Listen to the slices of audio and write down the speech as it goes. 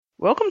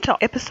Welcome to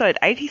episode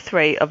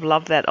 83 of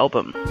Love That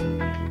Album.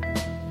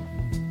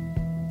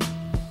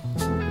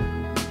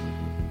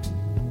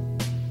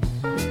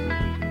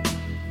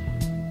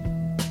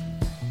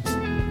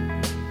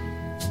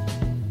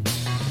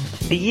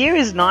 The year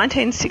is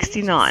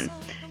 1969,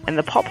 and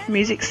the pop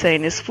music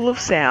scene is full of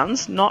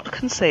sounds not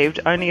conceived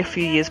only a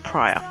few years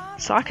prior.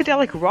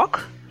 Psychedelic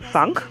rock,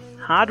 funk,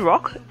 hard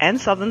rock,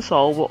 and southern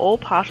soul were all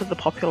part of the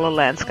popular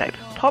landscape.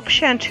 Pop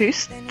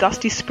chanteuse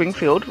Dusty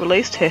Springfield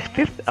released her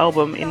fifth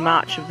album in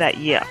March of that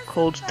year,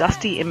 called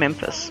Dusty in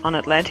Memphis, on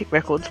Atlantic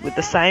Records with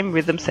the same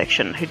rhythm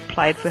section who'd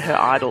played for her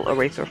idol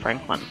Aretha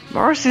Franklin.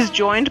 Morris is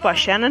joined by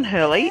Shannon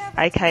Hurley,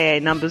 aka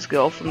Numbers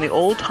Girl from the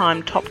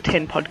All-Time Top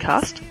 10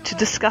 podcast, to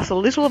discuss a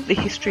little of the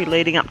history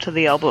leading up to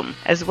the album,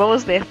 as well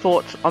as their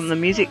thoughts on the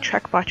music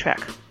track by track.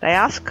 They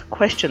ask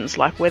questions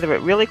like whether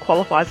it really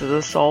qualifies as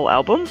a soul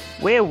album,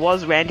 where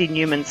was Randy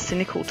Newman's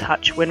cynical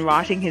touch when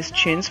writing his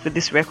tunes for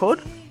this record,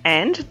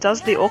 and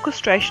does the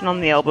orchestration on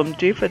the album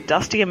do for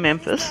Dusty in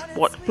Memphis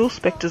what Phil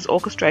Spector's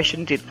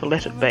orchestration did for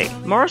Let It Be?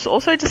 Morris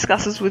also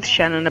discusses with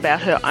Shannon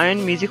about her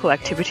own musical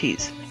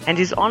activities and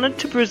is honoured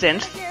to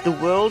present the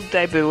world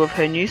debut of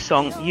her new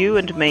song You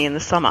and Me in the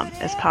Summer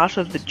as part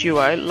of the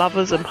duo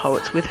Lovers and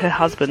Poets with her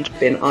husband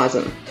Ben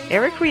Eisen.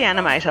 Eric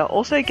Reanimator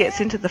also gets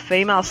into the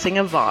female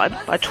singer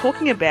vibe by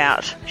talking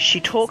about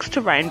She Talks to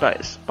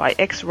Rainbows by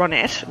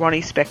ex-Ronette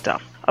Ronnie Spector.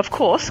 Of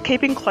course,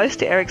 keeping close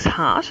to Eric's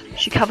heart,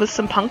 she covers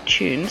some punk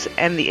tunes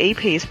and the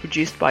EP is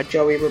produced by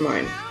Joey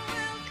Ramone.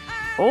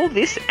 All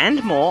this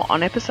and more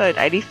on episode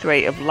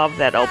 83 of Love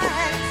That Album.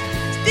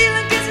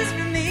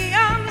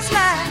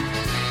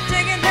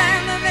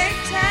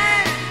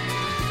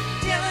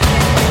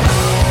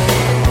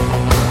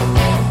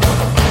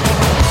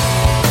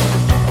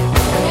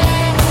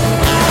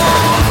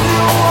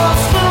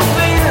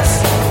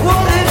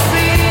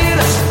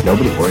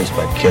 Nobody worries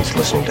about kids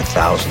listening to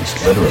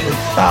literally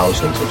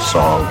thousands of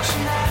songs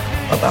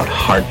about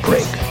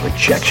heartbreak,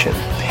 rejection,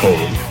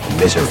 pain,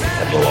 misery,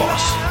 and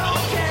loss.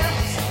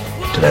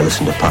 Did I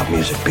listen to pop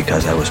music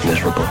because I was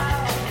miserable?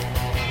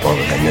 Or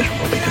was I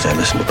miserable because I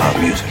listened to pop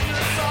music?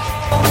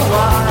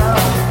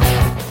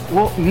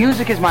 Well,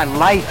 music is my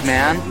life,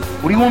 man.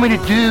 What do you want me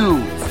to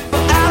do?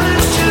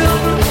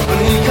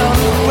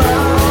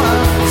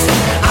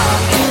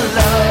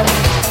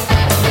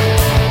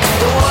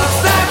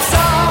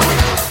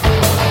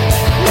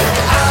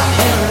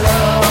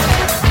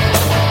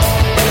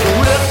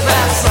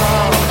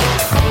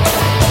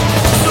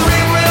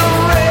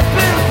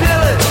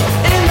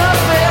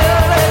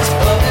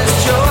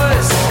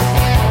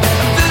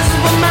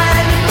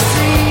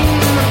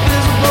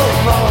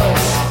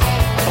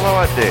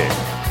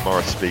 There,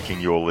 Morris speaking.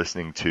 You're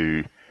listening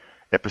to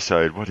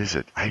episode,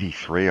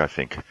 83, I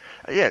think.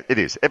 Yeah, it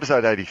is.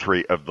 Episode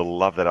 83 of the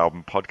Love That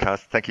Album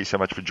podcast. Thank you so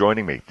much for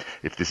joining me.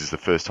 If this is the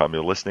first time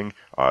you're listening,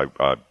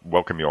 I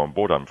welcome you on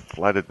board. I'm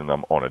flattered and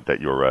I'm honoured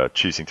that you're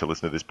choosing to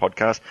listen to this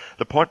podcast.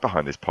 The point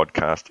behind this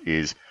podcast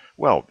is,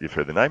 well, you've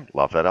heard the name,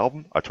 Love That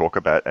Album. I talk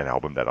about an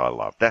album that I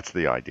love. That's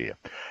the idea.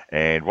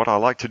 And what I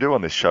like to do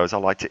on this show is I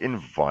like to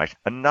invite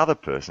another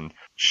person,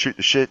 shoot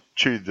the shit,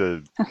 chew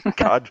the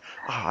cud.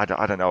 I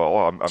don't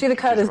know. Chew the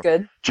cud is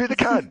good. Chew the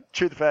cud,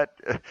 chew the fat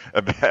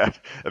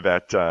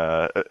about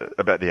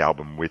the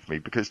album with me,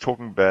 because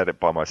talking about it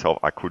by myself,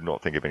 I could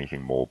not think of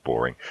anything more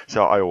boring.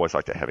 So I always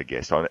like to have a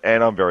guest on,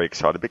 and I'm very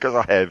excited because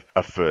I have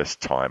a first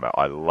timer.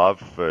 I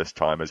love first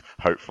timers,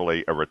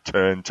 hopefully a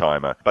return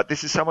timer. But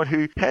this is someone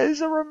who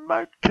has a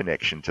remote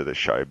connection to the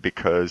show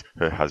because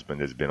her husband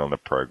has been on the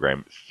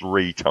program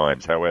 3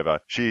 times.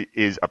 However, she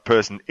is a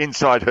person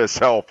inside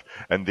herself,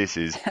 and this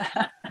is,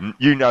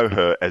 you know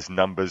her as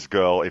Numbers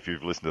Girl. If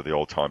you've listened to the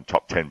All-Time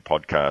Top 10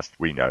 podcast,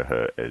 we know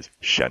her as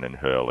Shannon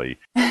Hurley.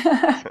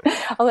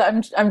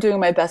 Although I'm doing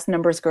my best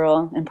Numbers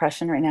Girl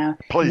impression right now.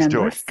 Please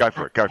do it. Go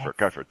for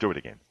it. Do it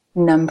again.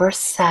 Number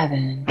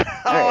 7.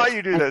 Right.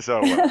 You do that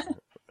so well.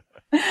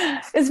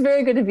 It's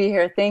very good to be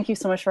here. Thank you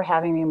so much for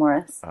having me,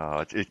 Morris.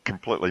 It's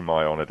completely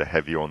my honour to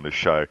have you on the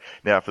show.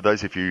 Now, for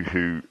those of you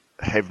who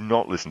have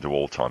not listened to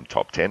All-Time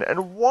Top 10,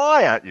 and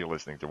why aren't you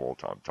listening to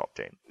All-Time Top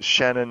 10?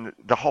 Shannon,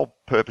 the whole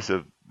purpose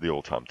of the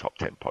All-Time Top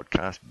 10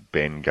 podcast,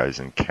 Ben goes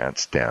and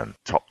counts down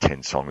top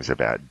 10 songs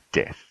about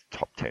death.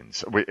 Top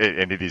 10s,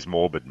 and it is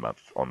Morbid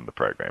Month on the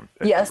program.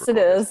 Yes, it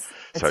is.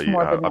 So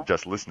I've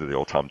just listened to the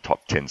All-Time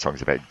Top 10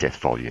 songs about Death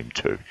Volume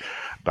 2,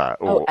 but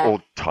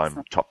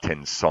all-time top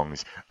 10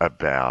 songs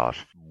about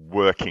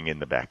working in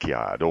the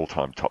backyard,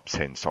 all-time top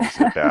 10 songs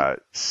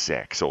about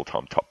sex,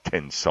 all-time top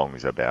 10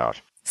 songs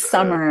about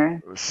summer.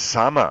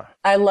 Summer.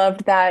 I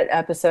loved that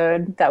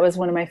episode. That was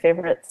one of my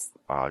favorites.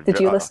 Did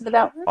you listen to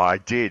that one? I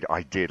did.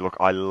 Look,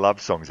 I love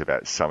songs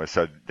about summer,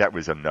 so that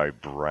was a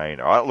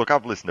no-brainer. Look,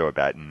 I've listened to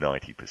about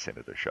 90%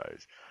 of the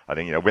shows. I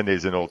think, when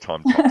there's an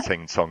all-time top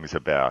 10 songs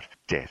about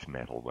death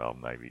metal, well,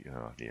 maybe,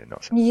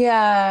 not so much.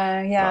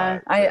 Yeah.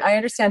 I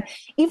understand.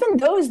 Even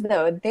those,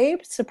 though, they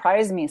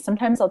surprise me.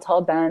 Sometimes I'll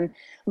tell Ben,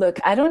 look,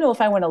 I don't know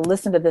if I want to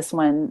listen to this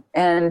one.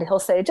 And he'll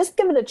say, just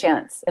give it a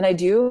chance. And I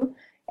do.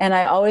 And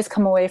I always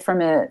come away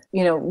from it,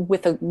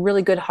 with a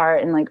really good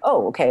heart and like,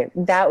 oh, okay,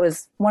 that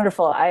was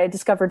wonderful. I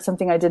discovered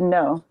something I didn't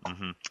know.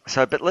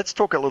 So, but let's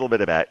talk a little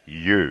bit about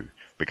you,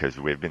 because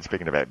we've been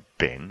speaking about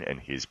Ben and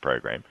his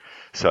program.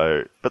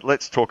 So, but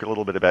let's talk a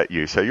little bit about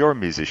you. So you're a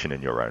musician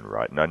in your own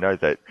right. And I know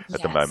that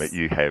at the moment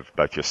you have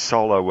both your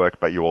solo work,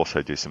 but you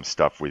also do some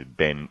stuff with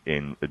Ben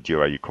in a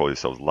duo. You call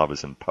yourselves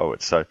Lovers and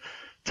Poets. So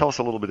tell us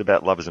a little bit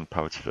about Lovers and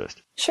Poets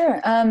first.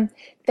 Sure.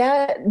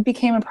 That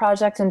became a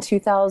project in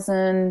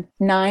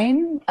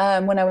 2009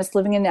 when I was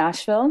living in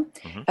Nashville.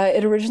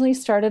 It originally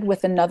started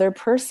with another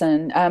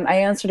person. I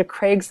answered a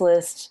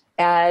Craigslist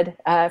ad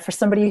for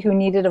somebody who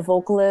needed a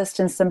vocalist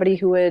and somebody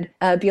who would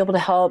be able to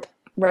help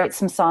write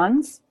some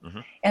songs.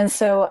 And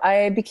so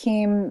I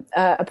became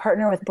a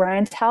partner with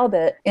Brian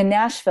Talbot in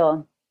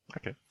Nashville.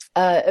 Okay.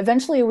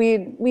 Eventually,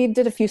 we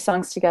did a few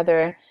songs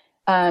together.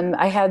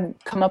 I had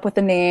come up with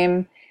a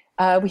name.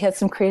 We had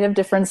some creative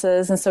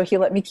differences, and so he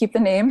let me keep the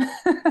name.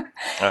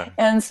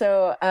 And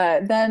so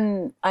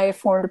then I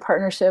formed a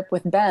partnership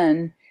with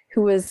Ben,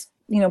 who was,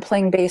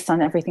 playing bass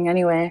on everything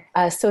anyway.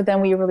 So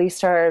then we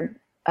released our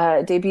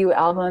debut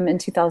album in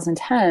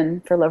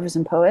 2010 for Lovers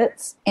and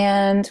Poets.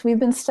 And we've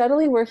been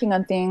steadily working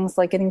on things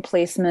like getting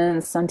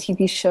placements on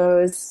TV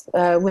shows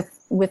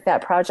with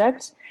that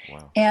project.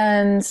 Wow.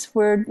 And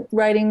we're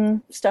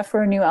writing stuff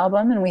for a new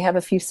album, and we have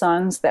a few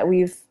songs that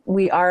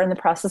we are in the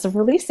process of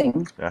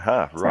releasing.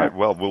 Right. So.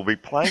 Well, we'll be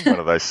playing one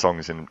of those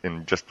songs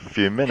in just a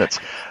few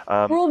minutes.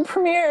 World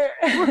premiere!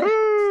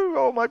 Woohoo!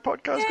 Oh, my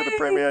podcast got a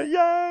premiere!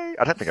 Yay!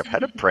 I don't think I've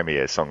had a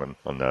premiere song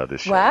on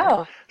this show.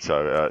 Wow!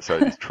 So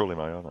it's truly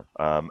my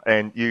honor.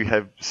 And you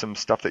have some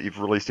stuff that you've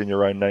released in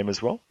your own name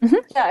as well?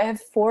 Yeah, I have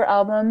 4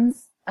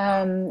 albums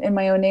in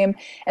my own name,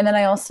 and then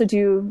I also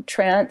do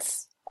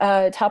trance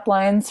top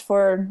lines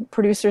for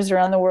producers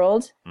around the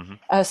world.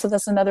 So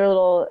that's another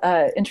little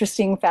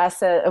interesting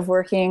facet of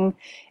working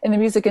in the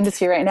music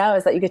industry right now,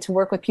 is that you get to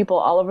work with people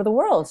all over the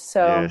world.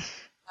 So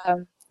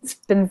it's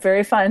been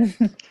very fun.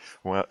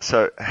 Well,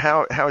 so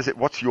how is it?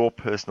 What's your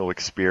personal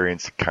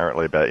experience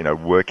currently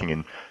about working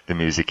in the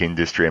music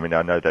industry? I mean,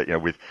 I know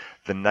that with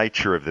the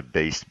nature of the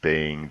beast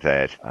being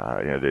that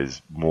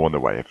there's more in the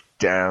way of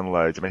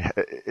downloads. I mean,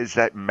 is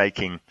that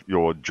making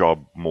your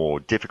job more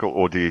difficult,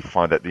 or do you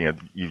find that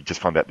you just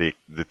find that the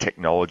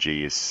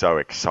technology is so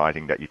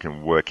exciting that you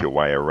can work your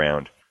way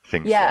around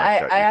things?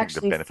 Yeah, I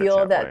actually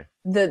feel that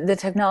the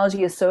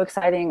technology is so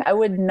exciting. I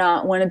would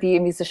not want to be a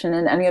musician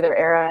in any other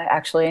era,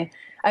 actually.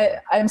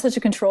 I'm such a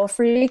control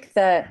freak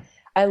that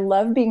I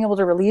love being able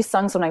to release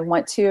songs when I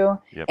want to,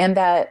 and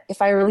that if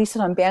I release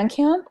it on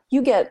Bandcamp,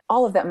 you get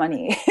all of that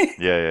money.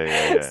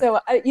 Yeah. So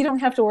you don't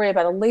have to worry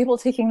about a label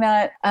taking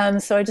that.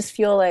 So I just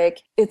feel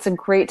like it's a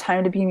great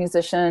time to be a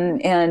musician.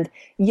 And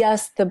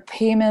yes, the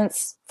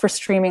payments for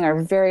streaming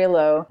are very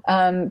low,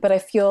 but I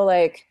feel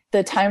like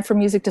the time for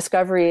music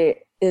discovery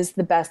is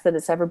the best that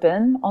it's ever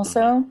been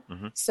also.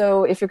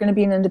 So if you're going to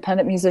be an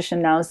independent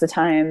musician, now is the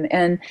time.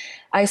 And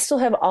I still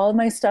have all of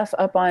my stuff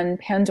up on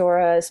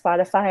Pandora,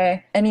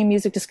 Spotify, any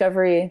music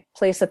discovery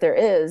place that there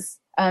is,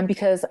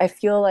 because I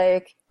feel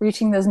like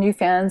reaching those new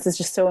fans is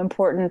just so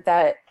important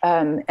that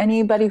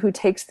anybody who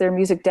takes their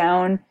music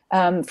down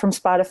from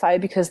Spotify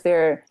because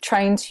they're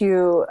trying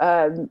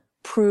to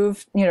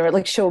prove,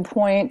 show a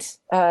point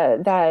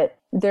that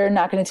they're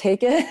not going to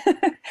take it.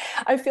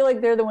 I feel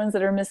like they're the ones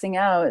that are missing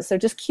out. So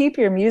just keep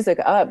your music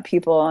up,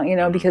 people,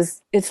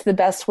 because it's the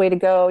best way to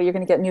go. You're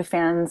going to get new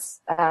fans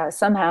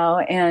somehow.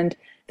 And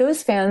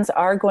those fans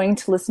are going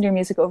to listen to your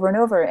music over and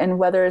over. And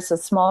whether it's a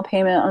small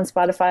payment on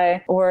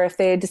Spotify or if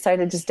they decide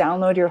to just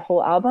download your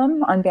whole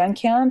album on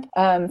Bandcamp,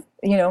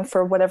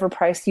 for whatever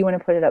price you want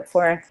to put it up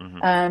for,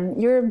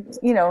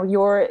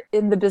 you're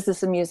in the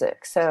business of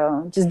music.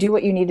 So just do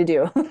what you need to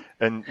do.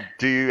 And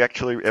do you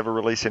actually ever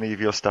release any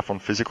of your stuff on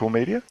physical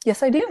media?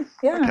 Yes, I do.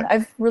 Yeah. Okay.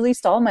 I've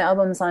released all my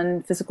albums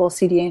on physical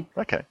CD.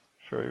 Okay.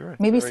 Very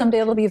Maybe someday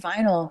it'll be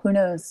vinyl. Who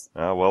knows?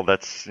 Well,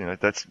 that's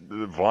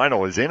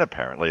vinyl is in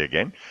apparently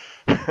again.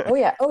 Oh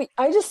yeah. Oh,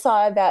 I just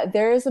saw that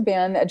there is a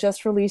band that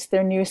just released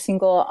their new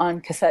single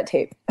on cassette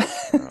tape.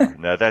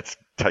 No, that's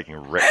taking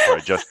retro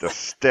just a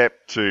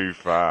step too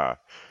far.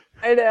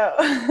 I know.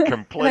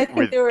 Complete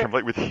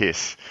with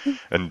hiss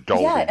and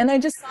Dolby. Yeah, and I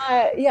just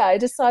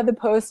saw the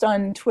post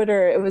on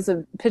Twitter. It was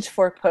a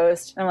Pitchfork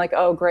post. I'm like,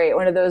 oh great,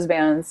 one of those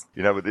bands.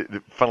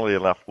 Funnily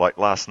enough, like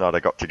last night I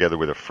got together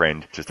with a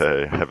friend just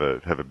to have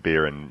a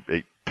beer and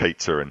eat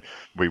pizza, and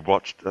we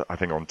watched, I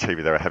think on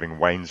TV they were having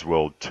Wayne's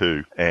World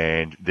 2,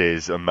 and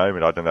there's a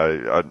moment, I don't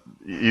know,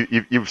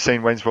 you've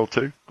seen Wayne's World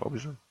 2,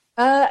 obviously?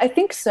 I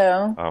think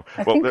so. Oh,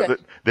 well,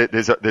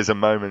 there's a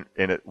moment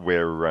in it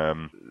where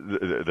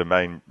the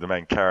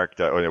main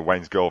character, or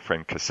Wayne's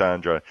girlfriend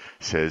Cassandra,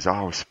 says, "Oh,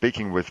 I was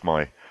speaking with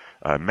my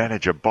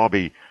manager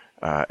Bobby,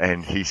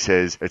 and he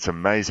says it's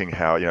amazing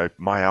how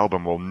my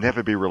album will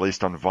never be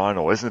released on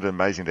vinyl. Isn't it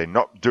amazing they're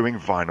not doing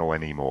vinyl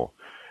anymore?"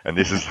 And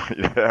this is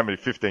how many,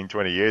 15,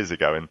 20 years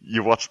ago. And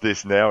you watch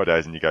this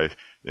nowadays and you go,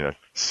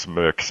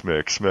 smirk,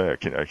 smirk,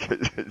 smirk.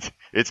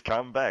 It's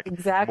come back.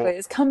 Exactly.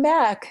 It's come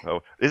back.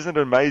 Well, isn't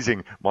it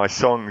amazing? My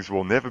songs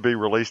will never be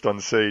released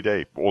on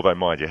CD. Although,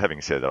 mind you,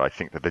 having said that, I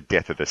think that the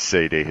death of the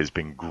CD has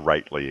been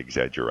greatly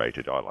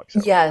exaggerated. I like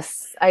so.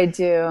 Yes, I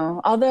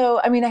do. Although,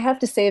 I mean, I have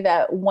to say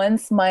that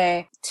once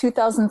my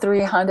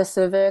 2003 Honda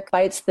Civic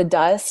bites the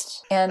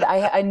dust and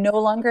I no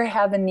longer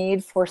have a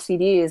need for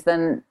CDs,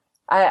 then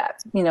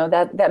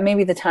that may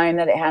be the time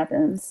that it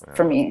happens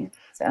for me.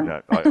 So.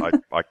 No,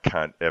 I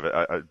can't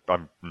ever.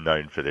 I'm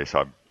known for this.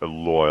 I'm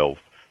loyal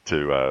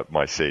to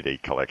my CD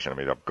collection. I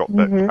mean, I've got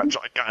that much.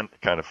 I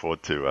can't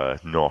afford to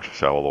not.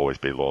 So I'll always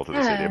be loyal to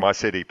the CD. If my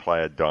CD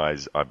player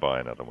dies, I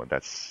buy another one.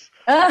 That's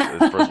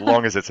for as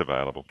long as it's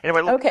available.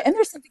 Anyway, look, okay, and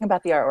there's something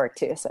about the artwork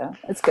too, so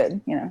it's good,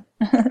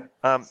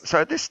 So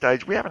at this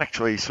stage, we haven't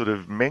actually sort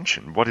of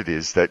mentioned what it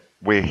is that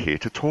we're here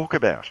to talk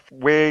about.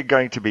 We're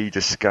going to be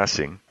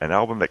discussing an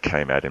album that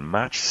came out in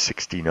March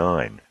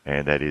 '69,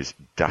 and that is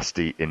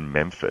Dusty in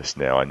Memphis.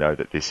 Now, I know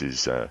that this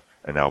is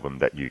an album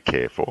that you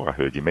care for. I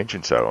heard you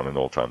mention so on an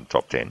all-time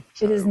top 10.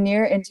 So, it is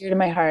near and dear to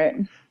my heart.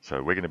 So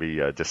we're going to be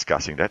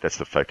discussing that. That's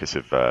the focus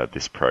of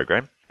this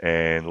program.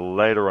 And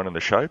later on in the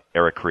show,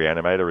 Eric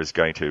Reanimator is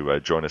going to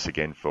join us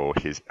again for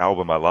his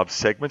Album I Love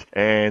segment.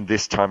 And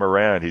this time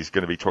around, he's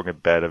going to be talking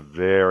about a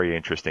very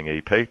interesting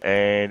EP.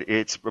 And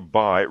it's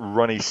by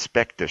Ronnie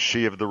Spector,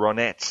 She of the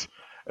Ronettes.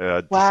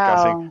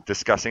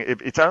 Discussing.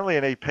 It's only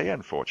an EP,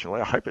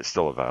 unfortunately. I hope it's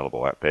still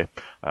available out there.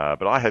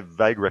 But I have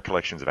vague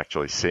recollections of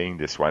actually seeing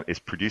this one. It's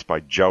produced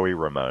by Joey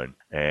Ramone,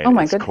 and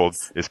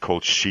it's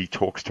called She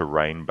Talks to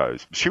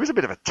Rainbows. She was a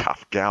bit of a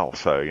tough gal,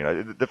 so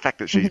the fact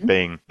that she's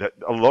that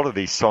a lot of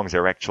these songs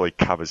are actually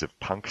covers of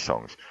punk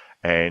songs,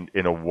 and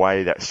in a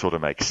way that sort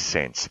of makes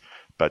sense.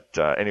 But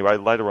anyway,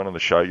 later on in the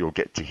show, you'll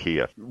get to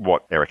hear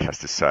what Eric has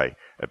to say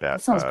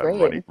about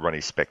Ronnie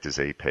Spector's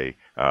EP.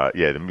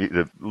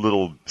 The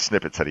little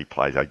snippets that he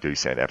plays, they do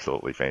sound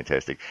absolutely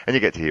fantastic. And you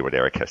get to hear what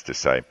Eric has to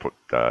say and put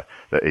the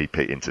EP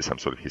into some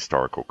sort of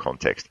historical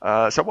context.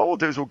 So what we'll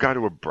do is we'll go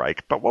to a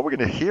break. But what we're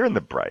going to hear in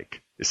the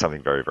break is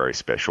something very, very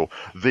special.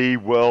 The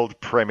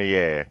world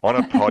premiere on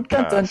a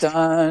podcast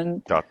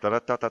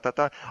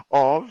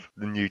of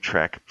the new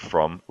track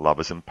from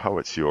Lovers and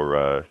Poets,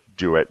 your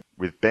duet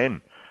with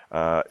Ben.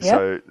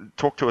 So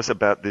talk to us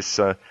about this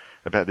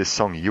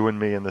song, You and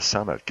Me in the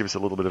Summer. Give us a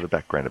little bit of a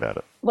background about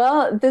it.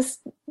 Well, this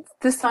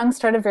song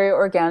started very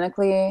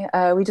organically.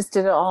 We just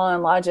did it all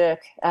on Logic.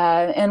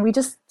 And we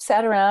just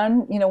sat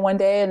around, one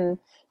day and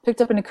picked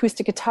up an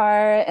acoustic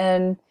guitar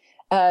and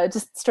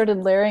just started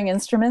layering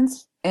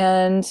instruments.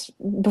 And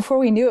before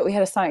we knew it, we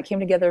had a song that came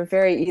together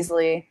very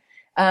easily.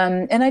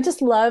 And I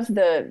just love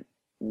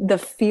the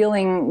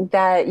feeling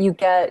that you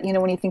get,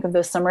 when you think of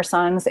those summer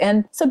songs.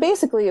 And so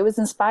basically it was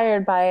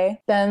inspired by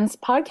Ben's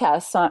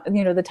podcast song,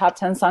 the top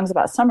 10 songs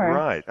about summer.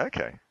 Right.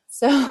 Okay.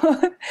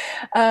 So,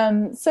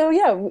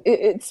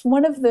 it's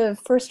one of the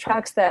first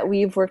tracks that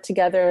we've worked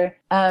together,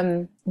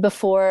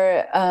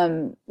 before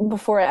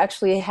I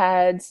actually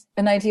had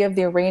an idea of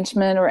the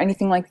arrangement or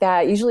anything like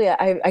that. Usually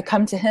I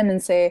come to him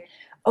and say,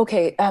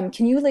 okay,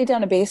 can you lay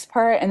down a bass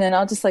part? And then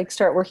I'll just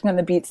start working on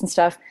the beats and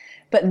stuff.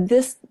 But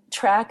this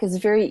track is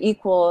very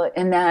equal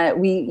in that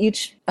we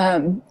each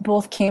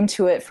both came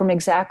to it from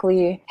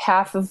exactly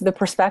half of the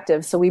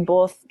perspective. So we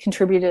both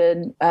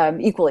contributed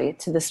equally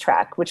to this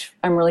track, which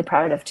I'm really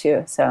proud of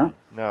too. So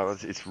no,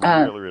 it's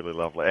really, really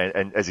lovely.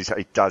 And as you say,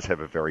 it does have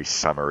a very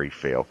summery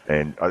feel.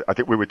 And I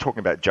think we were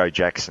talking about Joe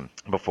Jackson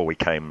before we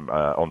came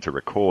on to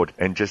record,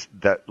 and just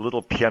that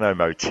little piano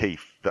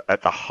motif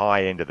at the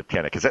high end of the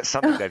piano, because that's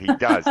something that he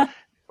does.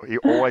 He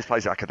always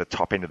plays at the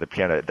top end of the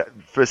piano. The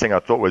first thing I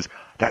thought was,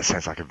 that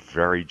sounds like a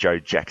very Joe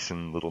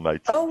Jackson little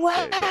motif. Oh,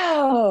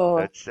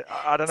 wow.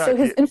 I don't know. So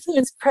his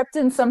influence crept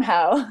in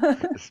somehow.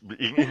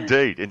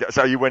 Indeed.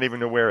 So you weren't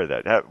even aware of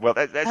that. Well,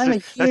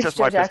 that's just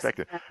my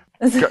perspective.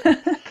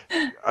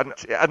 I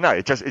don't know.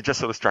 It just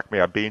sort of struck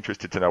me. I'd be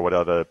interested to know what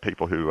other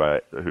people who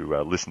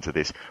listen to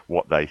this,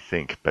 what they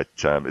think. But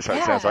it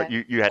sounds like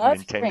you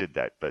hadn't intended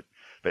that. But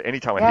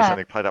anytime I hear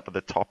something played up at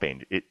the top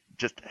end, it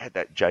just had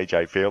that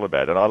JJ feel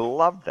about it, and I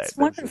love that. It's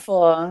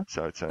wonderful.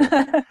 So it's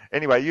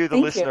anyway, you, the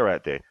listener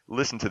out there,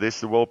 listen to this,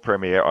 the world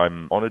premiere.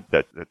 I'm honoured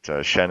that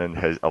Shannon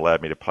has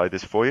allowed me to play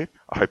this for you.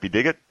 I hope you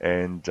dig it,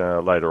 and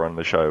later on in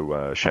the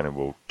show, Shannon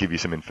will give you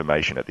some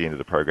information at the end of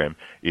the program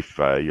if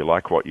you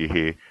like what you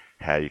hear,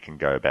 how you can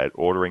go about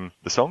ordering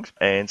the songs.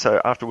 And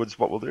so afterwards,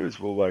 what we'll do is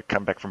we'll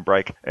come back from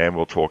break and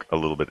we'll talk a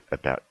little bit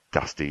about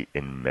Dusty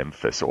in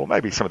Memphis, or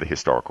maybe some of the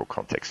historical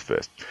context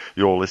first.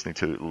 You're listening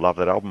to Love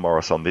That Album,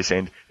 Morris on this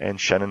end and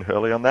Shannon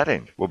Hurley on that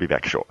end. We'll be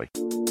back shortly.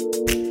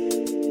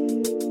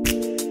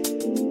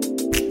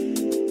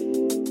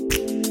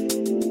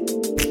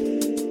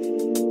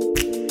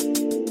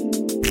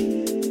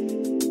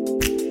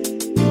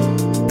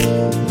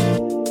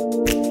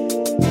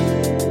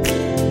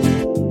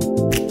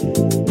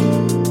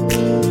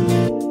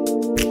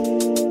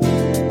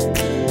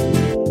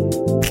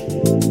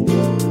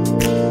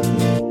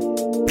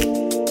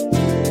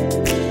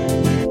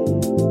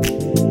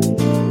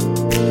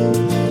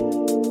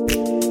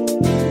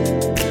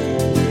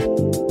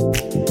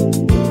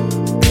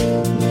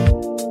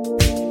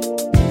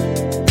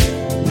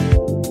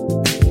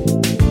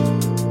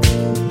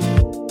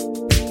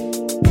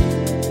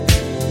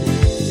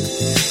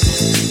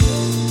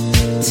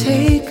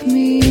 took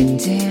me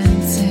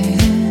dancing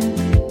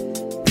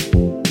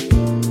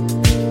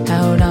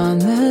out on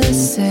the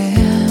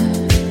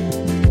sand.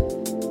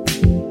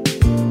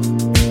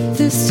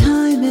 This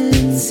time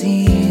it's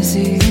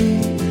easy,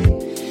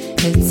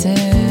 it's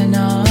in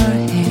our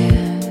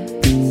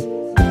hands.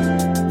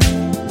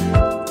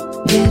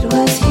 It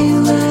was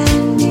you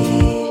and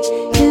me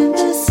in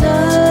the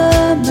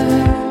summer,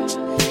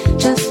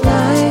 just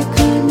like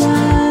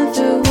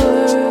another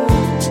world.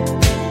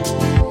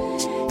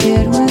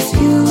 It was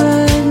you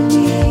and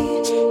me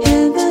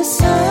in the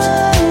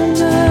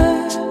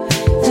summer,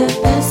 the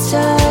best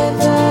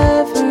I've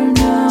ever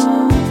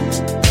known.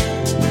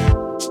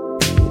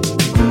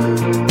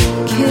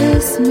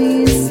 Kiss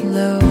me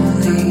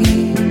slowly,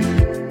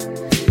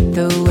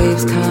 the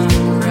waves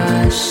come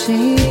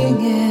rushing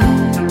in.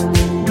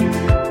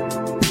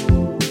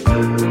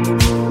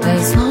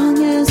 As long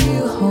as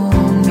you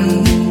hold me,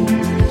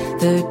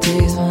 the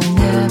days will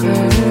never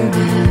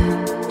end.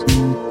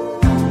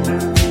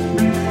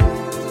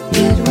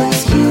 It was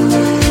you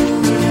and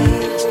me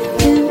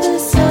in the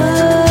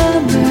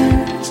summer,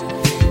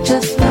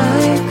 just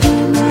like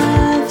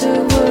another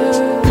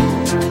world.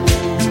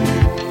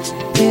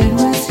 It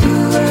was you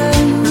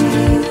and me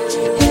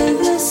in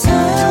the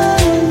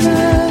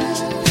summer,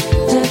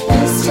 the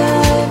best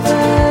I've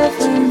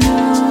ever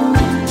known.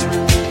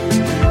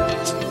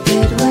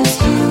 It was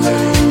you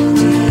and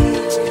me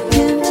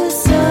in the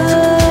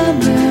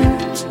summer,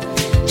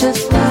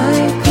 just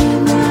like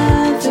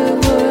another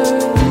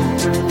world.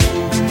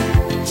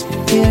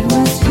 It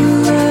was you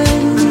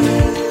and me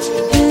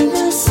in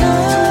the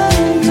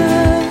summer,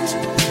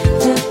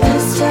 the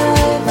best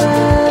I've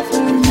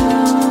ever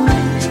known.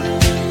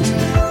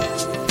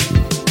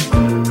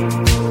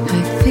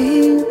 I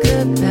think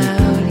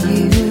about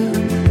you,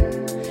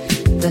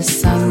 the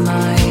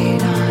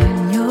sunlight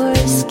on your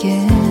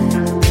skin.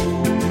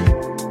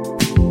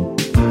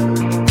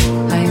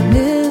 I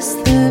miss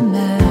the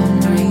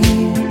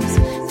memories,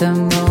 the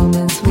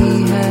moments we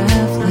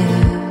have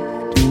lived.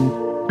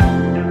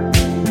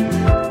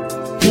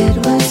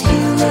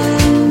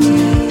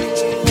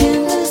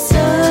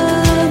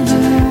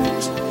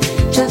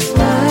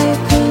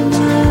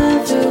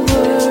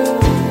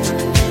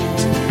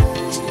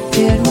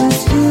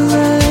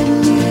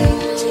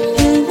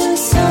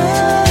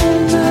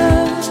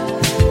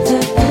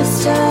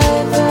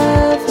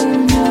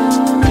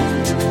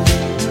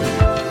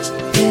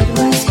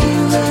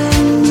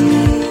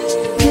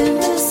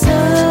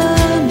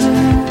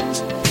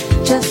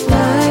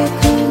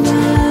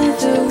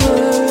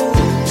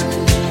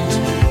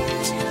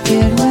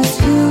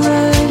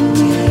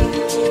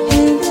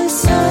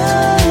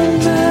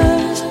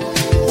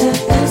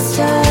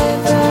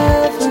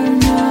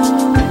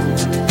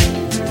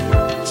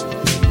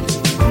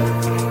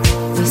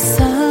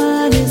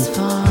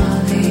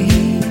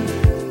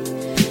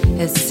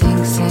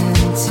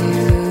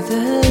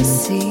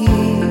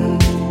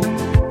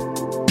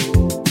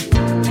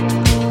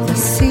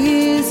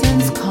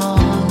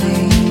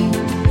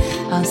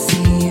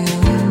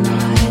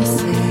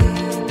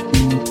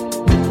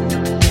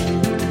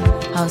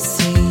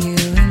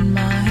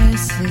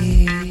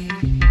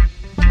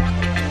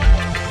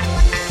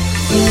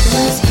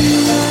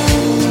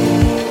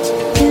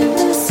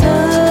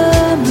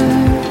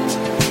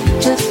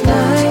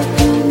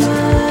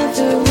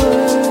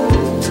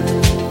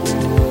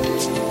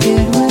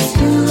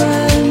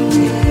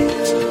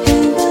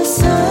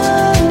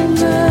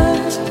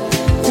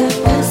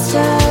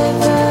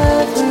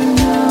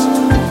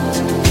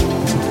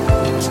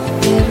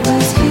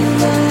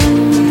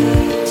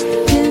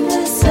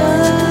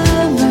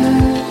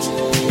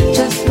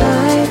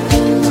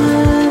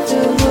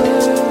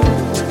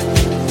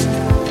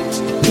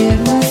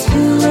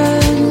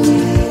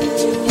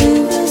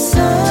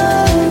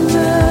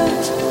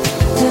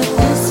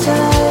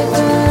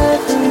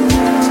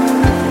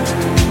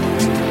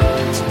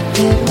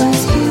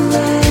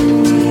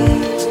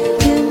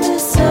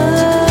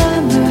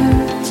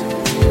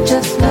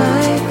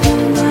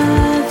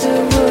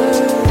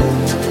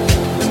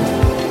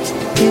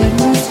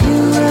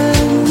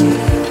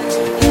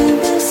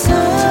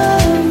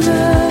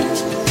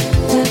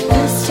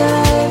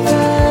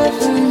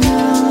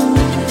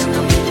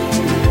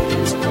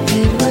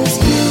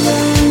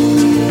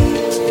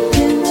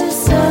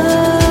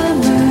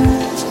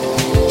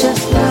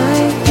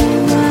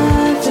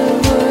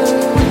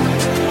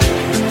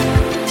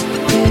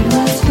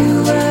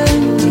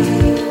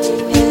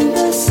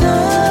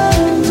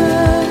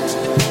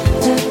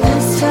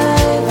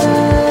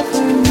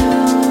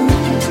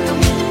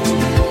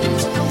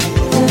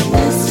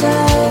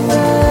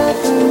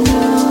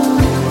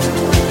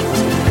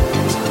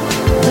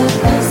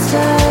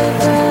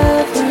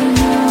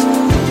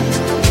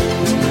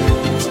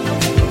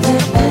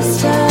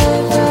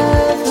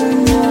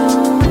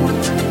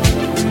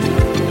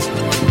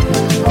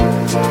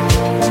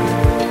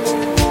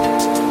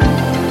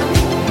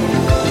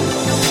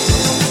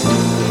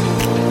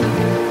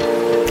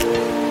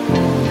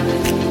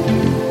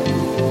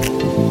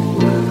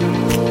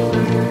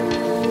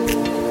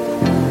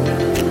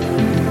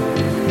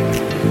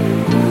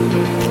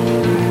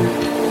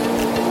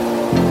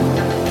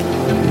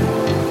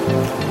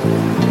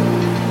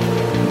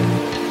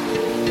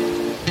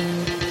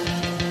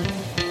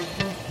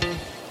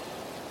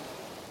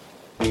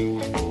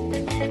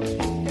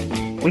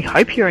 We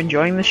hope you're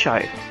enjoying the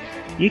show.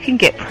 You can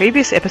get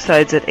previous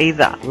episodes at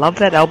either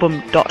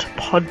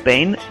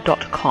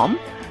lovethatalbum.podbean.com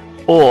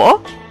or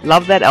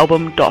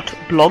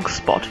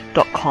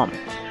lovethatalbum.blogspot.com,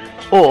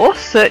 or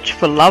search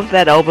for Love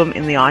That Album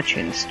in the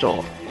iTunes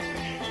store.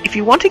 If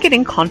you want to get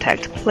in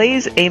contact,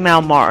 please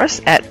email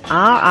Morris at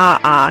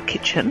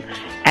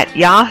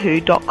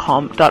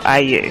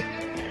rrrkitchen@yahoo.com.au.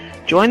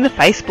 Join the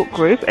Facebook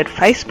group at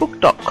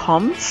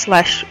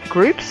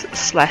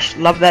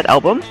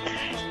facebook.com/groups/lovethatalbum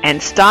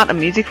and start a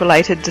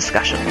music-related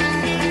discussion.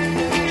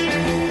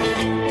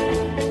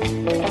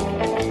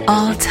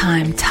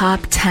 All-time top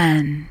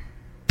 10.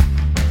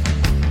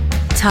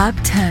 Top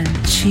 10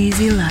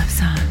 cheesy love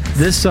songs.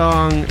 This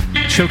song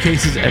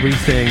showcases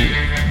everything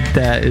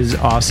that is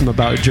awesome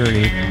about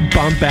Journey.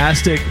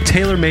 Bombastic,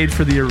 tailor-made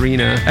for the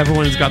arena.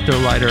 Everyone's got their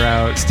lighter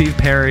out. Steve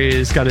Perry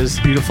has got his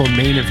beautiful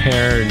mane of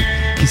hair, and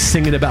he's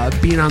singing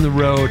about being on the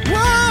road.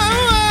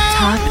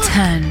 Top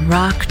 10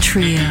 rock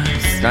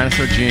trios.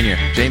 Dinosaur Jr.,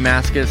 Jay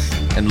Mascis,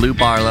 and Lou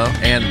Barlow,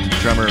 and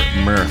drummer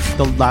Murph.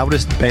 The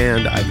loudest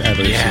band I've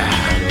ever seen,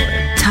 by the way.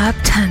 Top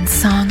 10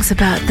 songs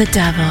about the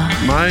devil.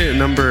 My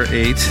number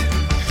 8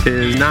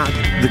 is not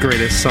the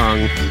greatest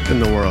song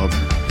in the world.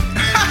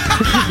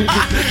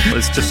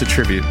 It's just a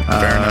tribute.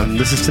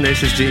 This is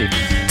Tenacious D.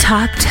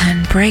 Top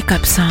 10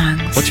 breakup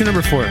songs. What's your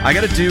number 4? I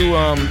got to do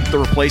The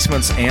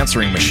Replacement's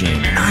Answering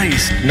Machine.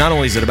 Nice. Not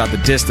only is it about the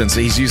distance,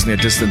 he's using the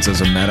distance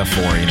as a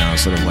metaphor, you know,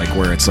 sort of like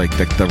where it's like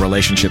the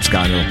relationship's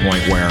gotten to a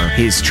point where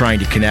he's trying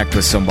to connect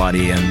with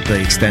somebody and the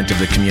extent of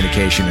the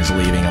communication is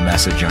leaving a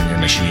message on your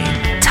machine.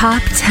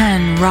 Top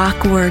 10 rock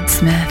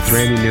wordsmiths.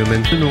 Randy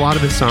Newman. In a lot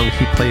of his songs,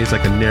 he plays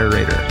like a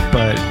narrator,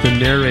 but the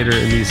narrator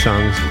in these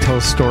songs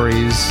tells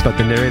stories, but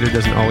the narrator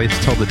doesn't always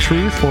tell the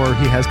truth, or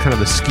he has kind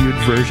of a skewed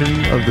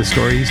version of the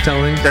story he's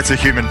telling. That's a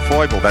human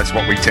foible. That's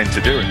what we tend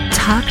to do.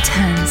 Top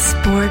 10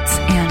 sports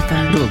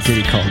anthems. A little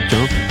ditty called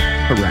Jump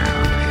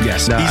Around.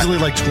 Yes, easily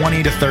like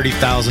 20 to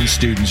 30,000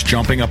 students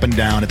jumping up and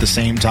down at the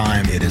same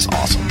time. It is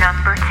awesome.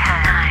 Number 10.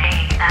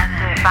 9,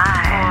 7,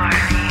 5, 4,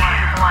 3,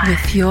 2, 1.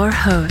 With your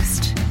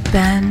host,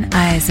 Ben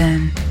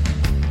Eisen.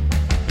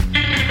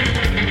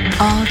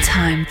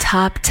 All-time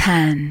top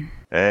 10.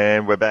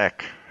 And we're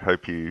back.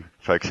 Hope you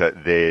folks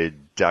out there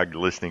dug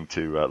listening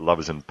to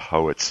Lovers and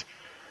Poets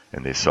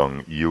and their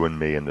song You and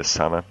Me in the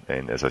Summer.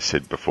 And as I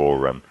said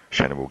before,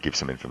 Shannon will give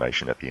some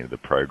information at the end of the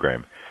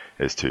program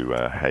as to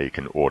how you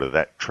can order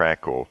that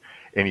track or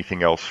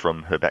anything else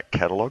from her back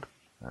catalogue.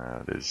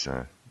 There's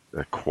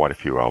quite a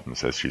few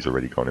albums, as she's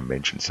already gone and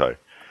mentioned. So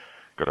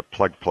got to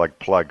plug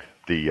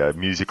the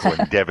musical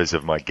endeavours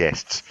of my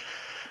guests.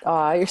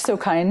 Aw, you're so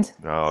kind.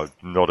 No,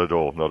 not at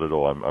all, not at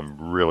all.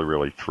 I'm really,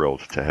 really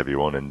thrilled to have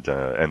you on, and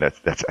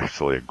that's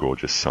absolutely a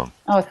gorgeous song.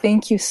 Oh,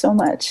 thank you so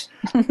much.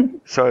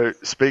 So,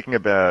 speaking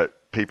about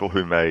people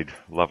who made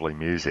lovely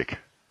music,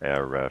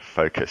 our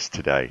focus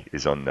today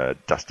is on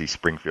Dusty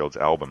Springfield's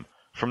album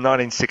from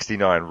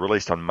 1969,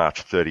 released on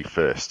March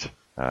 31st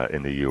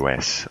in the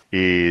US,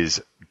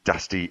 is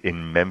Dusty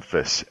in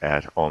Memphis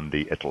out on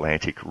the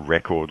Atlantic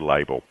record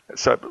label.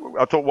 So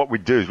I thought what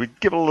we'd do is we'd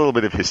give a little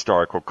bit of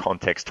historical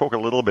context, talk a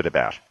little bit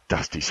about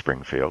Dusty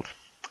Springfield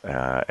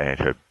and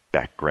her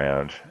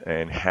background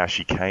and how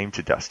she came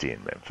to Dusty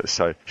in Memphis.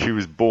 So she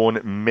was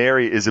born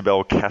Mary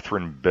Isabel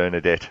Catherine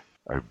Bernadette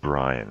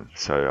O'Brien.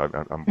 So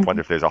I wonder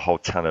if there's a whole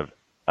ton of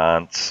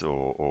aunts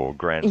or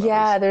grandmothers.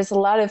 Yeah, there's a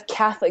lot of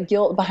Catholic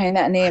guilt behind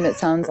that name, it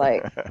sounds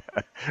like.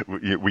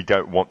 we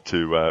don't want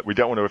to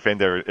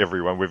offend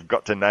everyone. We've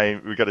got to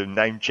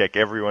name check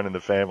everyone in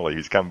the family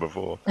who's come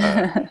before.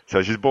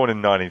 So she was born in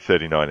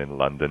 1939 in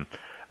London.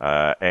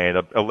 And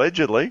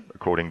allegedly,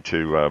 according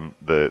to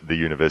the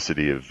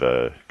University of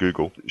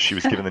Google, she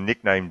was given the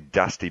nickname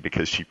Dusty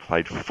because she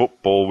played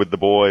football with the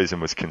boys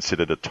and was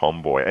considered a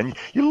tomboy. And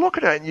you look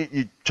at her and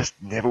you just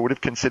never would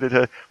have considered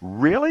her.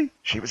 Really?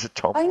 She was a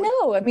tomboy? I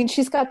know. I mean,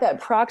 she's got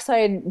that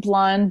peroxide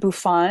blonde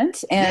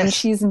bouffant, and yes,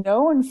 she's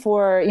known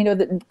for,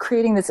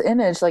 creating this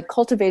image, like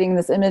cultivating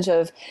this image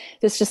of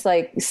this just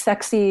like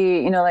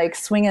sexy, like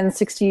swinging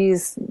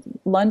 60s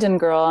London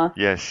girl.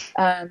 Yes.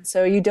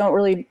 So you don't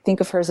really think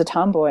of her as a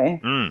tomboy.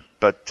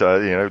 But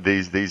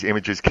these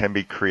images can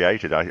be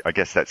created. I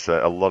guess that's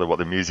a lot of what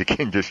the music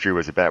industry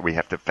was about. We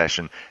have to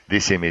fashion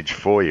this image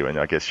for you, and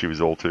I guess she was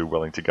all too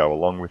willing to go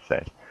along with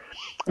that.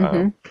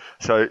 Mm-hmm.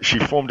 So she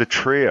formed a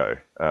trio,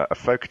 a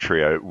folk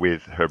trio,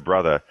 with her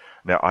brother.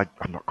 Now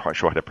I'm not quite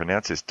sure how to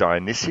pronounce this,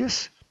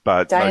 Dionysius,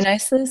 but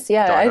Dionysus,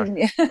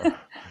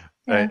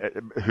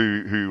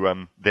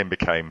 who then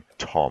became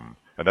Tom,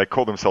 and they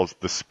called themselves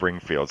the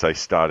Springfields. They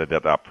started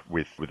it up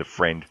with a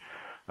friend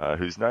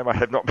whose name I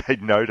have not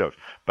made note of.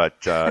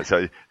 But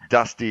so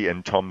Dusty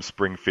and Tom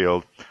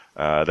Springfield,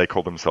 they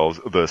called themselves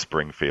the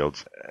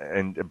Springfields.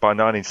 And by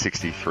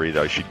 1963,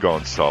 though, she'd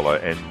gone solo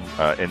and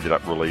ended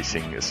up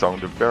releasing a song,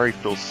 the very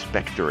Phil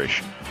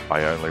Spector-ish,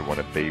 I Only Want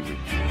to Be With You.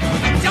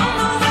 Don't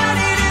know what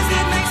it is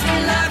that makes me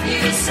love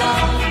you so.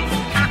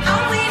 I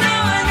only know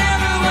I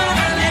never want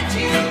to let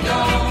you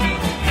go.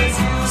 'Cause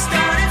you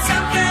started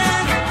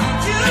something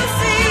to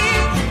see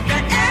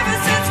that ever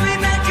since we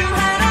met you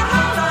had a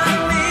hold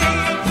on me.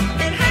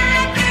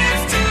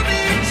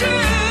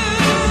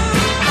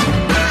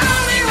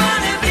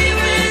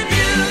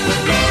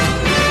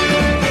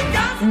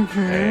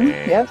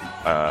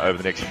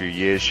 over the next few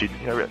years. She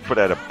put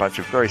out a bunch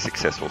of very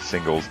successful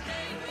singles,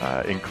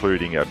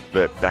 including a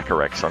Burt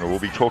Bacharach song. And we'll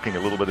be talking a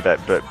little bit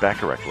about Burt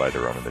Bacharach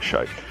later on in the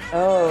show.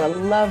 Oh, I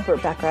love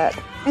Burt Bacharach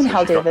and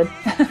Hal David.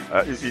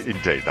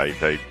 Indeed,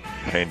 they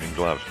hand in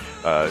glove.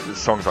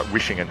 Songs like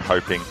Wishing and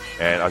Hoping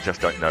and I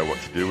Just Don't Know What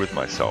to Do With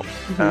Myself.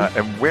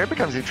 And where it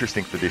becomes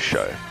interesting for this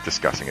show,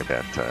 discussing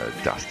about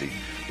Dusty,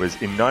 was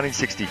in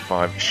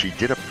 1965 she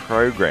did a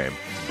program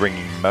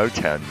bringing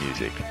Motown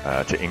music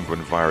to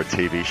England via a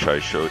TV show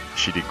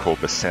she did called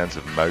The Sounds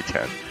of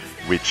Motown,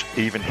 which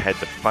even had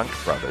the Funk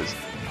Brothers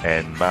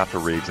and Martha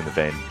Reeves and the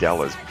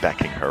Vandellas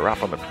backing her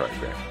up on the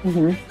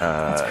program.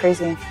 That's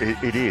crazy.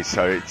 It is.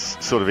 So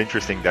it's sort of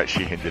interesting that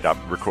she ended up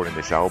recording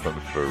this album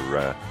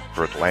for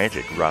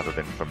Atlantic rather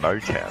than for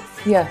Motown.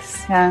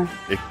 Yes, yeah.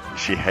 If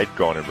she had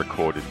gone and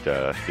recorded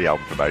the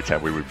album for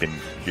Motown, we would have been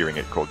hearing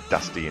it called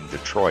Dusty in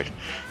Detroit.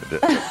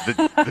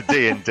 The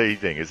D&D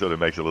thing, it sort of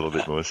makes a little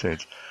bit more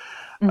sense.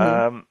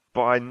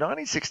 By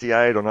 1968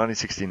 or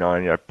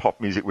 1969, pop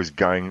music was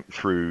going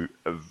through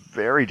a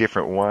very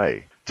different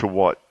way to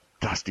what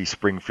Dusty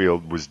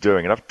Springfield was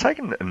doing. And I've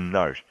taken a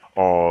note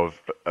of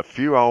a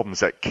few albums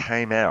that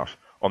came out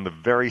on the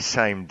very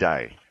same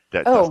day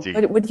that Dusty...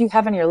 what do you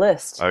have on your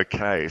list?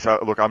 Okay, so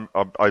look, I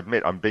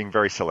admit I'm being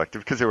very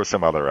selective because there were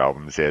some other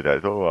albums there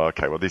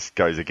that, this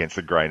goes against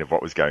the grain of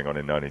what was going on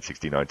in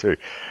 1969 too.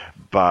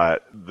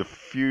 But the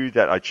few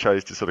that I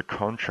chose to sort of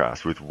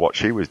contrast with what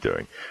she was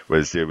doing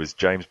there was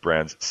James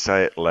Brown's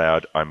Say It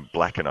Loud, I'm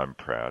Black and I'm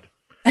Proud.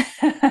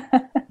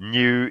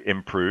 New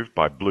Improved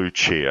by Blue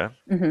Cheer,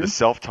 the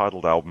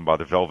self-titled album by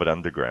the Velvet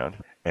Underground,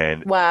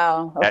 and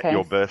At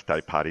Your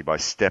Birthday Party by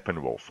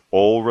Steppenwolf,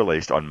 all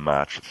released on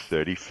March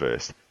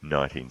 31st,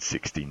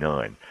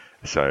 1969.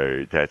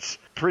 So that's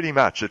pretty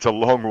much, it's a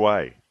long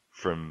way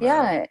from...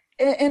 Yeah,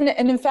 and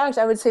in fact,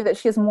 I would say that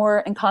she has more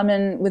in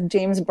common with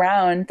James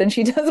Brown than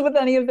she does with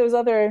any of those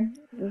other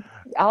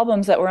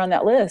albums that were on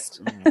that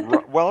list.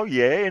 Well,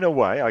 yeah, in a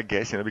way, I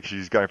guess, because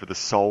she's going for the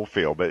soul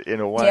feel, but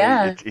in a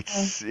way,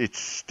 it's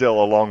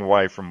still a long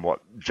way from what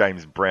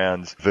James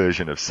Brown's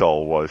version of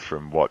soul was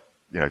from what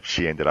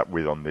she ended up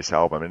with on this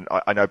album. And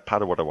I know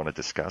part of what I want to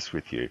discuss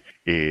with you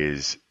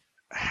is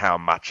how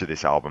much of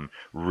this album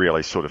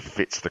really sort of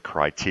fits the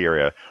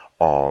criteria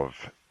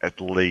of at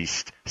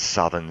least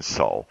Southern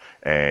soul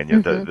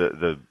and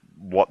the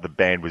what the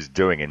band was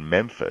doing in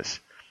Memphis.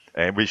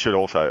 And we should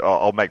also,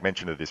 I'll make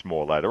mention of this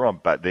more later on,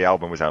 but the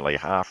album was only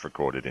half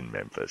recorded in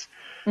Memphis.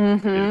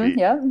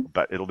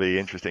 But it'll be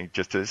interesting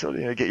just to sort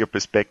of get your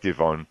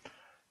perspective on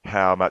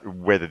how much,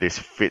 whether this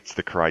fits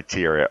the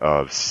criteria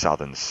of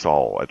Southern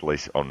soul, at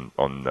least on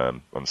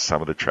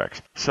some of the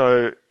tracks.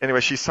 So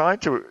anyway, she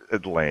signed to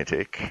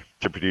Atlantic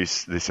to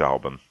produce this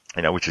album,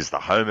 which is the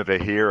home of her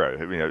hero.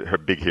 Her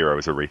big hero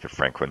is Aretha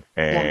Franklin,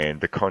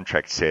 and the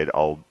contract said,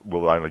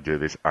 we'll only do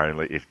this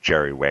only if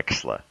Jerry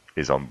Wexler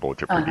is on board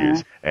to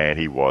produce, and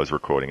he was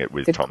recording it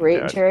with Tom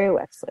great Dowd. Jerry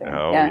Wexler.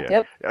 Oh,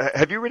 yeah. Yep.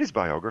 Have you read his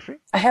biography?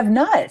 I have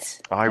not.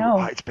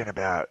 No. It's been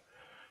about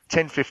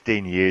 10,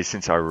 15 years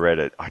since I read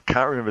it. I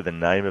can't remember the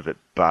name of it,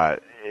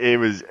 but it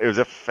was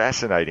a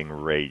fascinating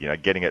read,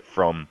 getting it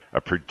from a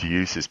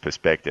producer's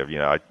perspective.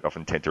 I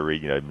often tend to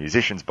read,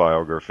 musicians'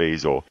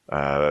 biographies or,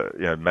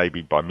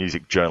 maybe by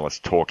music journalists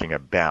talking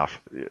about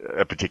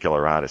a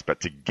particular artist,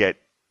 but to get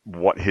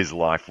what his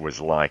life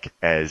was like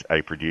as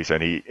a producer,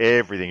 and he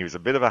was a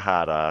bit of a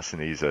hard ass,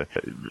 and he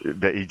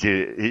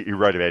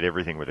wrote about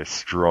everything with a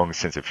strong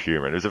sense of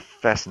humor. And it was a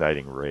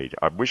fascinating read.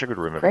 I wish I could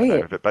remember the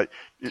name of it, but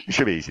it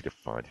should be easy to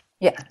find.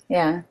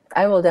 Yeah,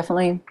 I will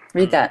definitely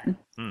read that.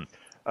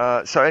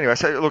 So anyway,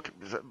 look,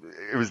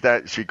 it was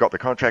that she got the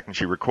contract and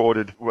she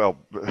recorded. Well,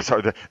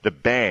 so the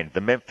band,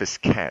 the Memphis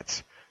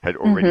Cats, had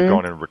already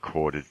gone and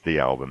recorded the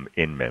album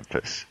in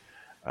Memphis,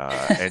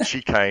 and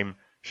she came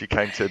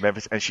to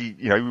Memphis, and she,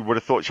 we would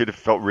have thought she'd have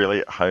felt really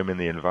at home in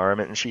the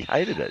environment, and she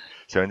hated it.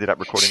 So ended up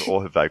recording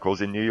all her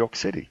vocals in New York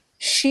City.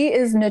 She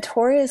is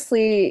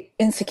notoriously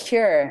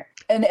insecure,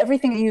 and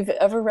everything you've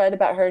ever read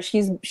about her,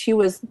 she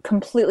was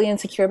completely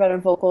insecure about her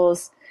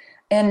vocals,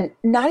 and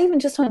not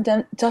even just on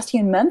Dusty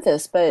in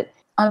Memphis, but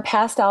on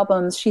past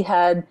albums, she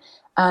had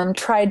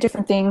tried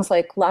different things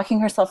like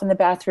locking herself in the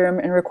bathroom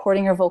and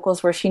recording her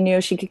vocals where she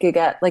knew she could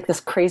get like this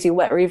crazy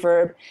wet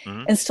reverb,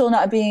 and still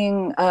not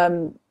being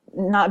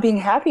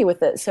happy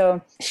with it.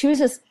 So she was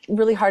just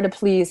really hard to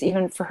please,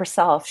 even for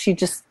herself. She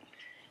just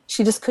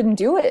couldn't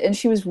do it. And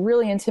she was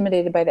really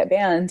intimidated by that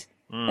band.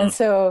 And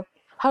so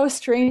how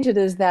strange it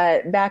is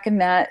that back in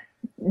that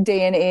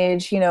day and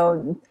age,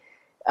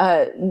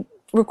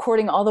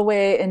 recording all the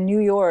way in New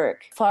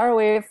York, far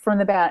away from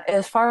the band,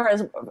 as far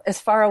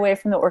away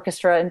from the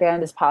orchestra and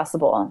band as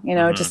possible,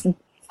 just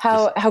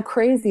how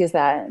crazy is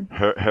that?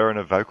 Her in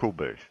a vocal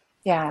booth.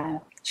 Yeah.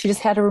 She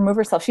just had to remove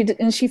herself.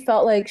 And she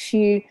felt like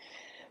she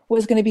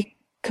was going to be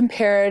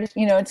compared,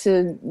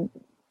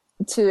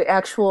 to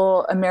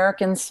actual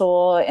American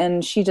soul,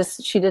 and she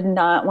did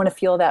not want to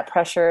feel that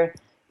pressure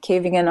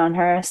caving in on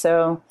her.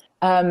 So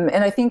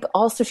And I think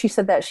also she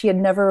said that she had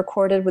never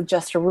recorded with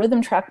just a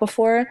rhythm track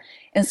before.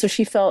 And so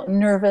she felt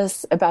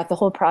nervous about the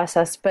whole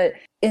process. But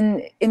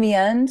in the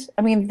end,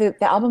 I mean, the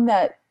album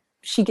that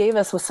she gave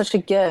us was such a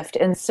gift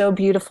and so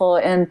beautiful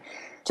and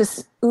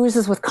just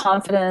oozes with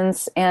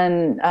confidence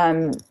and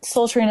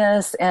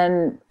sultriness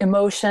and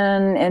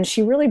emotion. And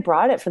she really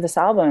brought it for this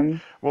album.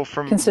 Well,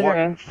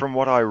 from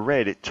what I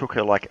read, it took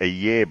her like a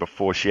year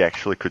before she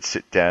actually could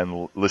sit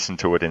down, listen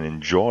to it, and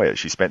enjoy it.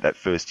 She spent that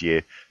first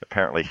year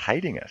apparently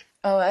hating it.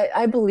 Oh,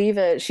 I believe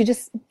it. She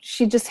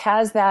just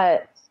has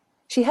that.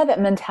 She had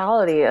that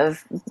mentality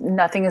of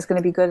nothing is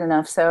going to be good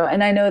enough. So,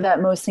 and I know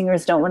that most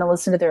singers don't want to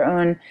listen to their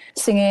own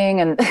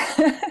singing, and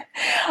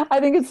I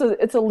think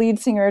it's a lead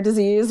singer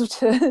disease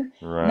to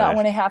not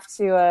want to have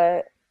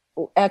to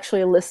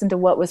actually listen to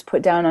what was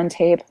put down on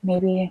tape,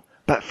 maybe.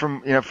 But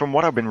from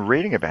what I've been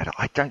reading about it,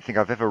 I don't think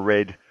I've ever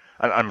read,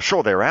 and I'm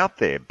sure they're out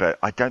there, but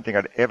I don't think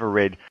I'd ever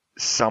read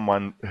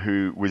someone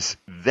who was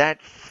that,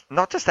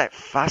 not just that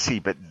fussy,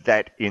 but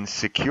that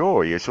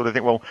insecure. You sort of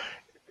think, well,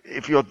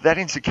 if you're that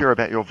insecure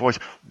about your voice,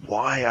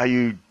 why are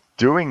you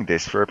doing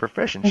this for a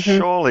profession?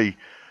 Mm-hmm.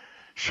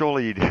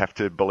 Surely you'd have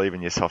to believe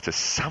in yourself to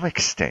some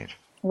extent.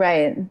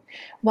 Right.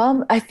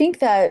 Well, I think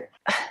that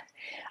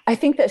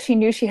she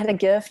knew she had a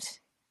gift,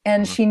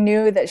 and she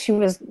knew that she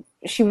was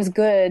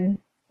good,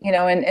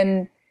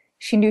 and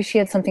she knew she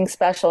had something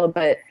special.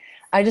 But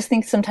I just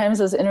think sometimes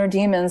those inner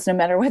demons, no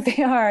matter what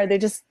they are,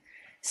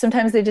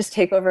 sometimes they just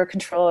take over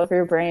control of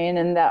your brain,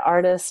 and that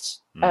artist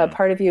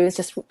part of you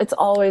it's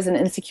always an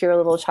insecure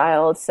little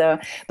child. So,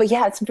 but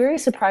yeah, it's very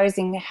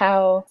surprising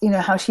how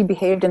she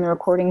behaved in the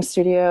recording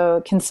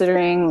studio,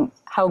 considering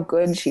how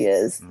good she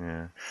is.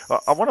 Yeah.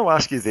 Well, I want to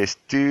ask you this.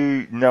 Do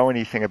you know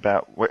anything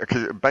about,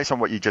 because based on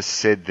what you just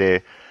said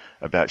there,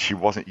 about she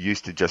wasn't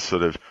used to just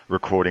sort of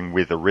recording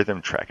with a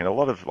rhythm track, and a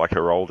lot of like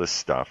her older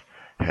stuff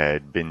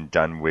had been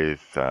done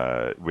with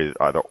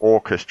either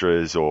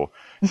orchestras or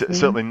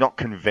certainly not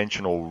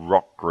conventional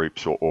rock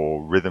groups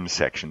or rhythm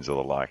sections or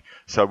the like.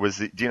 So was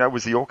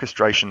the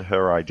orchestration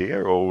her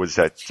idea, or was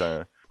that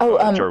Joe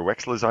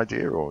Wexler's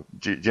idea, or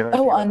do you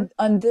know?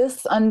 On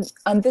this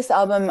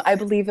album, I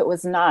believe it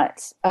was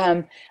not.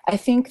 I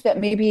think that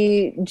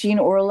maybe Gene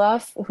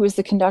Orloff, who is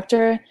the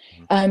conductor,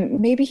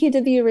 maybe he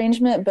did the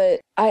arrangement,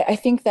 but I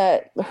think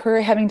that her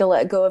having to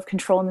let go of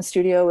control in the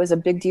studio was a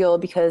big deal,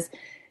 because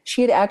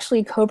she had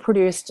actually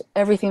co-produced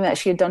everything that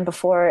she had done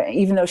before,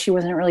 even though she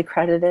wasn't really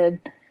credited.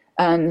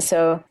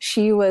 So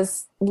she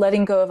was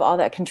letting go of all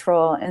that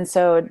control. And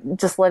so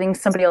just letting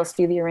somebody else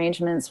do the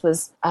arrangements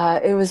was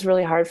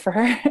really hard for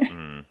her.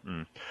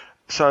 Mm-hmm.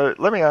 So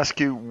let me ask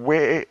you,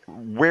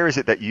 where is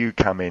it that you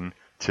come in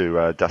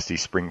to Dusty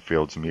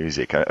Springfield's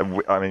music?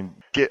 I mean,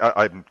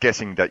 I'm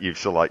guessing that you've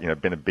sort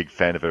of been a big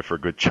fan of her for a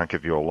good chunk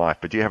of your life,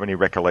 but do you have any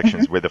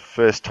recollections where the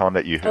first time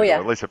that you heard her, or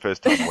at least the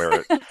first time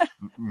where it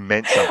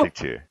meant something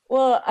to you?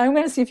 Well, I'm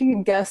going to see if you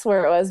can guess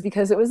where it was,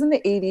 because it was in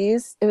the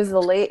 80s. It was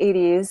the late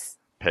 80s.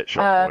 Pet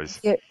Shop Boys.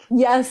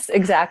 Yes,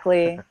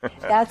 exactly.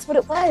 That's what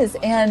it was.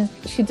 And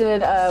she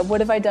did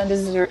What Have I Done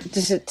to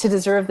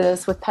Deserve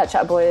This with Pet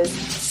Shop Boys.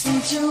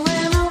 Since you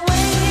went away,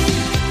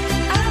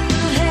 I've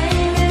been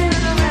hanging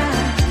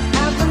around.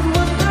 I've been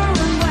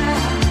wondering why.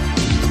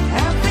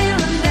 I'm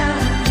feeling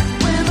down.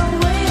 Went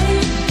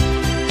away.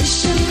 It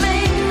should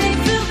make me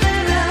feel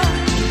better,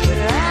 but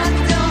I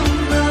don't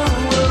know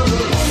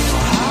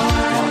how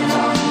I'm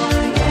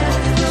gonna get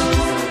through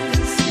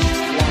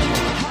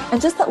this.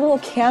 And just that little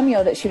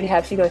cameo that she would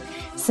have, she'd go,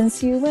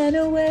 "Since you went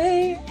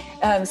away."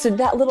 So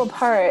that little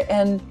part,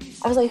 and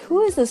I was like,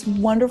 who is this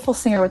wonderful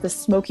singer with this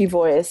smoky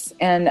voice?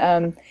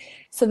 And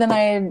so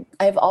then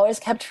I've always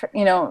kept,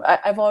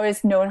 I've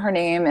always known her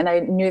name, and I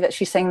knew that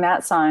she sang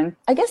that song.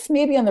 I guess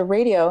maybe on the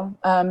radio,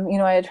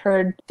 I had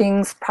heard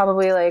things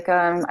probably like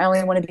I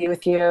Only Want to Be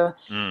With You.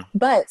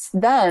 But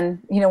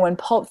then, when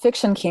Pulp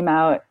Fiction came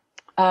out,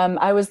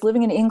 I was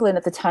living in England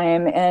at the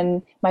time,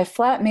 and my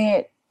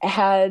flatmate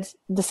had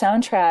the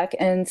soundtrack,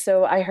 and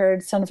so I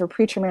heard Son of a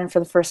Preacher Man for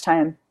the first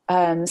time.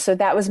 So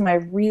that was my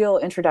real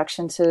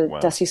introduction to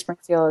Dusty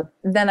Springfield.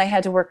 Then I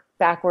had to work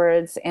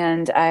backwards,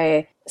 and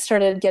I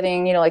started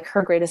getting, like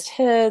her greatest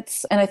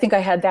hits, and I think I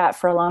had that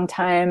for a long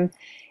time.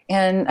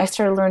 And I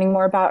started learning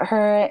more about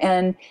her,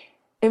 and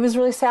it was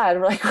really sad.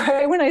 Like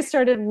right when I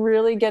started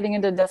really getting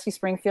into Dusty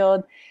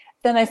Springfield,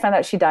 then I found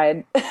out she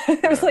died.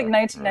 It was like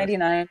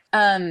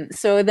 1999.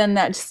 So then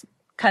that just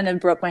kind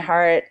of broke my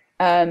heart.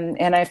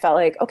 And I felt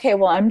like, okay,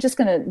 well, I'm just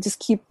going to just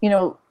keep,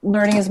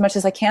 learning as much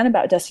as I can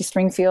about Dusty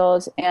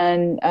Springfield.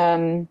 And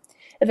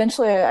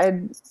eventually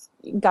I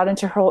got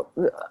into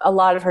a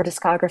lot of her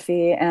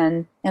discography,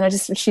 and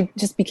she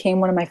just became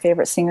one of my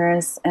favorite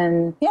singers.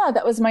 And yeah,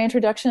 that was my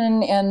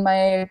introduction and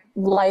my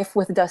life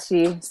with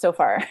Dusty so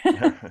far.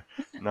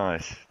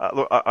 Nice.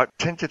 Look, I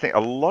tend to think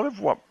a lot of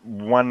what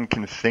one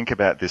can think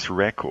about this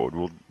record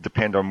will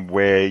depend on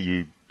where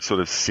you sort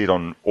of sit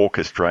on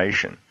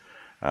orchestration.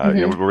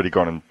 We've already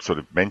gone and sort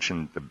of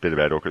mentioned a bit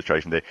about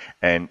orchestration there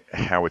and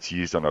how it's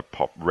used on a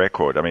pop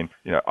record. I mean,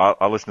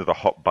 I listen to the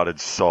Hot Buttered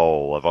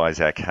Soul of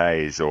Isaac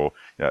Hayes or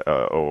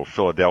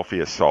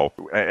Philadelphia Soul,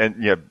 and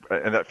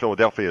that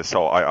Philadelphia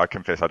Soul, I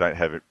confess I don't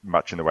have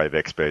much in the way of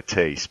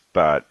expertise,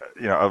 but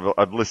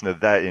I've listened to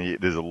that, and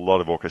there's a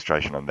lot of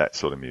orchestration on that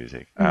sort of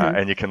music,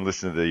 and you can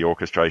listen to the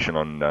orchestration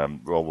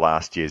on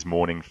last year's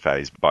Morning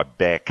Phase by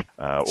Beck,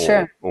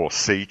 or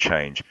Sea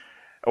Change,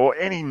 or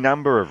any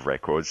number of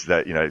records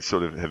that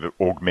sort of have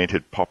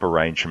augmented pop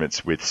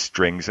arrangements with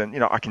strings,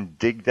 and I can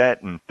dig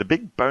that. And the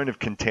big bone of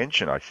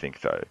contention, I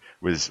think, though,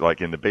 was like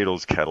in the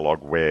Beatles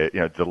catalogue, where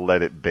the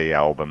Let It Be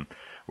album,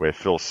 where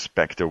Phil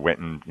Spector went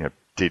and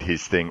did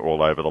his thing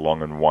all over the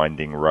long and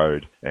winding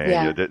road.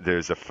 And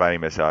there's a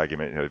famous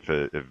argument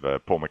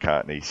of Paul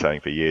McCartney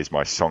saying for years,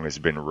 my song has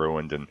been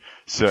ruined, and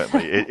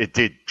certainly it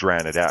did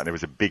drown it out. And it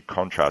was a big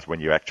contrast when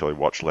you actually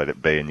watch Let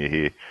It Be and you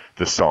hear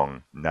the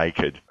song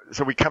Naked.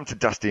 So we come to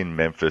Dusty in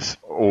Memphis,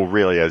 or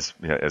really, as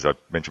I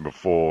mentioned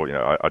before,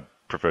 I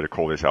prefer to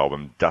call this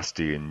album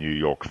Dusty in New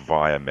York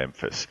via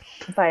Memphis.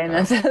 Via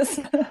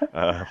Memphis.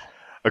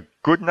 A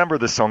good number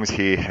of the songs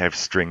here have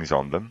strings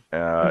on them,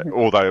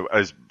 although,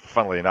 as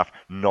funnily enough,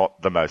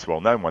 not the most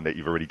well-known one that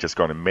you've already just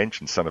gone and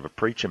mentioned, Son of a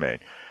Preacher Man.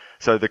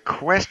 So the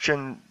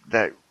question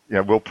that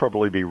we'll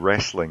probably be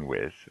wrestling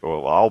with,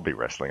 or I'll be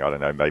wrestling, I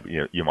don't know,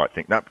 maybe you might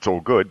think, no, it's all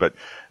good, but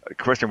a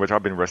question which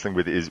I've been wrestling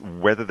with is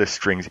whether the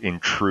strings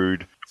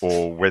intrude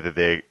or whether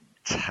they're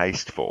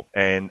tasteful.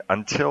 And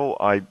until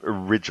I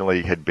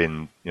originally had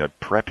been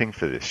prepping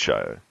for this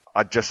show,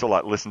 I just sort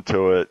of listened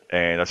to it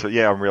and I thought,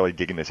 I'm really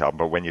digging this album.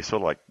 But when you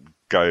sort of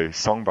go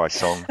song by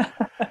song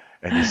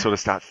and you sort of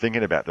start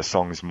thinking about the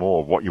songs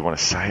more, what you want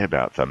to say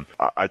about them,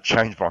 I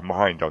changed my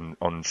mind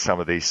on some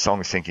of these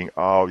songs, thinking,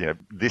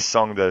 this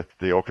song,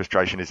 the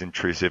orchestration is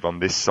intrusive. On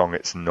this song,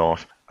 it's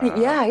not.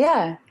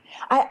 Yeah.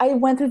 I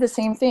went through the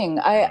same thing.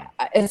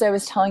 As I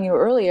was telling you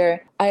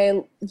earlier,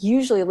 I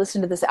usually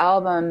listen to this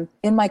album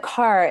in my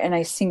car and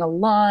I sing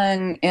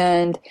along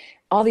and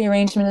all the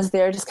arrangement is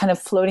there just kind of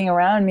floating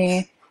around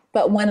me.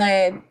 But when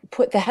I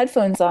put the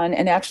headphones on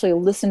and actually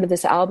listened to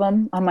this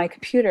album on my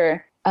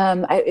computer,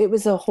 it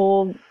was a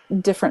whole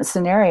different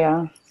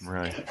scenario.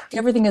 Right.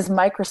 Everything is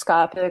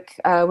microscopic.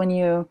 When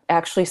you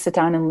actually sit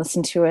down and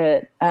listen to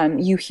it,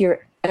 you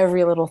hear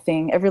every little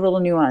thing, every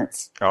little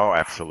nuance. Oh,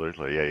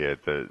 absolutely. Yeah.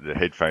 The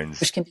headphones.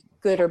 Which can be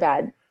good or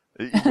bad.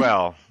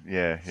 Well,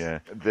 yeah.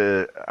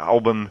 The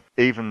album,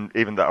 even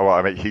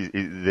though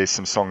there's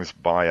some songs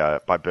by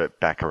Burt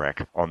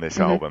Bacharach on this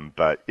album,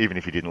 but even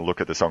if you didn't look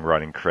at the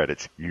songwriting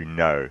credits,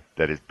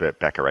 that is Burt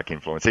Bacharach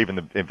influence. Even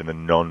the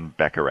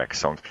non-Bacharach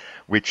songs,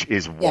 which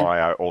is why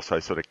I also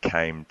sort of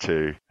came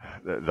to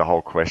the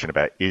whole question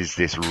about, is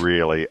this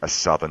really a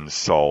Southern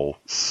soul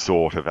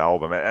sort of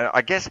album? And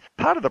I guess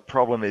part of the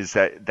problem is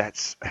that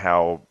that's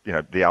how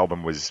the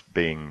album was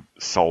being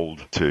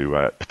sold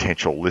to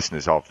potential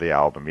listeners of the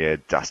album. Yeah,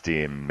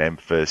 Dusty in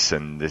Memphis,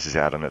 and this is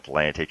out on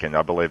Atlantic, and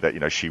I believe that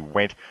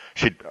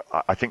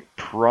I think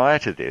prior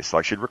to this,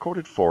 she'd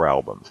recorded 4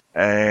 albums,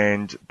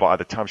 and by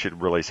the time she'd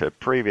released her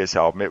previous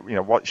album,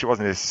 she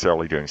wasn't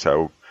necessarily doing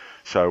so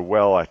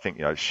well. I think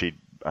she'd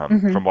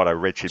from what I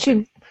read,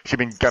 she'd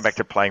been going back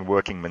to playing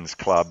working men's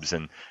clubs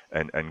and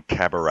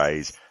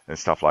cabarets and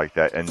stuff like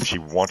that, and she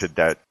wanted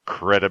that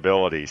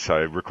credibility.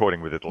 So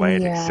recording with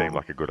Atlantic seemed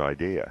like a good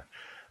idea.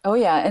 Oh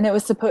yeah, and it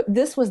was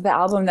this was the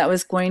album that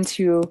was going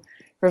to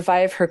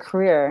revive her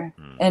career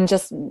and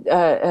just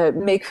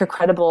make her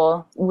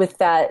credible with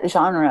that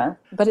genre.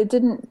 But it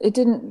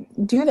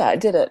didn't do that,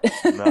 did it?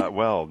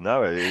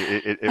 No,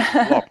 it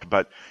flopped.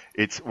 But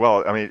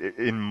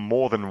in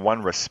more than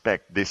one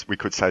respect, we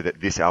could say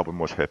that this album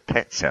was her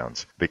Pet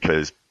Sounds,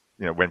 because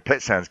when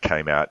Pet Sounds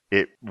came out,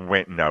 it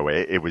went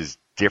nowhere. It was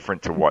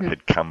different to what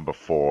had come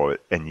before,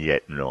 and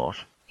yet not.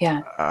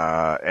 Yeah.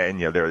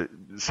 And there are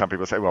some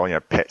people say,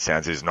 Pet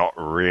Sounds is not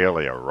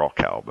really a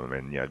rock album,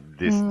 and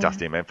this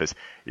Dusty in Memphis,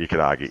 you could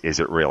argue, is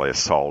it really a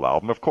soul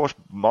album? Of course,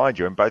 mind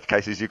you, in both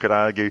cases, you could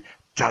argue,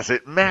 does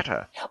it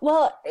matter?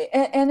 Well,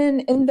 and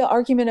in the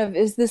argument of,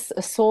 is this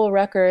a soul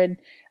record?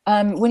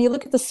 When you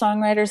look at the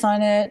songwriters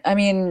on it, I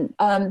mean,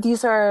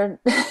 these are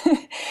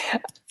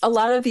a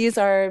lot of these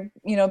are,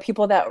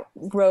 people that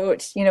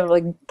wrote,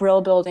 like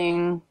Brill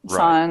Building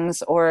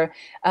songs, or,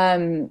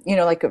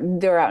 like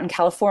they're out in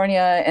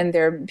California and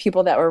they're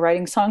people that were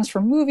writing songs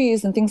for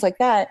movies and things like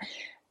that.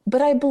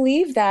 But I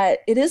believe that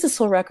it is a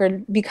soul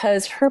record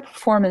because her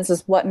performance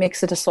is what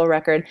makes it a soul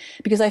record.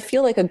 Because I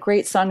feel like a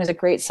great song is a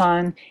great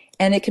song,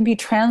 and it can be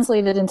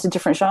translated into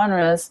different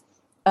genres.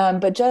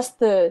 But just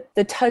the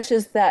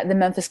touches that the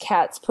Memphis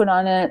Cats put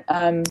on it,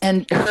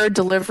 and her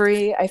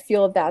delivery, I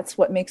feel that's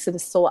what makes it a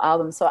soul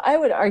album. So I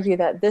would argue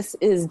that this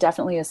is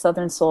definitely a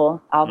Southern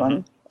soul album.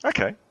 Mm-hmm.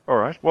 Okay, all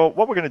right. Well,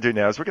 what we're going to do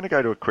now is we're going to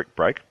go to a quick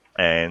break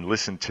and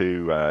listen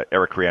to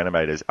Eric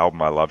Reanimator's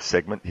Album I Love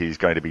segment. He's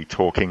going to be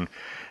talking,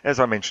 as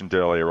I mentioned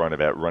earlier on,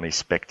 about Ronnie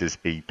Spector's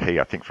EP,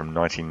 I think from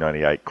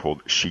 1998,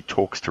 called She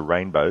Talks to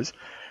Rainbows.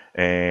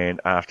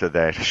 And after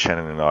that,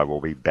 Shannon and I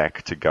will be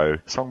back to go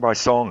song by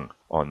song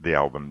on the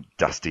album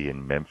Dusty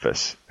in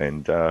Memphis.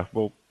 And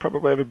we'll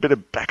probably have a bit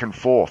of back and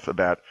forth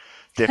about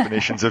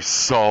definitions of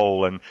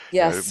soul and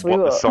Yes, what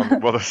we will.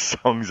 what the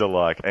songs are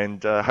like.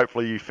 And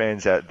hopefully you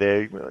fans out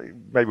there,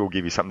 maybe we'll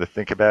give you something to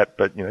think about.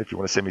 But, if you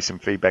want to send me some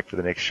feedback for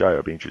the next show,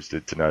 I'll be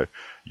interested to know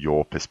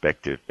your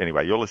perspective.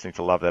 Anyway, you're listening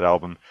to Love That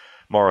Album.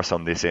 Morris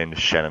on this end,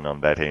 Shannon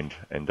on that end.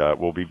 And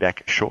we'll be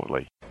back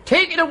shortly.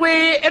 Take it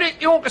away, Eric,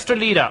 the orchestra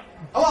leader.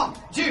 I want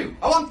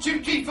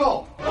two, three,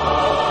 four.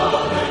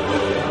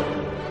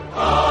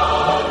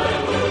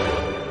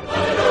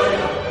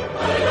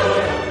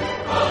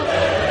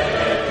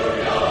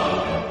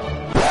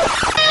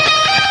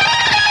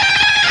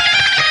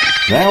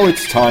 Now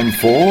it's time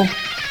for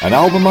An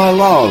Album I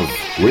Love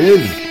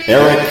with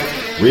Eric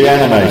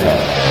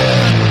Reanimator.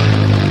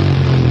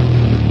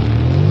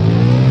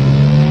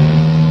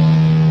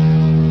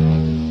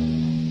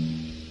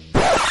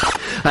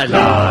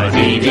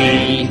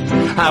 La-dee-dee,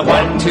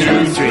 1,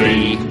 2,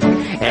 3,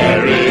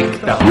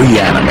 Eric the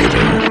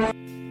Reanimator.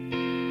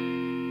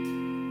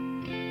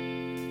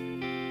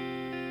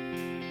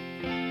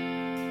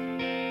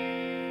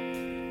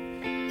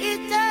 It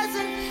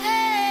doesn't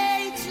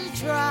pay to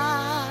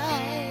try.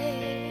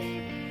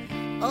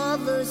 All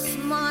the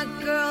smart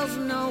girls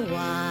know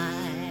why.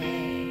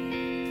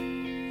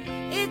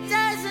 It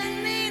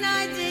doesn't mean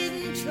I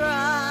didn't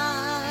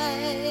try.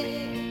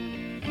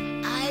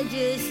 I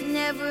just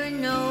never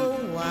know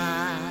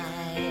why.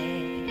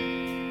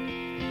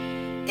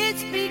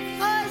 It's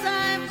because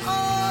I'm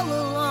all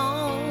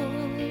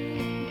alone.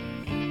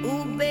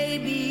 Ooh,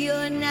 baby,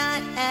 you're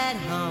not at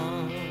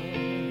home.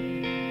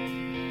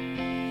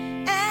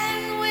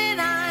 And when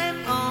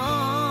I'm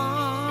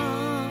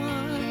on,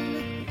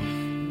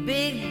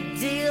 big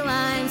deal,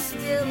 I'm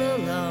still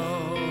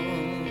alone.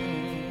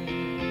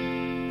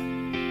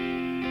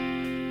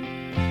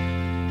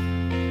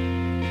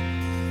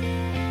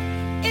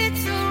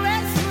 It's a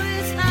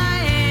restless I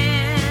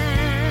am.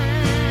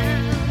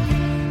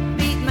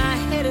 Beat my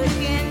head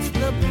against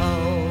the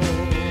pole.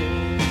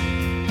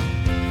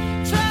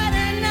 Try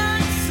to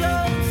knock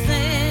some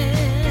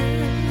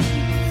sense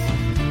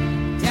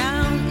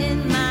down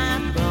in my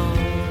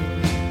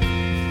bones.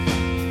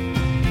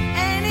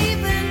 And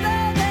even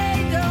though they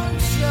don't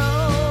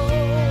show,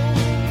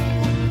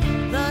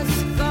 the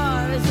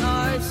scars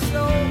are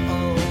so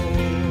old.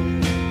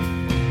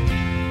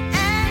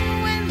 And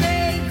when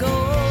they go,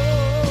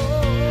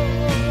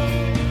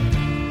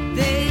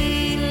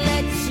 they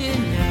let you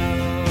know.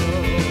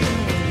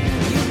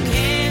 You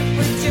can't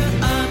put your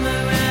arm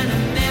around a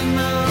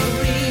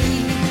memory.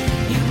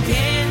 You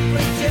can't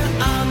put your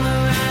arm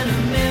around a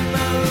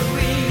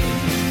memory.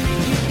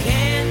 You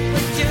can't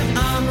put your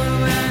arm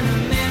around a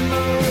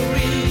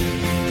memory.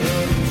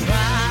 Don't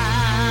try.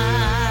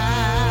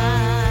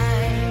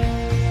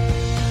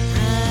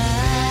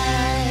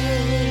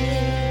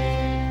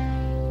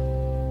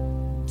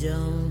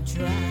 Don't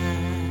try.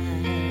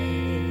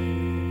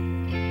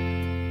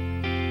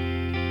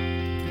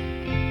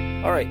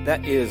 All right,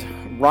 that is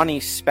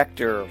Ronnie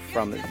Spector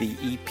from the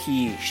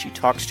EP She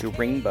Talks to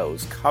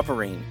Rainbows,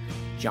 covering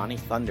Johnny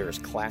Thunder's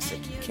classic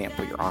You Can't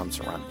Put Your Arms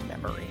Around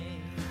Memory.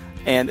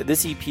 And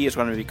this EP is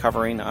going to be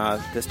covering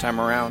this time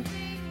around.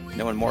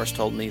 Noah Morris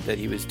told me that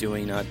he was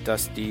doing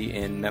Dusty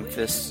in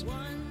Memphis.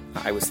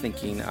 I was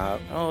thinking,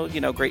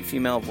 great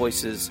female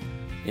voices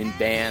in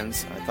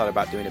bands. I thought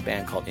about doing a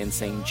band called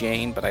Insane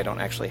Jane, but I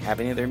don't actually have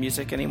any of their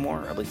music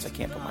anymore. At least I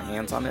can't put my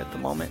hands on it at the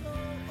moment.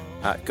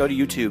 Go to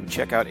YouTube,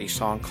 check out a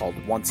song called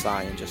Once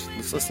I, and just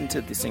listen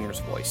to the singer's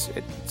voice.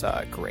 It's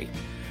great.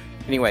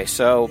 Anyway,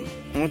 so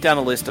I went down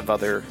a list of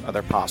other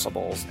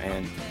possibles,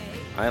 and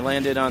I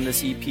landed on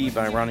this EP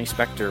by Ronnie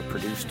Spector,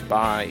 produced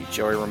by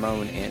Joey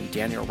Ramone and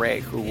Daniel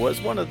Ray, who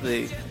was one of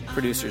the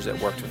producers that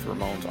worked with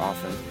Ramones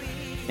often.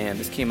 And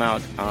this came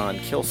out on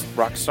Kill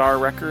Rock Star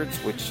Records,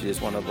 which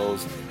is one of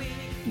those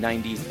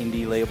 90s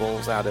indie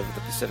labels out of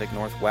the Pacific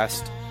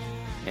Northwest.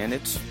 And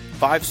it's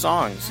 5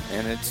 songs,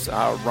 and it's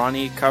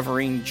Ronnie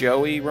covering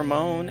Joey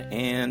Ramone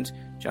and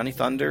Johnny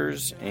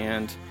Thunders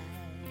and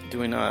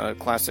doing a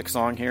classic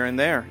song here and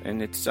there.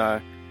 And it's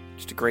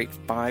just a great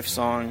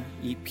 5-song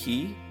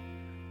EP.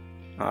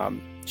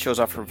 Shows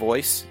off her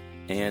voice,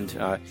 and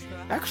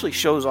actually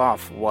shows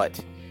off what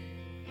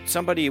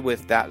somebody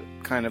with that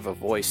kind of a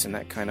voice and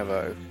that kind of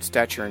a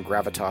stature and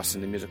gravitas in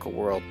the musical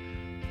world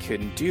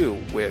can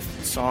do with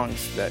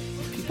songs that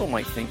people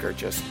might think are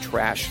just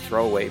trash,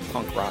 throwaway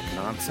punk rock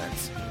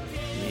nonsense.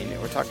 I mean,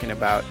 we're talking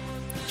about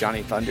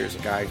Johnny Thunders, a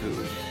guy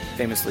who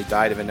famously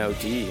died of an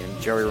OD,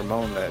 and Joey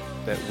Ramone, that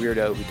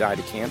weirdo who died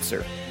of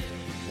cancer.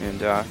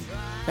 And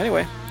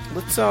anyway,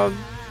 let's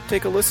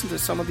take a listen to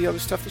some of the other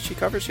stuff that she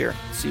covers here.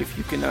 See if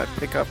you can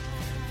pick up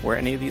where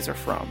any of these are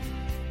from.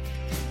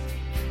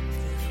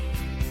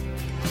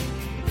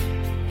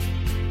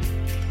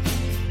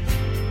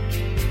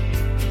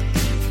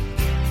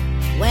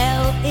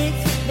 Well,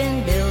 it's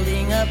been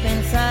building up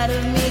inside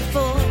of me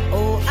for,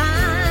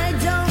 I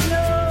don't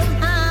know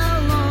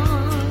how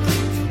long.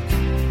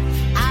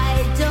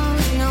 I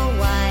don't know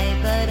why,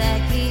 but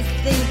I keep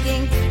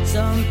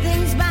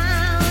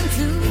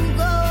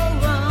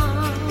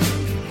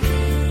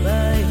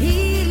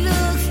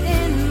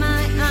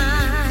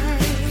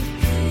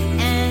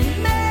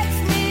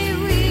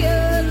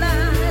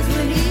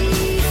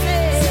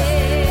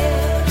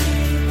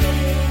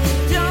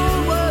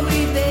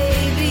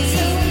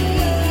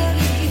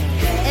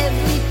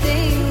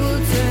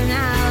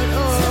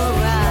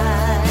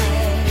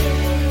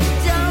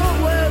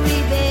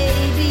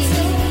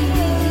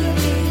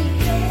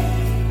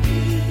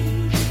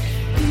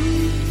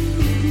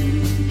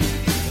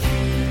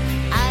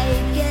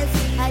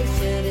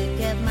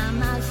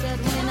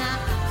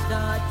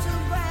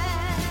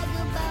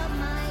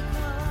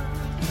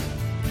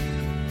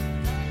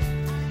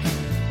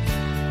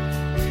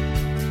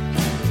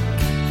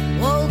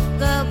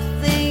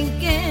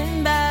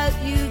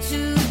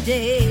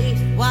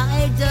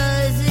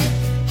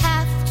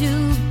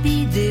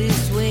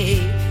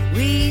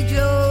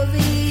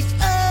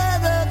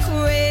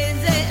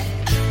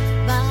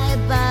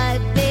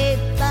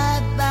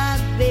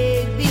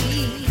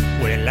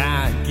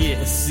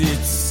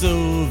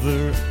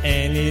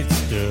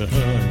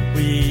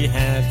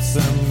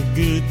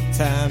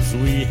times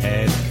we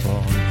had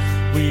fun.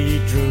 We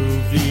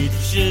drove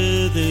each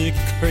other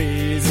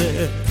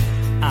crazy.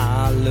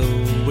 I'll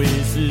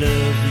always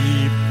love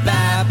you.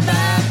 Bye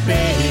bye,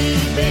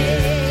 baby.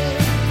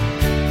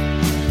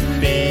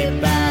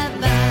 Baby, bye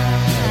bye.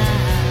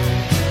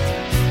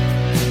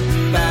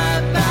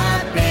 Bye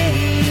bye,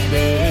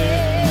 baby.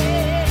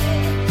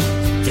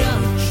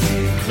 Don't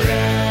you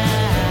cry.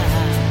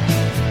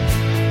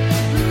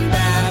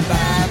 Bye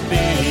bye,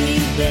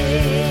 baby.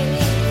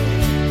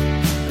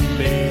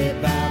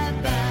 Baby, bye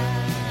bye.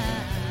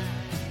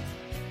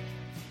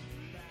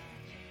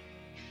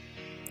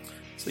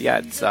 So yeah,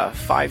 it's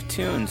 5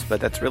 tunes, but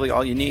that's really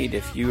all you need.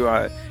 If you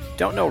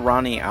don't know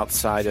Ronnie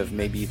outside of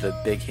maybe the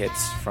big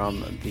hits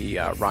from the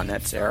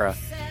Ronettes era,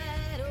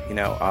 you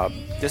know,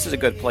 this is a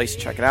good place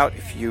to check it out.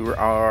 If you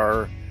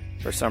are,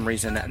 for some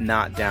reason,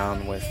 not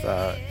down with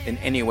in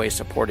any way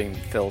supporting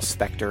Phil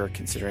Spector,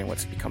 considering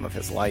what's become of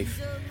his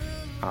life,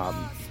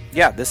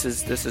 yeah, this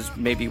is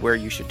maybe where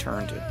you should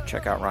turn to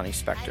check out Ronnie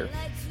Spector.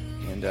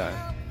 And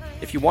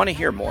if you want to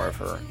hear more of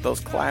her, those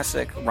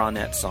classic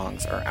Ronette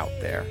songs are out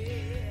there.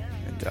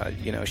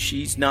 You know,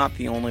 she's not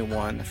the only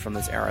one from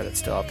this era that's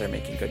still out there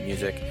making good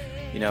music.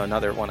 You know,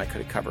 another one I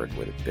could have covered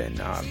would have been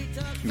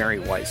Mary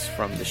Weiss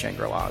from the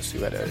Shangri-Las, who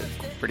had a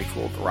pretty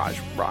cool garage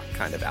rock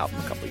kind of album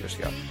a couple years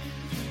ago.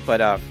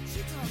 But,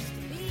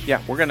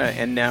 yeah, we're going to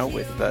end now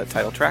with the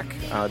title track.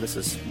 This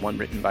is one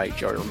written by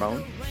Joey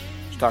Ramone.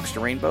 She talks to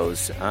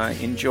rainbows.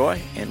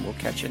 Enjoy, and we'll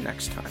catch you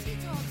next time.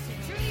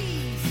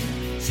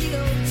 She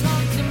don't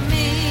talk to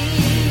me.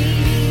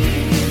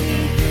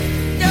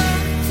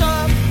 Don't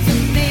talk to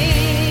me.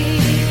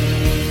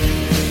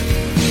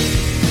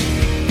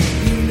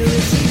 You know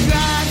she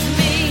drives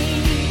me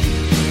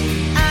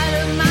out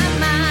of my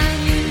mind.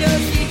 You know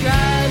she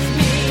drives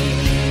me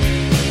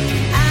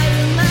out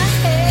of my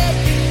head.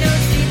 You know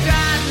she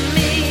drives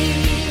me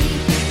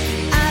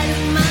out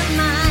of my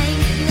mind.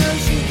 You know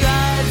she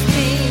drives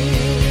me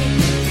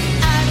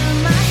out of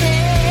my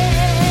head.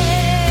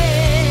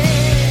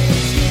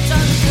 She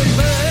talks to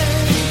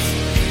birds,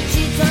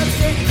 she talks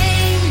to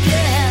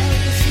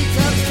angels, she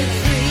talks to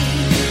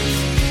trees,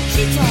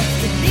 she talks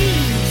to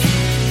bees.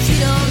 She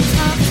don't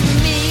talk to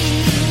me,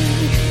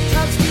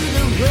 talks to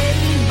the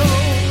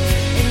rainbows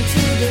and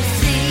to the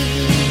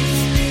seas.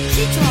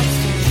 She talks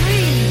to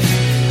trees,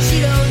 she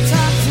don't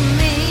talk to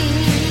me.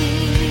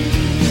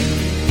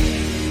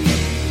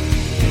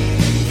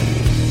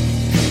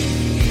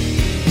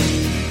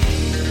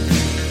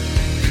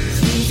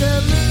 She's a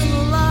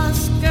little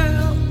lost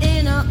girl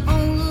in her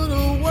own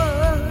little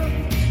world.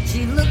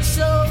 She looks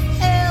so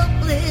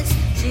helpless,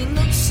 she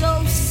looks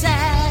so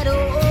sad,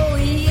 oh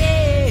yeah.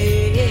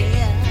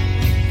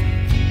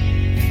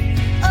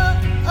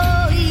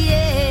 Oh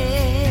yeah.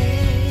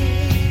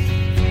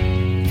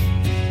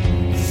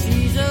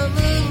 She's a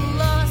little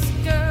lost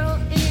girl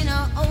in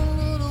her own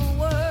little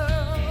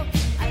world.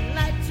 I'd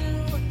like to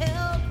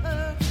help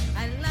her,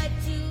 I'd like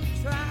to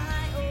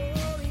try,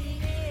 oh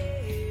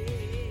yeah.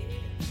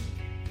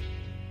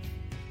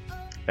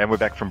 And we're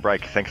back from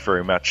break. Thanks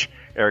very much,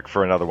 Eric,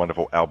 for another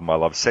wonderful Album I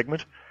Love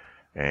segment.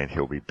 And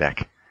he'll be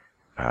back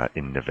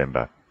in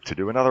November to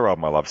do another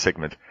Album I Love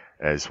segment,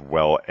 as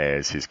well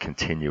as his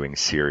continuing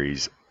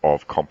series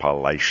of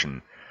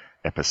compilation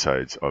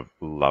episodes of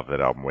Love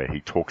That Album, where he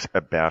talks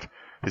about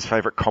his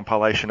favourite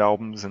compilation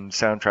albums and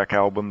soundtrack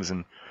albums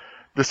and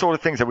the sort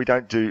of things that we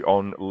don't do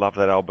on Love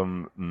That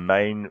Album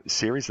main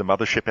series, the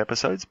Mothership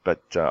episodes,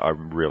 but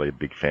I'm really a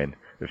big fan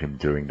of him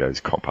doing those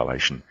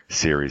compilation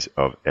series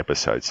of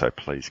episodes, so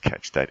please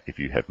catch that if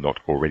you have not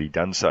already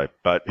done so.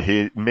 But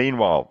here,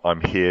 meanwhile, I'm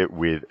here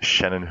with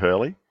Shannon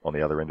Hurley on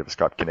the other end of a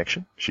Skype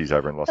connection. She's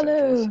over in Los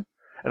Angeles.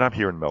 And I'm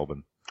here in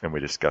Melbourne, and we're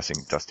discussing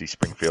Dusty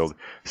Springfield,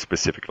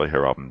 specifically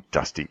her album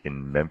Dusty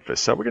in Memphis.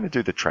 So we're going to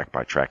do the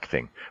track-by-track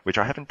thing, which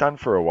I haven't done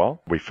for a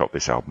while. We felt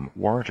this album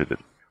warranted it.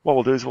 What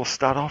we'll do is we'll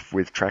start off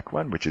with track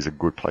 1, which is a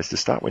good place to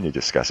start when you're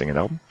discussing an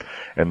album.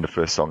 And the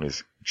first song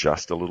is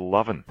Just a Little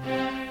Lovin'.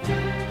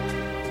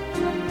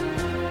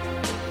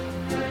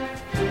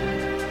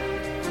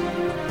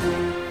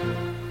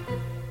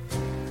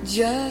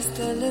 Just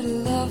a little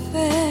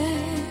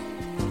loving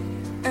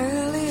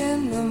early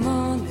in the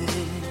morning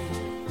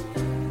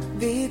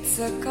beats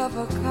a cup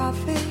of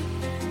coffee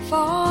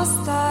for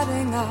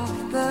starting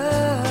off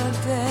the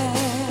day.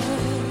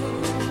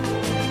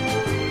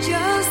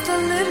 Just a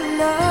little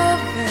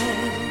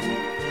loving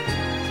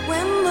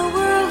when the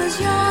world is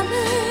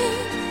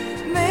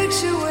yawning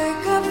makes you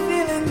wake up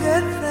feeling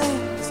good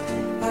things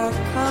are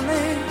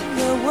coming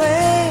your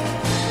way.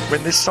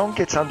 When this song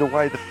gets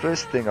underway, the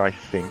first thing I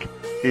think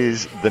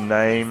is the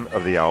name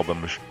of the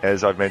album,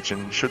 as I've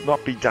mentioned, should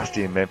not be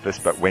Dusty in Memphis,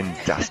 but When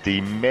Dusty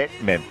Met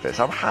Memphis.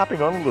 I'm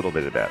harping on a little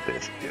bit about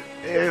this.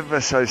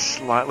 Ever so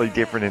slightly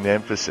different in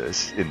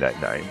emphasis in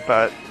that name,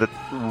 but the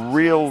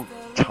real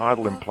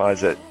title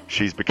implies that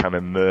she's become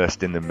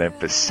immersed in the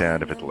Memphis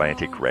sound of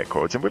Atlantic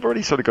Records, and we've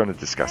already sort of gone to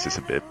discuss this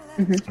a bit.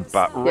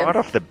 But right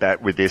off the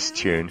bat with this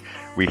tune,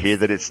 we hear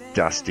that it's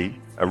Dusty,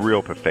 a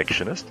real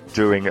perfectionist,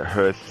 doing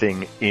her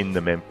thing in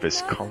the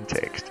Memphis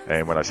context.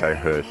 And when I say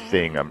her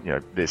thing,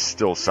 there's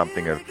still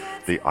something of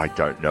the I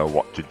don't know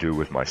what to do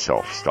with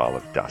myself style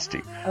of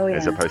Dusty,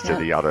 as opposed to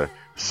the other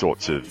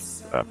sorts of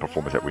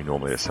performers that we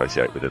normally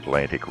associate with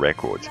Atlantic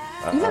Records.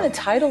 Even the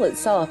title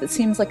itself, it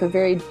seems like a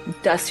very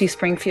Dusty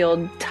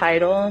Springfield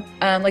title,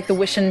 like the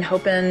Wishin'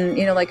 Hopin',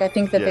 I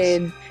think that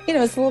they'd,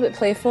 it's a little bit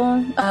playful,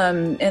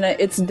 and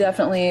it's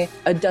definitely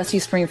a Dusty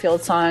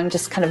Springfield song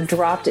just kind of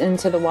dropped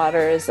into the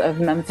waters of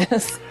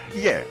Memphis.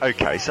 Yeah,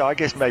 okay, so I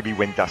guess maybe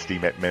when Dusty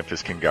met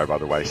Memphis can go by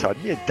the wayside.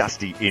 Yeah,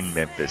 Dusty in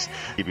Memphis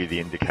give you the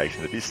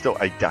indication that it's still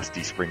a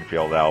Dusty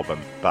Springfield album,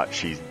 but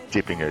she's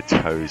dipping her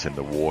toes in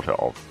the water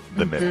of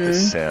the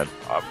Memphis sound.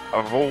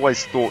 I've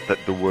always thought that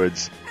the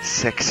words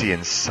sexy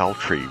and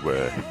sultry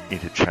were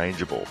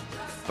interchangeable,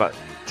 but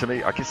to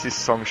me, I guess this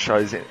song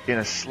shows in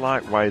a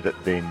slight way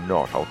that they're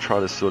not. I'll try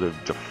to sort of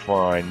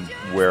define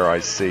where I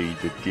see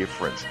the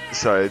difference.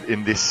 So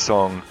in this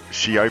song,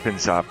 she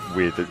opens up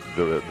with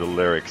the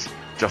lyrics,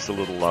 just a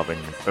little loving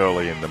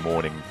early in the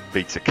morning,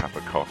 beats a cup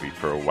of coffee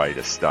for a way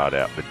to start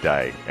out the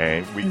day.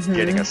 And we're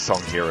getting a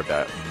song here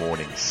about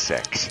morning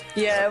sex.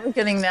 Yeah, we're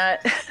getting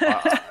that.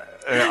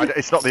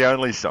 It's not the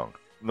only song.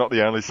 Not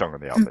the only song on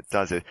the album,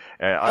 does it?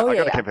 I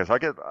got to confess, I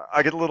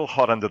get a little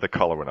hot under the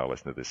collar when I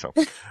listen to this song.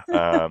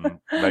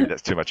 Maybe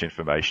that's too much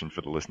information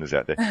for the listeners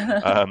out there.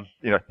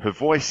 Her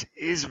voice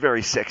is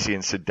very sexy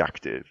and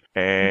seductive,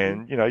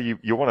 and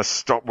you want to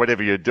stop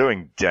whatever you're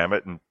doing, damn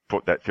it, and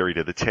put that theory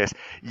to the test.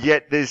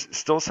 Yet there's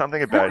still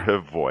something about her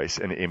voice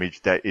and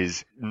image that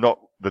is not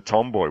the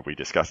tomboy we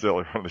discussed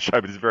earlier on the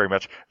show, but is very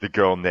much the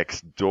girl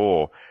next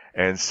door.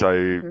 And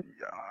so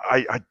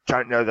I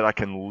don't know that I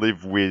can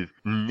live with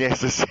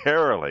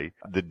necessarily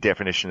the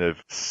definition of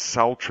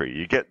sultry.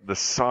 You get the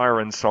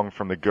siren song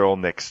from the girl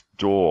next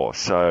door.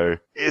 So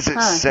is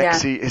it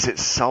sexy? Yeah. Is it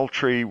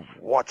sultry?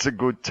 What's a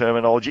good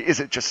terminology? Is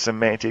it just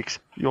semantics?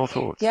 Your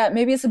thoughts? Yeah,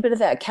 maybe it's a bit of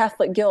that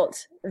Catholic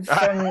guilt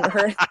from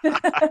her.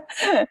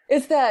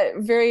 It's that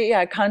very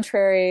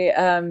contrary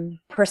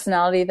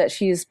personality that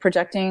she's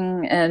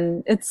projecting,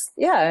 and it's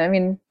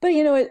but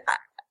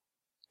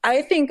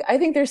I think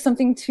there's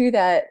something to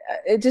that.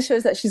 It just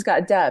shows that she's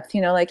got depth,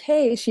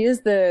 hey, she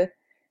is the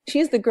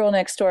girl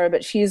next door,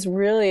 but she's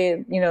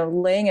really,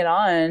 laying it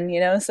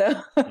on,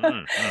 so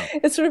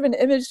it's sort of an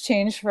image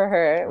change for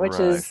her, which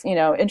is,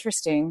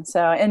 interesting.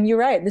 So, and you're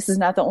right. This is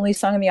not the only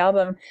song on the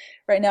album.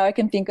 Right now I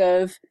can think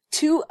of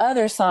two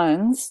other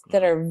songs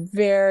that are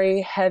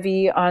very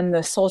heavy on the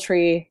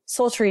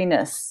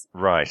sultriness.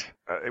 Right.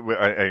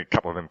 A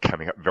couple of them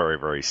coming up very,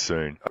 very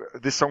soon.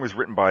 This song was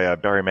written by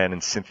Barry Mann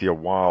and Cynthia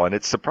Weil, and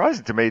it's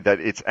surprising to me that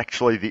it's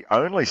actually the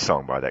only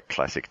song by that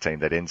classic team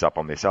that ends up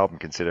on this album,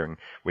 considering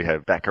we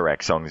have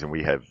Bacharach songs and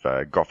we have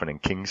Goffin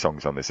and King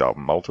songs on this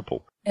album,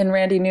 multiple. And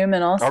Randy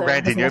Newman also. Oh,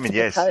 Randy Newman,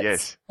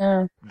 yes.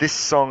 Yeah. This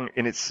song,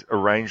 in its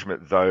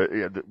arrangement, though,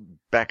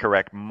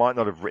 Bacharach might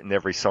not have written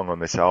every song on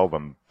this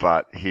album,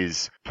 but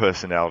his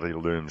personality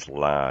looms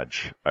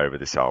large over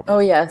this album. Oh,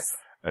 yes.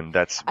 And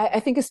that's... I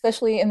think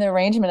especially in the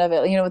arrangement of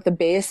it, with the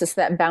bass, it's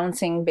that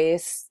bouncing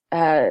bass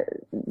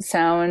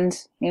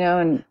sound,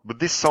 and... But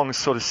this song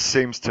sort of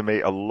seems to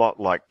me a lot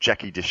like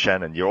Jackie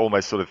DeShannon. You're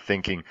almost sort of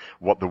thinking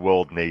what the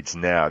world needs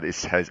now.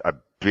 This has a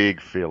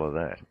big feel of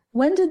that.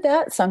 When did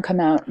that song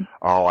come out?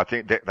 Oh, I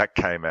think that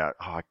came out,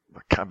 I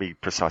can't be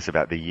precise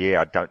about the year.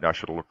 I don't know. I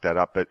should have looked that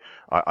up, but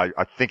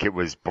I think it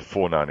was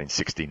before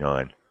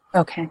 1969.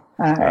 Okay.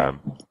 All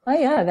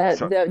right.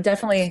 That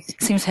definitely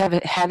seems to have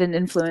had an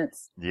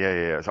influence.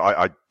 Yeah. So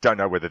I don't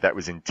know whether that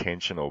was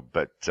intentional,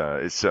 but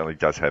it certainly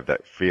does have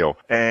that feel.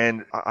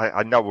 And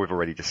I know we've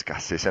already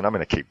discussed this, and I'm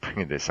going to keep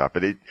bringing this up,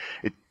 but it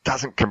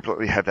doesn't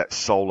completely have that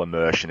soul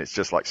immersion. It's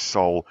just like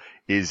soul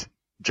is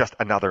just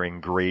another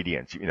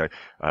ingredient.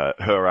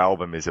 Her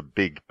album is a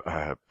big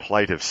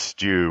plate of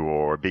stew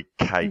or a big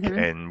cake,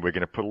 and we're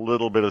going to put a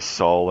little bit of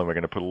soul and we're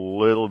going to put a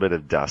little bit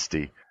of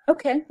Dusty.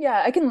 Okay,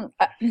 yeah,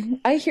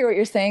 I hear what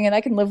you're saying, and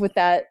I can live with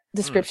that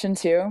description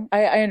too.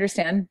 I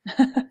understand.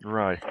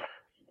 Right.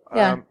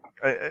 Yeah.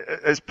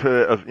 As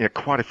per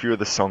quite a few of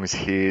the songs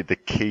here, the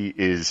key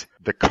is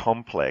the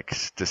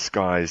complex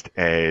disguised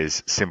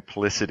as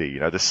simplicity.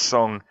 The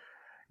song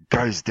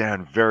goes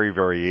down very,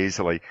 very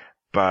easily,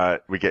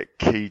 but we get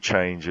key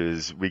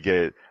changes, we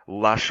get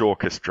lush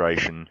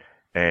orchestration,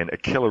 and a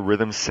killer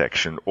rhythm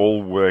section,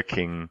 all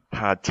working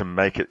hard to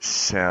make it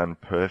sound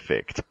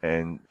perfect.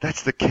 And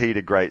that's the key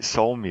to great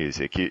soul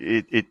music.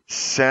 It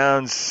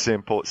sounds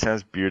simple, it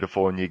sounds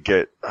beautiful, and you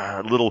get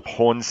little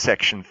horn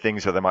section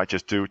things where they might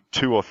just do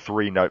 2 or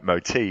 3 note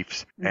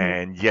motifs,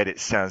 and yet it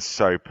sounds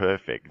so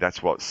perfect.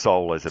 That's what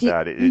soul is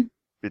about. It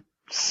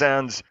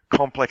sounds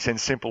complex and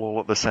simple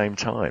all at the same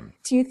time.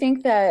 Do you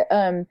think that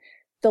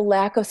the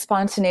lack of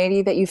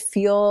spontaneity that you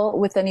feel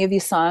with any of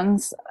these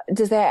songs,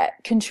 does that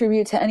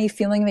contribute to any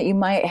feeling that you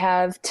might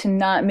have to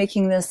not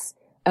making this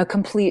a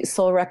complete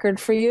soul record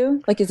for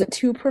you? Like, is it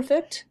too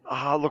perfect?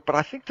 Look, but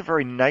I think the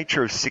very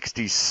nature of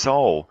 60s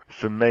soul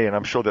for me, and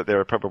I'm sure that there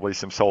are probably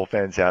some soul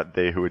fans out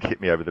there who would hit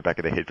me over the back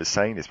of the head for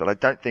saying this, but I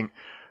don't think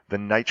the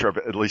nature of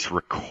at least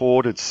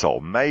recorded soul,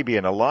 maybe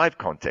in a live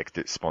context,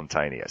 it's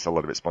spontaneous. A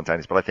lot of it's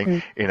spontaneous, but I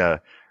think in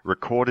a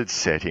recorded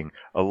setting,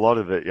 a lot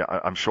of it,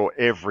 I'm sure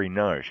every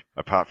note,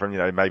 apart from,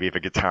 maybe if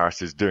a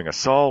guitarist is doing a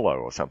solo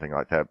or something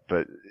like that,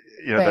 but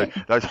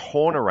those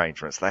horn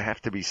arrangements, they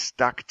have to be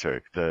stuck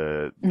to.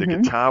 The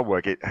guitar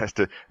work, it has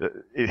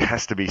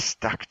to be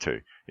stuck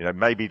to.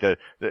 Maybe the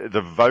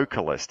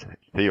vocalist,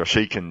 he or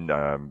she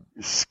can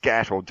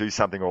scat or do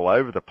something all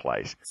over the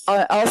place.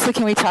 Also,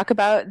 can we talk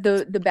about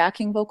the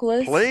backing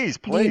vocalist? Please,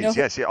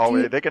 yes. Yeah. Oh,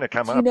 they're going to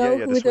come up.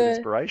 Yeah, the Sweet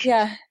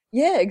Inspiration.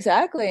 Yeah,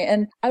 exactly.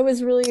 And I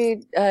was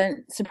really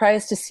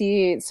surprised to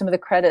see some of the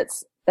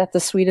credits that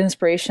the Sweet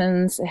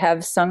Inspirations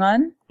have sung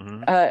on,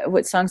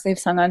 what songs they've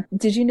sung on.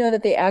 Did you know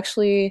that they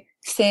actually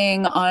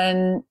sang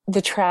on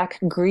the track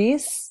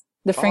Grease,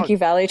 the Frankie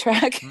Valli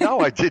track?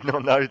 No, I did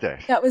not know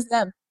that. That was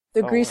them.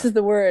 The Grease is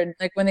the word.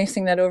 Like when they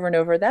sing that over and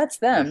over, that's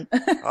them.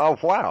 Oh,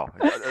 wow.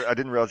 I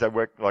didn't realize they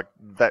worked like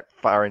that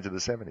far into the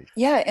 70s.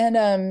 Yeah,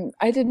 and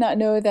I did not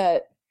know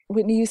that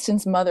Whitney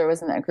Houston's mother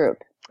was in that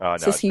group. Oh,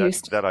 no,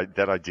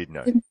 that I did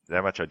know.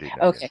 That much I did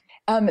know. Okay.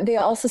 Yes. They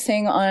also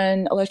sang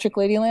on Electric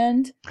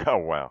Ladyland. Oh,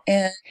 wow.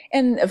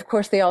 And of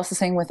course, they also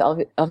sang with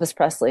Elvis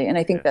Presley. And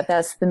I think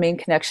that's the main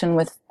connection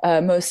with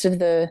most of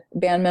the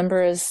band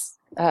members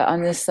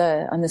on this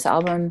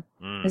album.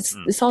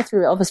 It's all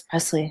through Elvis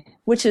Presley,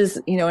 which is,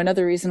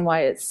 another reason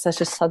why it's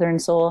such a Southern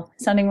soul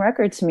sounding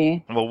record to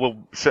me. Well, we'll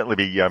certainly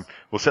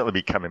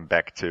be coming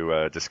back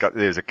to discuss.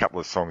 There's a couple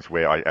of songs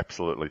where I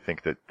absolutely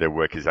think that their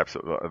work is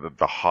absolutely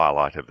the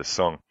highlight of the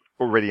song.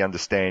 Already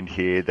understand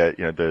here that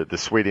the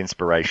Sweet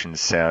Inspirations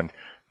sound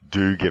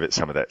do give it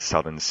some of that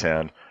Southern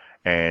sound,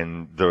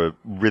 and the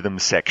rhythm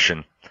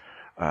section.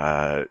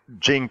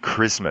 Gene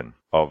Chrisman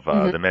of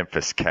the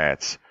Memphis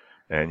Cats.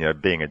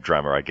 And, being a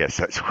drummer, I guess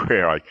that's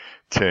where I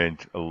turned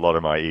a lot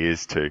of my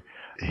ears to.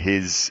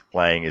 His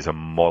playing is a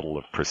model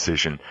of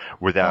precision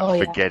without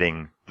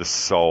forgetting the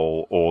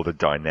soul or the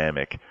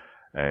dynamic.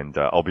 And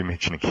I'll be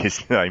mentioning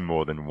his name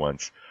more than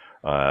once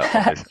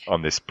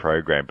on this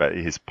program, but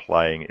his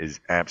playing is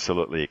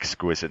absolutely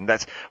exquisite. And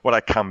that's what I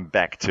come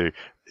back to.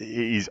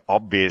 He's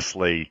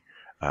obviously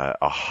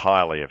a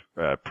highly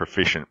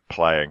proficient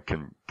player and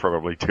can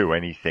probably do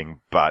anything,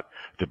 but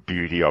the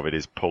beauty of it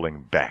is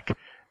pulling back.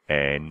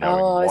 And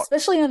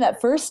especially on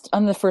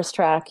the first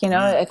track,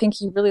 I think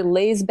he really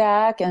lays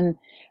back, and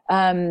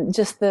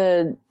just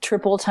the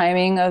triple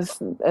timing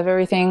of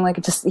everything,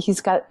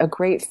 he's got a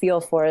great feel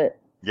for it.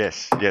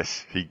 Yes,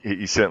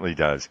 he certainly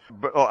does.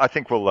 But I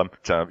think we'll, look,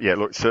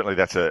 certainly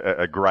that's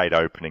a great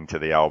opening to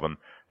the album,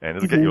 and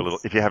it'll get you a little.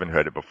 If you haven't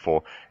heard it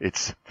before,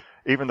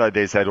 even though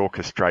there's that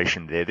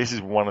orchestration there, this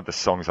is one of the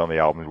songs on the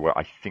album where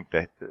I think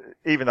that,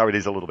 even though it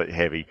is a little bit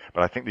heavy,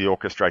 but I think the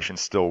orchestration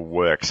still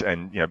works.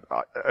 And,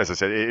 as I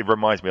said, it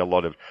reminds me a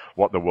lot of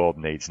What the World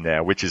Needs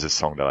Now, which is a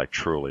song that I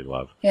truly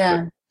love.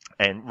 Yeah.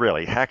 And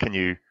really, how can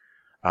you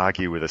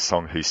argue with a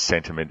song whose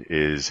sentiment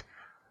is,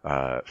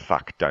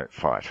 fuck, don't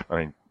fight? I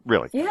mean,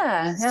 really.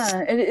 Yeah.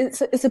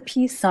 It's a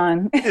peace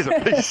song. It is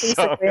a peace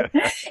song.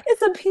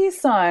 It's a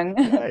peace song.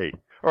 Hey.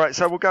 All right,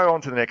 so we'll go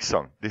on to the next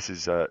song. This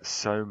is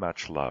So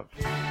Much Love.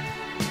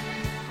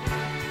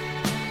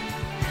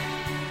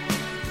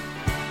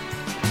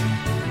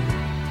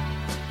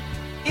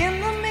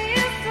 In the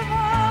midst of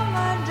all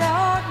my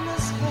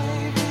darkness,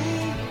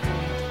 baby,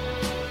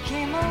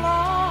 came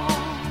along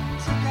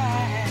to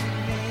guide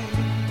me.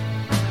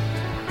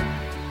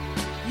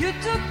 You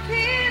took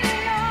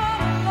pity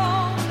on a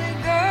lonely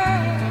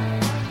girl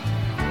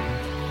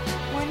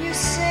when you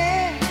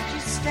said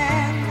you'd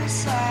stand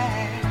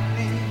beside.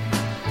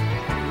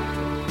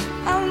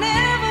 I'll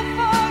never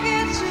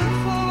forget you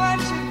for what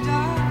you've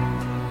done.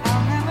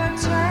 I'll never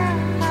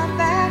turn my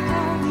back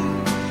on you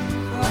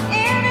for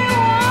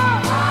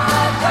anyone.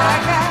 I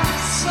got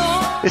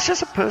so. It's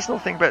just a personal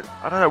thing, but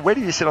I don't know, where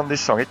do you sit on this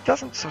song? It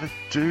doesn't sort of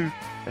do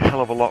a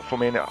hell of a lot for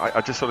me, and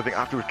I just sort of think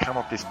after we've come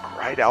off this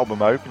great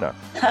album opener,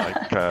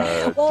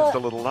 just a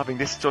little loving,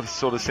 this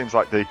sort of seems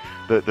like the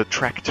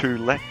track 2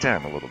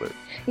 letdown a little bit.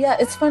 Yeah,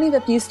 it's funny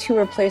that these two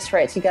are placed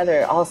right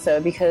together also,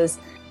 because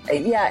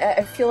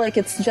I feel like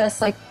it's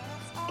just like,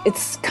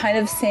 it's kind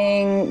of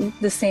saying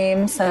the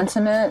same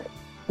sentiment,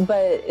 but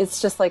it's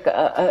just like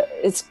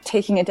it's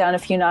taking it down a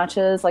few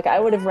notches. Like I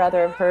would have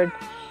rather have heard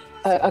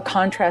a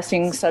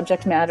contrasting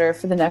subject matter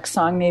for the next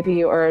song,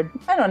 maybe, or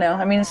I don't know.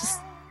 I mean, it's just,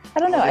 I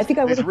don't know. I think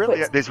I would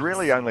have. There's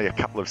really only a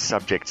couple of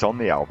subjects on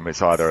the album.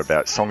 It's either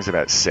about songs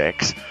about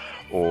sex,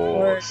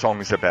 or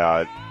songs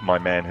about my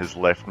man has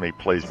left me.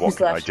 Please, what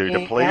can I do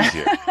to please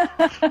you?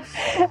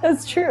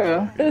 That's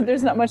true.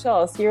 There's not much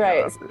else. You're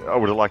right. I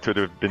would have liked to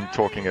have been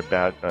talking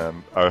about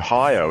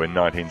Ohio in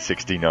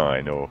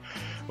 1969 or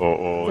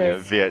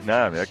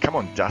Vietnam. Come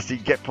on, Dusty,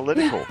 get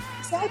political.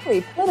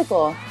 Exactly,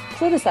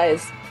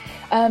 politicize.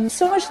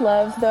 So Much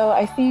Love, though.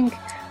 I think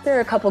there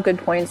are a couple good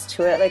points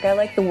to it. Like I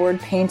like the word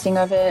painting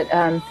of it.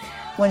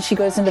 when she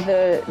goes into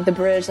the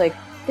bridge, like,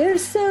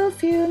 there's so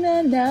few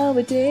men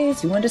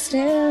nowadays who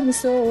understand the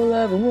soul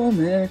of a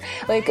woman.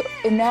 Like,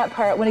 in that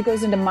part, when it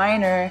goes into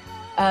minor,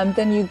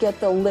 then you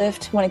get the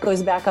lift when it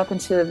goes back up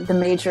into the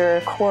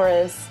major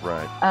chorus.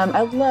 Right.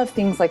 I love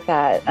things like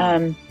that.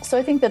 So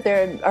I think that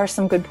there are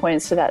some good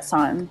points to that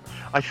song.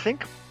 I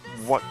think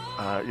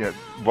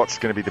what's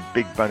going to be the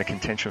big bone of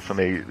contention for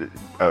me,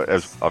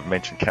 as I've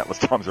mentioned countless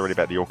times already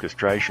about the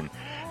orchestration,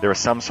 there are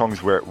some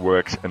songs where it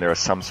works and there are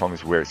some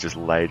songs where it's just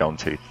laid on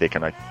too thick,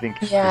 and I think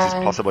this is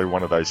possibly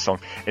one of those songs.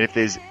 And if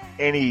there's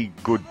any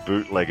good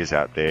bootleggers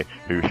out there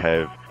who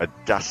have a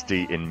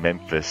Dusty in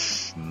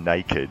Memphis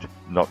naked,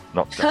 not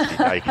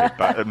Dusty naked,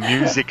 but a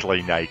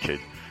musically naked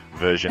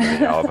version of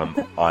the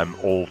album, I'm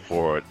all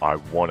for it. I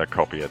want a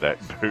copy of that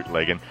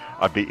bootleg, and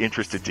I'd be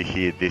interested to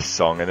hear this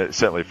song, and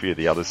certainly a few of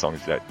the other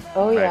songs that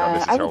may not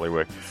necessarily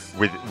work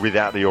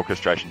without the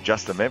orchestration,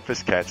 just the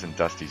Memphis Cats and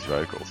Dusty's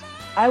vocals.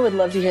 I would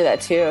love to hear that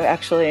too,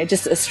 actually,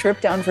 just a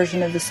stripped down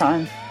version of the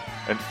song.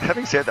 And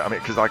having said that, I mean,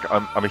 because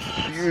I'm a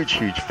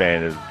huge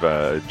fan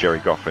of Jerry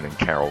Goffin and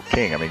Carole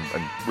King. I mean,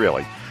 and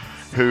really,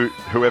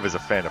 whoever's a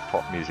fan of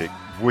pop music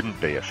wouldn't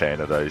be a fan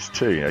of those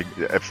two. You know,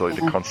 absolutely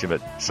the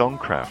consummate song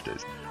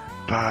crafters.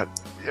 But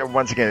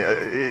once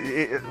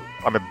again,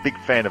 I'm a big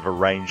fan of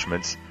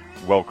arrangements,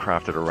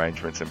 well-crafted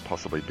arrangements, and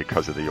possibly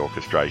because of the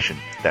orchestration,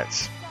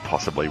 that's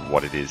possibly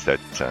what it is that.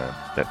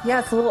 Yeah,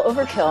 it's a little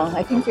overkill.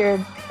 I think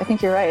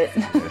you're right.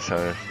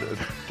 So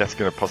that's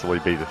going to possibly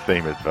be the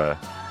theme of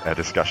our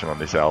discussion on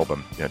this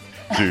album. You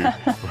know,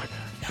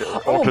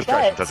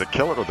 orchestration, does it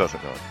kill it or does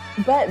it not?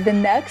 But the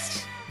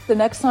next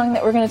song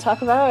that we're going to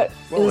talk about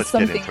is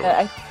something that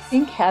I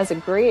think has a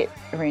great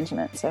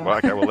arrangement. So. Well,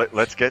 okay, well,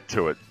 let's get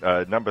to it.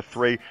 Number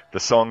 3, the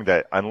song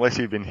that, unless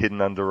you've been hidden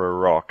under a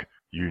rock,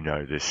 you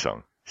know this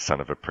song, Son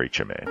of a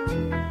Preacher Man.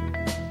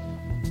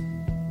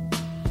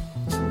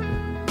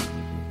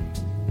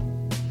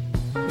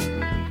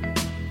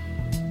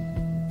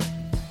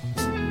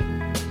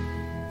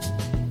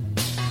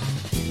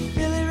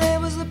 Billy Ray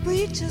was the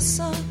preacher's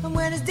son, and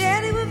when his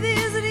daddy would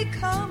visit, he'd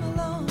come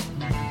along.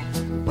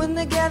 When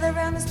they gathered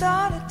around and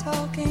started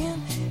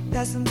talking,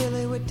 that's when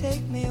Billy would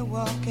take me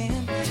walking.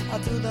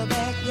 Out through the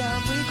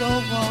backyard we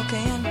go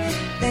walking.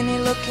 Then he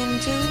looked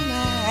into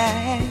my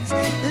eyes.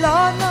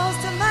 Lord knows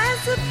to my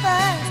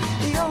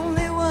surprise, the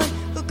only one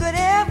who could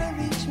ever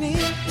reach me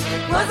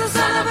was the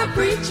son of a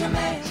preacher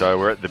man. So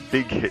we're at the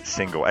big hit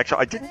single.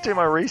 Actually, I didn't do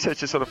my research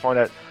to sort of find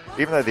out,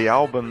 even though the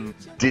album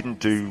didn't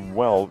do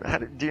well, how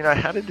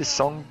did this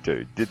song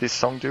do? Did this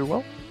song do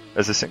well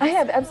as a single? I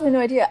have absolutely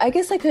no idea. I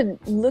guess I could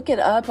look it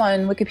up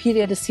on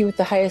Wikipedia to see what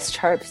the highest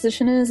chart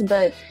position is,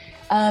 but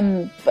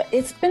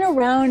it's been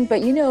around.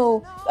 But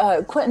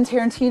Quentin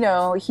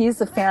Tarantino, he's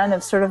a fan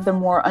of sort of the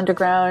more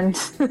underground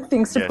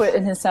things to put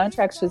in his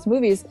soundtracks to his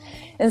movies,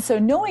 and so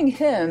knowing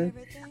him,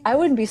 I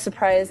wouldn't be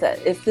surprised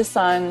that if this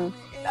song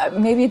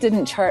maybe it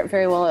didn't chart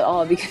very well at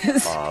all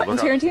because Quentin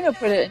Tarantino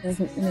put it in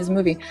his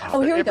movie.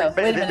 Oh, here we go.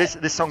 Wait a minute.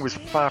 This song was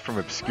far from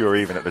obscure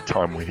even at the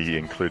time when he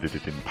included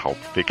it in Pulp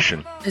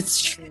Fiction.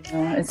 It's true.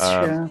 It's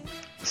true.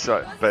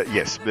 So, but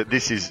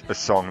this is a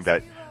song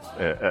that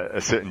a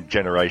certain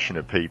generation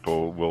of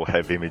people will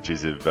have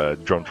images of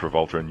John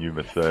Travolta and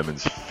Uma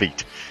Thurman's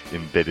feet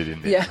embedded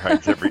in their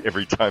brains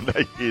every time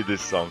they hear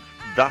this song.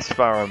 Thus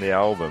far on the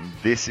album,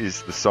 this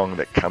is the song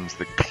that comes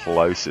the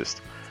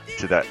closest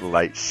to that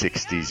late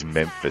 60s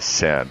Memphis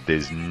sound.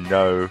 There's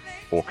no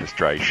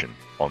orchestration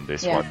on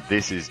this one.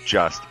 This is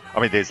just,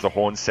 there's the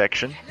horn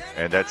section,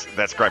 and that's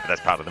great, but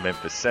that's part of the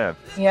Memphis sound.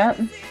 Yeah.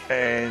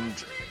 And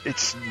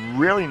it's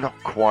really not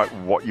quite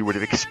what you would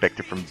have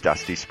expected from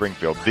Dusty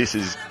Springfield. This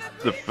is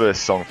the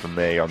first song for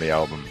me on the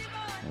album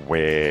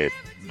where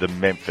the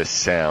Memphis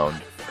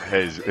sound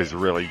has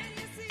really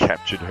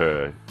captured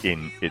her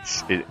in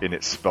its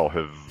spell.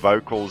 Her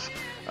vocals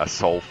are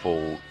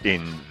soulful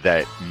in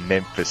that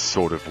Memphis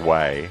sort of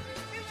way.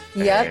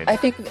 Yeah, I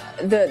think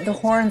the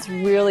horns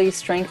really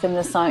strengthen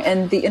the song,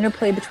 and the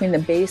interplay between the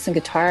bass and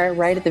guitar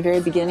right at the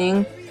very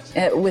beginning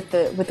with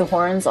the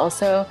horns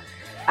also.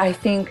 I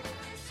think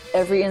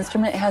every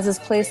instrument has its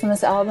place in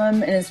this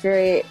album, and it's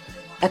very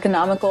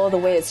economical the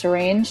way it's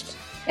arranged,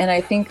 and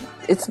I think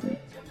it's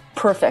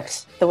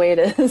perfect the way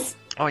it is.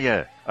 Oh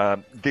yeah,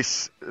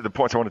 the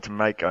points I wanted to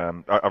make.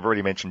 I've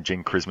already mentioned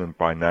Gene Crisman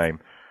by name.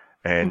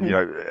 And,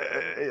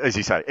 as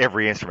you say,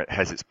 every instrument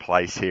has its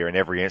place here, and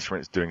every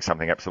instrument is doing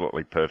something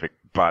absolutely perfect.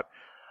 But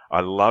I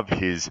love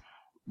his,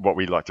 what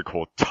we like to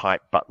call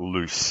tight but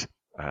loose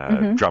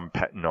drum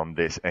pattern on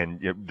this. And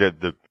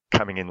the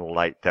coming in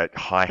late, that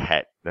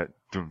hi-hat.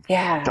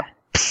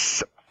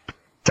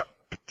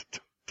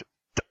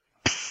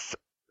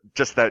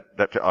 Just that,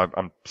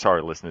 I'm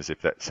sorry, listeners,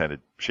 if that sounded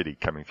shitty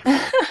coming through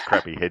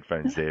crappy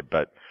headphones there,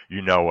 but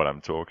you know what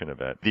I'm talking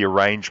about. The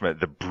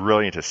arrangement, the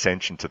brilliant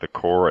ascension to the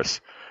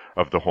chorus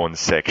of the horn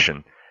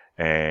section,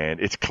 and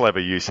its clever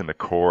use in the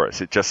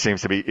chorus. It just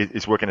seems to be,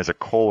 it's working as a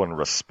call and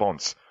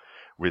response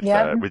with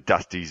Yep. with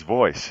Dusty's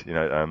voice.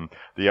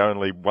 The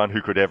only one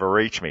who could ever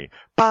reach me.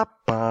 Ba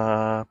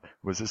ba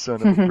was the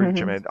son of a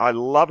preacher man. I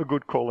love a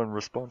good call and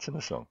response in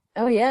a song.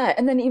 Oh yeah,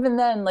 and then even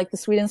then, like the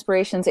Sweet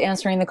Inspirations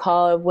answering the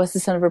call of "Was the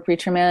Son of a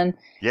Preacher Man."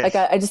 Yes. Like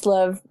I just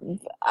love,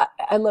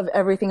 I love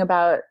everything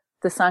about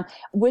the song,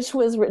 which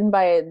was written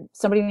by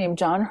somebody named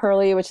John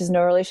Hurley, which is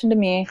no relation to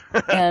me,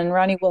 and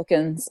Ronnie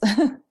Wilkins.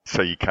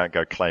 So you can't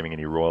go claiming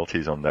any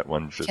royalties on that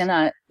one. Just,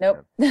 Cannot.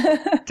 Nope.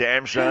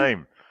 damn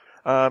shame.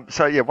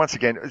 So yeah, once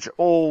again, it's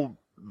all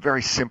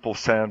very simple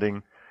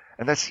sounding,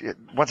 and that's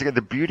once again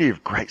the beauty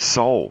of great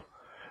soul.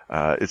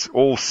 It's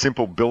all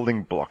simple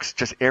building blocks,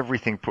 just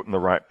everything put in the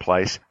right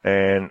place,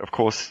 and of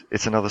course,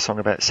 it's another song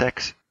about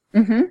sex.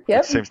 Mm-hmm.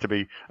 Yep. It seems to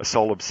be a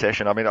soul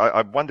obsession. I mean,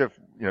 I wonder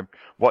if,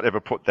 whatever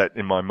put that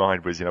in my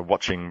mind was,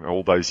 watching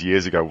all those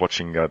years ago,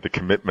 watching The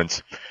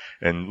Commitments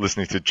and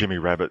listening to Jimmy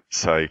Rabbit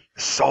say,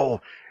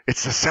 soul,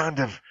 it's the sound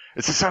of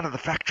the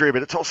factory,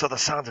 but it's also the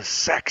sound of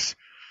sex.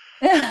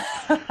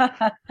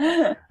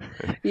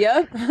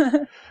 Yep.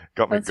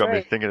 Got me That's me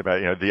right. thinking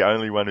about, the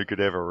only one who could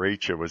ever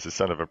reach her was the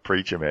son of a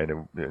preacher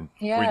man. And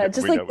Yeah,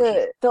 just we like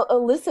know the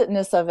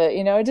illicitness of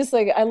it, just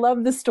like I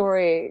love the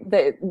story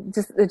that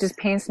it just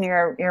paints in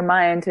your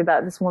mind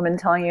about this woman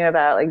telling you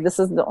about like this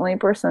is the only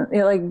person,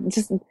 like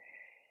just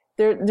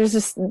there's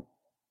just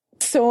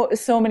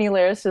so many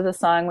layers to the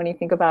song when you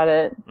think about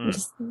it.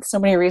 Just so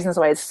many reasons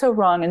why it's so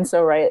wrong and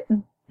so right.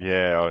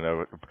 Yeah, I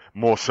know.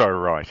 More so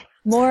right.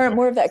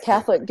 More of that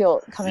Catholic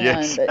guilt coming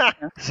Yes. on. But,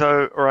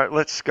 So, all right,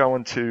 let's go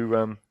on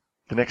to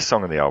the next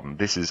song on the album.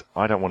 This is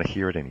I Don't Want to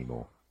Hear It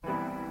Anymore.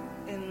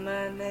 In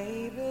my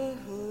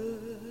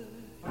neighborhood,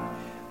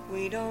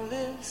 we don't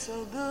live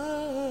so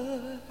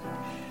good.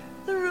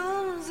 The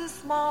rooms are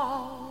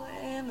small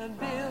and the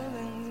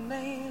buildings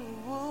made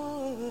of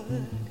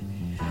wood.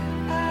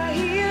 I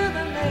hear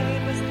the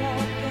neighbors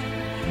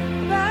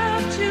talking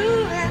about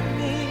you and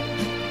me.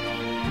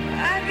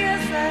 I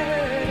guess I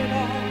heard it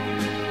all,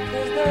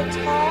 'cause the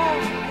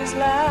talk is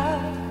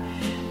loud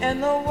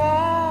and the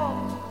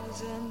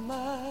walls are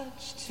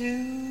much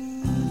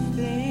too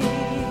thin.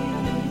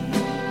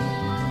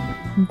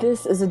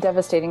 This is a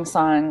devastating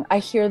song. I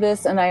hear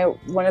this and I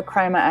want to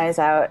cry my eyes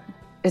out.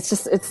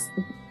 It's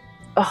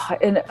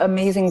an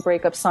amazing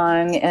breakup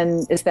song,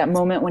 and it's that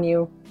moment when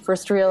you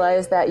first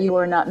realize that you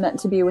are not meant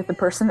to be with the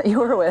person that you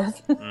were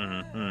with.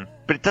 Mm-hmm.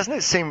 But doesn't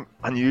it seem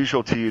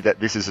unusual to you that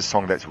this is a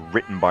song that's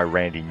written by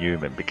Randy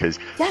Newman? Because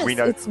Yes, we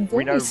know it's very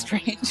we know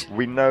strange.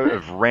 We know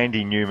of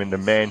Randy Newman, the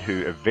man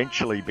who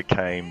eventually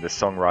became the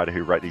songwriter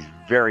who wrote these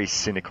very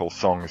cynical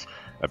songs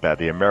about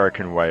the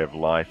American way of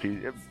life.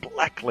 He's a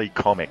blackly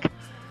comic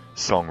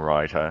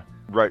songwriter.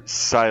 Wrote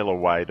Sail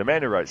Away, the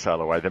man who wrote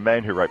Sail Away, the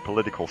man who wrote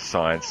Political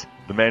Science,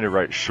 the man who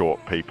wrote Short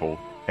People,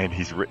 and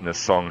he's written a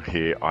song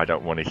here, I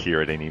Don't Want to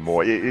Hear It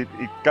Anymore. It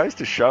goes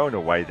to show in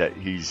a way that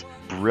he's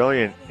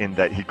brilliant in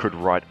that he could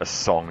write a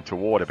song to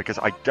order, because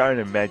I don't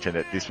imagine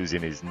that this was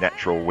in his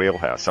natural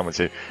wheelhouse. Someone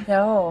said,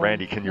 No.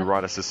 Randy, can you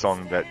write us a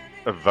song that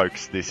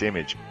evokes this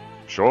image?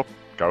 Sure,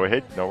 go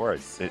ahead, no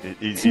worries.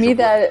 He's To me,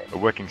 a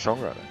working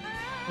songwriter.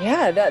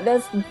 Yeah,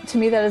 that's to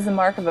me that is the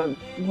mark of a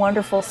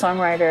wonderful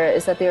songwriter,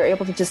 is that they are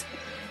able to just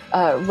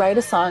write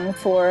a song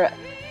for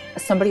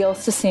somebody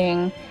else to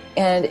sing,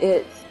 and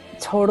it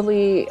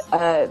totally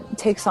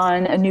takes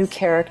on a new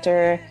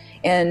character,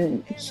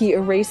 and he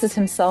erases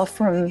himself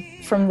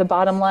from the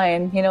bottom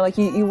line. Like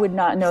you would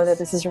not know that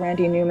this is a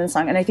Randy Newman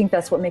song, and I think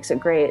that's what makes it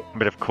great.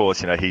 But of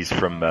course, he's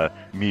from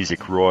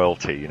music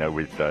royalty,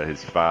 with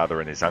his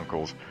father and his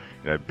uncles,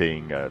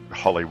 being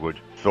Hollywood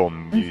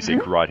film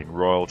music writing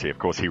royalty. Of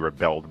course, he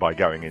rebelled by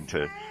going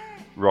into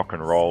rock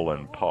and roll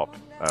and pop,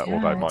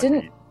 although it might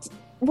be...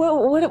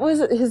 Well, what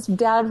was it? His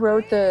dad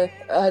wrote the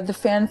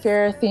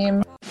fanfare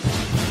theme.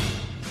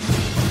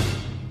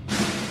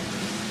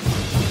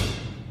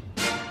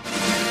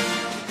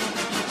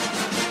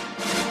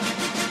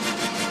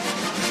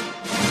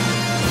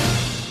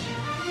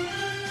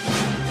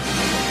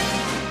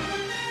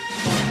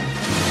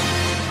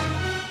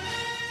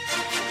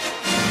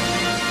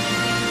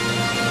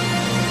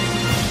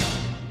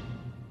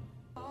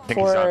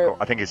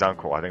 I think his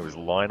uncle. I think it was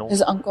Lionel.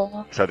 His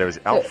uncle. So there was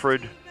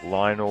Alfred,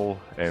 Lionel,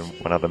 and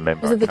one other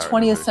member. Was it the I can't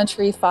 20th remember.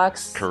 Century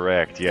Fox?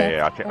 Correct.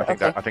 Yeah.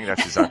 I think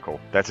that's his uncle.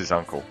 That's his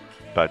uncle.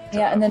 But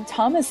Yeah, and then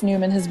Thomas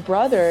Newman, his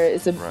brother,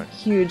 is a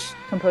huge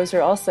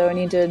composer also, and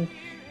he did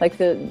like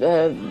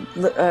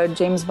the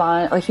James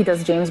Bond. Like he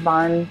does James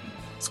Bond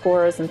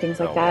scores and things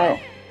like that.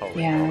 Wow.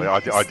 Holy Yeah. moly.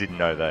 I didn't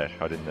know that.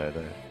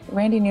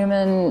 Randy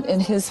Newman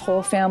and his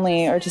whole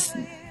family are just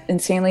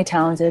insanely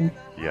talented.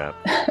 Yeah,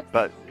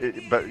 but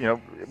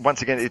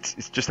once again,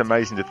 it's just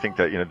amazing to think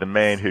that the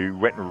man who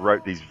went and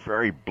wrote these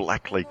very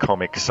blackly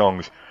comic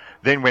songs,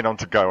 then went on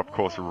to go, of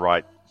course,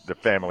 write the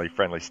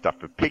family-friendly stuff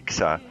for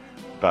Pixar.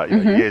 But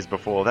years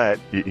before that,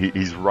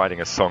 he's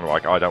writing a song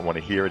like I Don't Want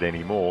to Hear It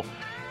Anymore,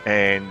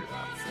 and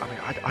I mean,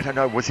 I don't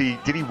know.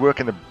 Did he work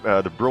in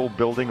the Brill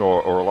Building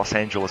or a Los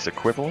Angeles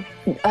equivalent?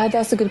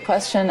 That's a good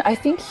question. I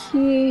think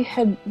he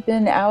had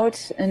been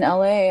out in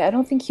LA. I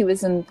don't think he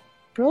was in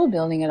Brill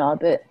Building at all,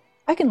 but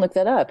I can look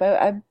that up.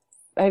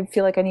 I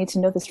feel like I need to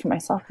know this for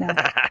myself now.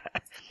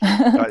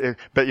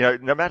 But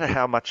no matter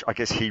how much I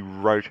guess he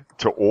wrote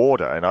to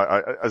order, and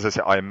I as I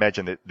said, I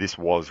imagine that this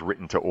was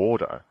written to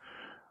order.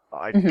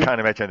 I can't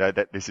imagine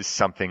that this is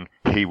something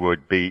he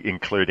would be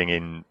including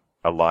in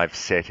a live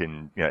set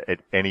in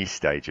at any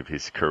stage of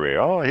his career.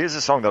 Oh, here's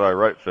a song that I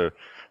wrote for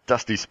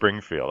Dusty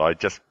Springfield. I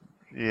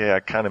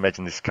can't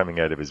imagine this coming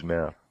out of his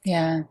mouth.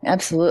 Yeah,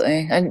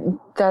 absolutely. And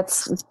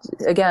that's,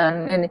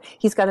 again, and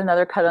he's got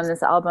another cut on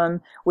this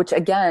album, which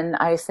again,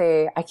 I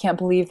say, I can't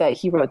believe that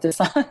he wrote this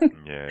song.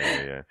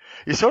 Yeah.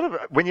 You sort of,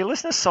 when you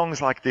listen to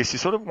songs like this, you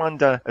sort of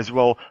wonder as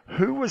well,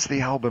 who was the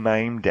album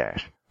aimed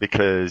at?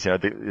 Because,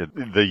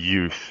 the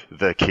youth,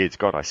 the kids,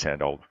 God, I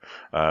sound old,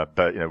 but,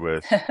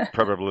 we're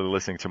probably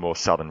listening to more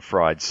Southern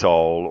Fried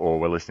Soul, or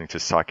we're listening to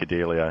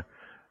psychedelia,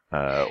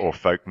 or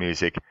folk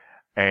music.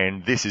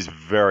 And this is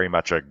very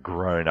much a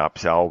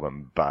grown-ups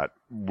album, but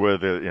were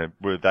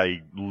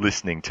they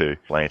listening to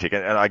Atlantic?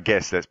 And I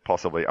guess that's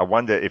possibly, I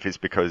wonder if it's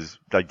because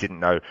they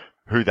didn't know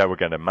who they were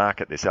going to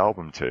market this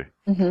album to,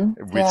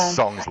 with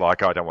songs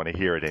like I Don't Want to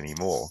Hear It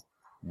Anymore.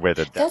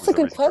 Whether that's a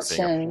good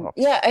question.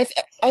 Yeah,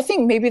 I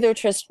think maybe they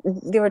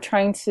were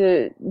trying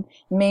to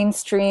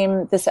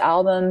mainstream this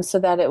album so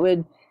that it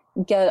would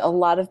get a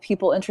lot of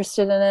people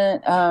interested in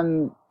it.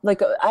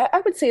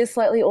 I would say a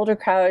slightly older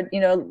crowd,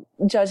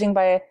 judging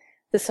by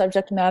the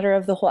subject matter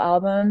of the whole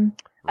album.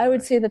 I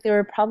would say that they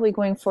were probably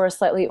going for a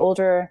slightly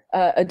older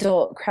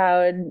adult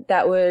crowd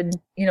that would,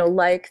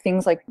 like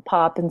things like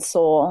pop and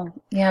soul.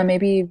 Yeah,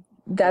 maybe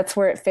that's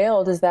where it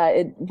failed, is that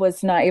it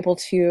was not able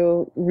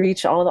to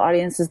reach all the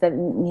audiences that it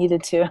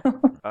needed to.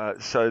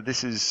 So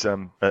this is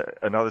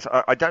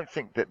another. I don't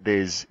think that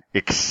there's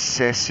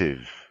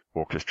excessive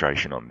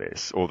orchestration on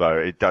this, although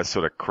it does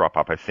sort of crop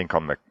up, I think,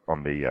 on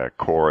the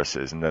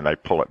choruses, and then they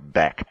pull it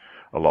back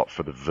a lot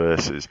for the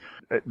verses.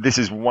 This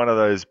is one of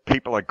those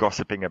people are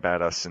gossiping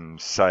about us and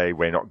say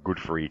we're not good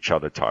for each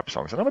other type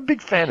songs, and I'm a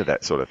big fan of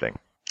that sort of thing.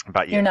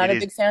 But yeah, you're not a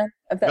big fan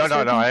of that.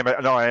 No,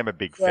 I am a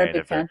big fan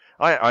of it.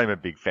 I'm a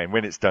big fan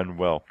when it's done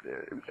well.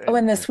 Oh,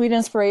 and the Sweet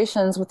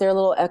Inspirations with their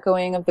little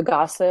echoing of the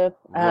gossip,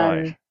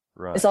 right.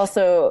 Is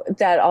also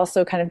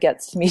kind of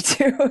gets to me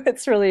too.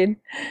 It's really,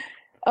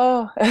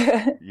 yeah.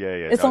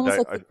 It's almost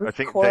like the I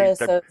think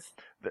chorus of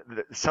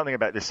something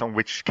about this song,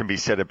 which can be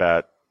said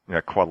about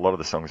quite a lot of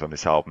the songs on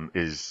this album,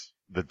 is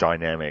the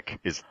dynamic,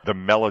 is the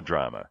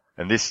melodrama.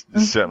 And this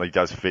certainly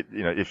does fit,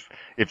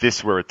 if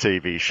this were a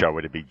TV show,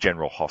 it'd be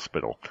General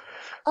Hospital.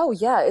 Oh,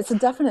 yeah. It's a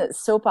definite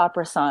soap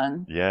opera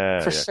song. Yeah.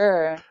 For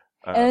sure.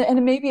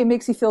 And maybe it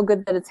makes you feel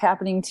good that it's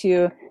happening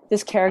to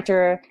this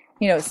character,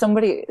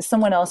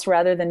 someone else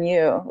rather than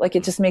you. Like,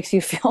 it just makes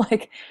you feel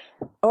like,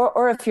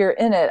 or if you're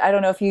in it, I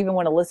don't know if you even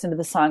want to listen to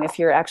the song if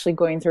you're actually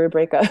going through a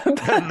breakup.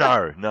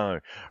 No.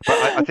 But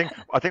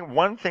I think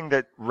one thing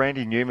that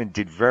Randy Newman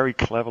did very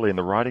cleverly in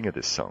the writing of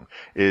this song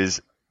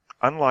is,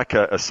 unlike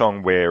a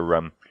song where,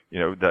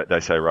 they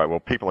say, right, well,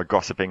 people are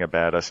gossiping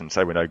about us and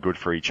say we're no good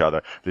for each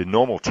other, the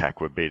normal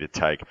tack would be to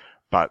take,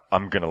 but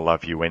I'm going to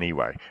love you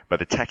anyway. But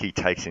the tack he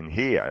takes in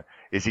here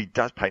is he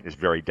does paint this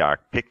very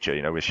dark picture,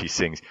 where she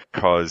sings,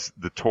 because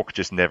the talk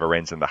just never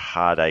ends and the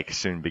heartache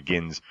soon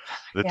begins.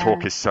 The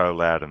talk is so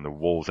loud and the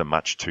walls are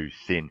much too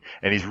thin.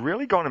 And he's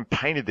really gone and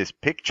painted this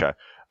picture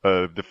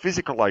of the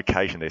physical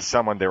location. There's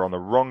someone there on the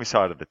wrong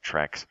side of the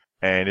tracks.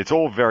 And it's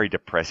all very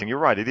depressing. You're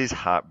right, it is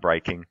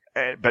heartbreaking.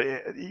 But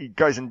he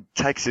goes and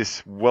takes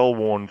this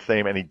well-worn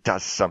theme and he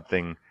does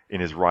something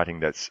in his writing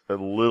that's a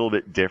little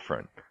bit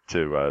different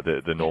to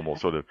the normal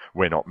sort of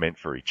we're not meant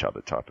for each other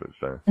type of...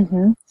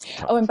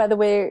 Oh, and by the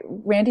way,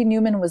 Randy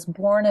Newman was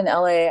born in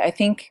L.A. I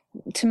think,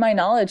 to my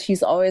knowledge,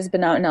 he's always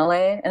been out in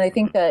L.A. And I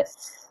think that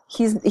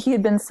he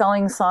had been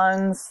selling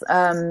songs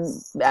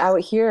out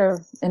here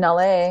in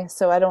L.A.,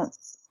 so I don't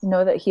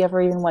know that he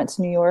ever even went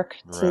to New York.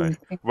 Right.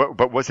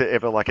 But was it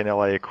ever like an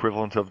LA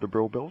equivalent of the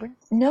Brill Building?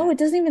 No, it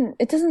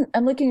doesn't.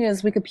 I'm looking at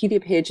his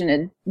Wikipedia page and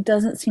it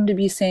doesn't seem to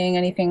be saying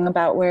anything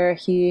about where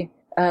he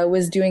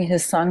was doing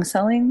his song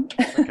selling.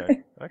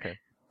 Okay.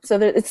 So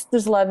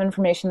there's a lot of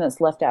information that's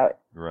left out.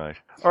 Right.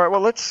 All right, well,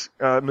 let's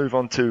move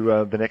on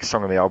to the next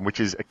song on the album, which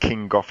is a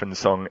King Goffin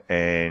song,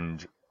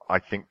 and I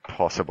think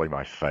possibly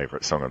my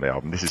favorite song on the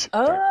album. This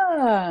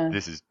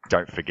is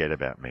Don't Forget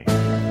About Me.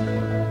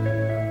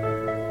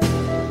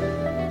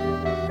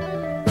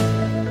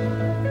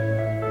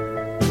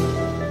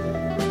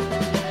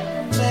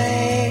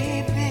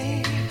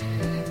 Baby,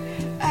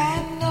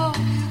 I know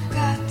you've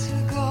got to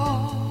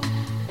go.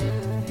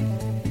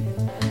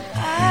 I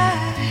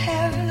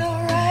have no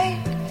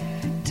right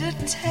to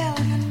tell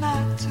you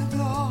not to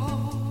go.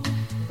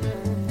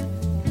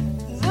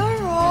 The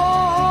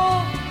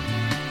road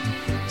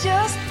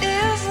just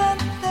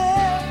isn't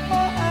there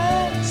for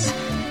us.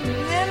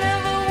 Then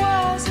the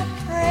world's a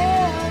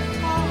prayer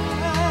for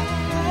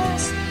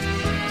us.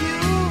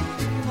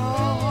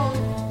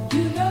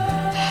 You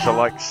know. So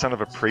like Son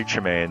of a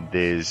Preacher Man,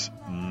 there's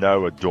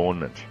no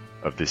adornment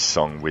of this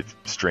song with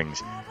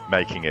strings,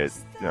 making it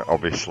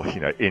obviously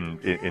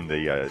in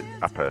the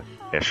upper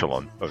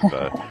echelon of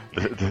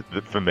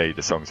for me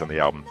the songs on the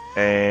album.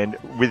 And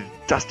with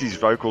Dusty's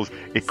vocals,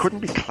 it couldn't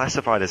be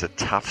classified as a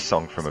tough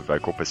song from a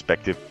vocal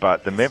perspective,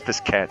 but the Memphis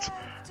Cats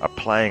are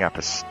playing up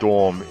a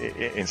storm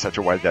in such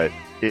a way that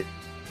it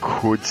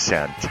could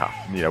sound tough,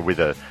 with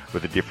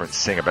a different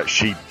singer. But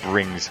she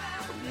brings,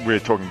 we were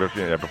talking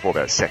before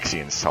about sexy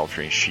and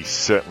sultry, and she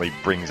certainly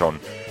brings on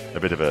a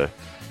bit of a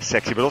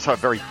sexy but also a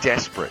very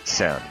desperate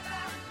sound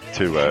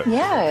to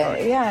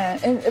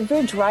and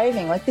very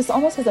driving. Like, this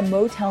almost has a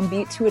Motown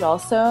beat to it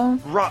also.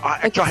 Right,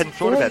 I hadn't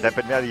thought about that,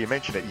 but now that you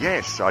mention it,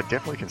 yes, I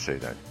definitely can see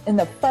that. And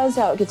the buzz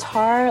out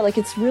guitar, like,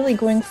 it's really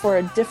going for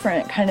a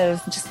different kind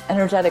of just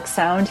energetic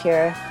sound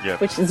here,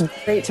 which is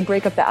great to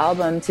break up the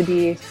album to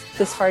be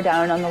this far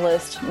down on the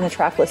list in the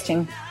track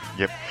listing.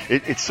 Yep,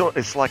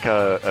 it's like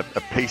a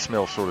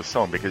piecemeal sort of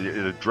song, because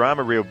the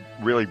drama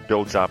really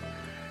builds up,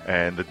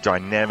 and the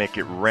dynamic,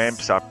 it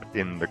ramps up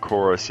in the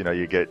chorus.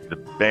 You get the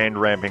band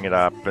ramping it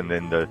up, and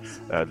then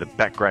the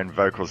background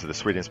vocals of the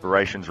Sweet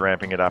Inspirations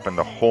ramping it up, and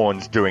the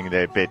horns doing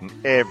their bit, and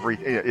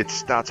it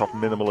starts off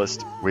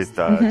minimalist with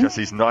just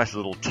these nice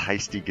little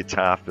tasty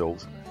guitar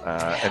fills,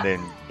 and then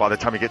by the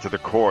time you get to the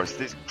chorus,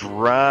 this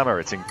drama,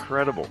 it's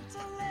incredible.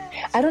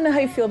 I don't know how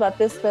you feel about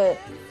this, but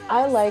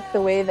I like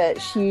the way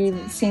that she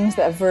sings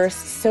that verse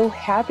so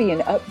happy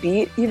and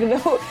upbeat, even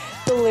though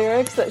the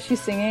lyrics that she's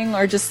singing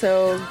are just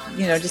so,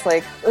 just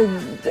like,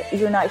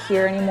 you're not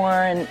here anymore.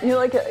 And,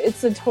 like,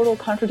 it's a total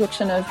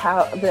contradiction of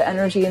how the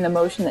energy and the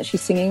emotion that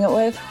she's singing it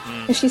with.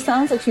 And she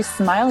sounds like she's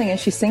smiling as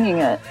she's singing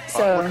it.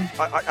 So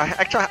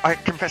I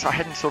confess I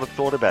hadn't sort of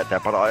thought about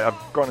that, but I've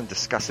gone and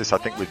discussed this, I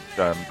think, with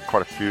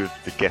quite a few of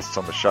the guests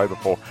on the show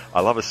before.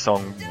 I love a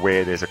song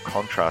where there's a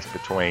contrast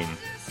between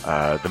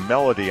the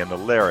melody and the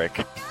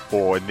lyric,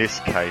 or in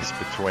this case,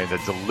 between the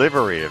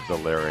delivery of the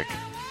lyric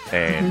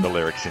and the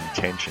lyric's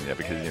intention.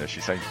 Because,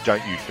 she's saying,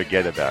 don't you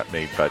forget about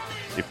me, but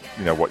if,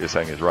 what you're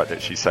saying is right,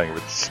 that she's saying it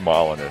with a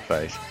smile on her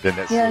face, then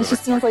that's... Yeah, and she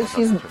seems like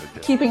she's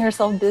keeping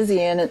herself busy,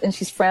 and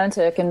she's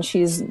frantic, and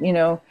she's,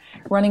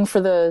 running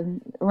for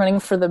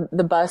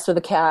the bus or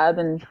the cab,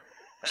 and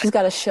she's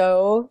got a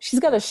show that, she's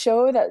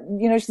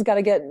got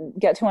to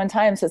get to on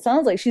time. So it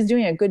sounds like she's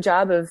doing a good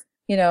job of,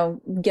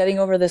 getting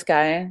over this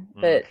guy.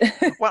 But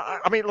well,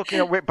 I mean, look,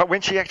 but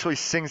when she actually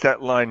sings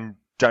that line,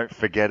 "Don't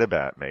forget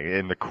about me,"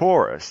 in the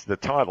chorus, the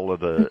title of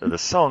the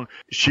song,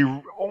 she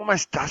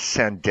almost does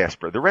sound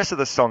desperate. The rest of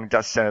the song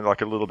does sound like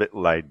a little bit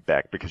laid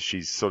back, because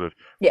she's sort of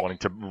wanting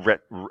to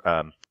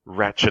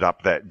ratchet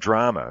up that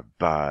drama.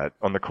 But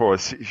on the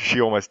chorus,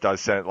 she almost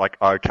does sound like,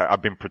 okay,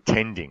 I've been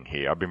pretending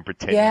here. I've been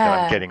pretending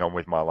that I'm getting on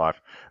with my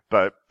life,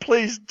 but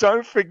please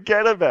don't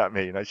forget about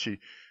me.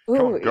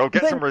 Come on, girl,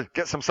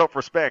 get some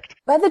self-respect.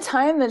 By the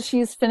time that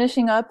she's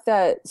finishing up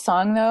that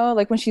song, though,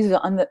 like when she's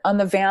on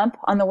the vamp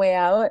on the way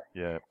out,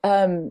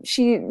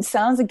 she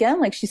sounds again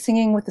like she's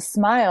singing with a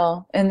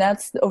smile, and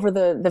that's over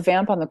the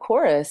vamp on the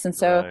chorus. And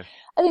so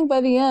I think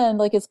by the end,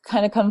 like, it's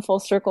kind of come full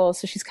circle.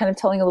 So she's kind of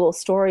telling a little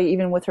story,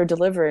 even with her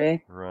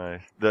delivery.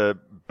 Right. The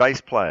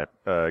bass player,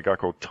 a guy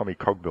called Tommy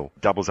Cogbill,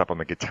 doubles up on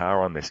the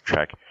guitar on this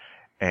track.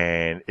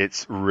 And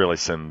it's really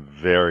some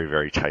very,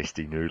 very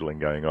tasty noodling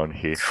going on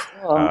here.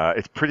 Cool.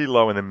 It's pretty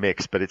low in the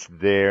mix, but it's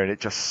there, and it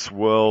just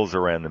swirls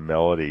around the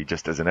melody,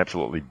 just does an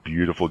absolutely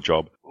beautiful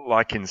job.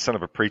 Like in Son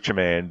of a Preacher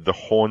Man, the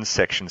horn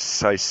sections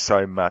say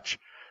so much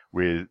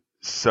with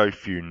so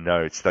few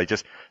notes. They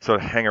just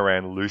sort of hang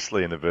around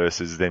loosely in the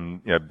verses,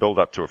 then build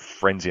up to a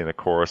frenzy in the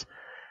chorus,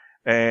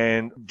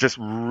 and just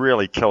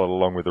really kill it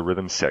along with the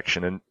rhythm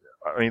section. And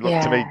I mean, look,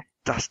 to me,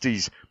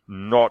 Dusty's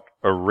not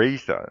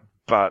Aretha,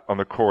 but on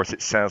the chorus,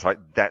 it sounds like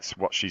that's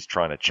what she's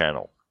trying to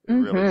channel.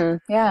 Really.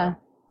 Yeah.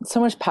 So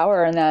much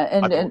power in that.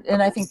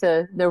 And I think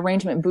the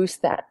arrangement boosts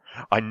that.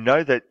 I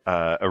know that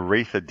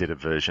Aretha did a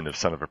version of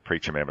Son of a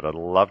Preacher Man, but I'd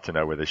love to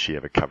know whether she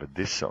ever covered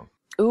this song.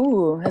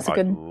 Ooh, that's a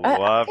good...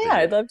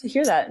 I'd love to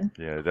hear that.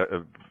 Yeah,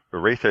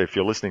 Aretha, if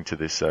you're listening to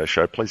this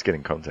show, please get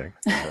in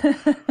contact.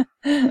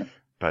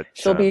 But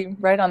she'll be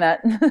right on that.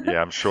 Yeah,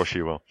 I'm sure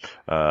she will.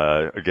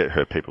 Get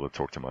her people to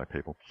talk to my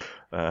people.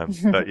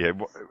 But yeah,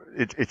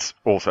 it's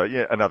also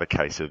another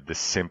case of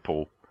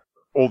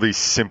all these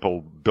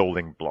simple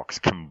building blocks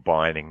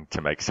combining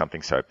to make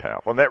something so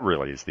powerful. And that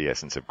really is the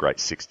essence of great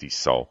 60s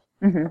soul.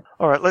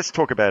 All right, let's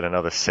talk about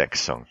another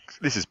sex song.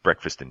 This is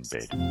Breakfast in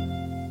Bed.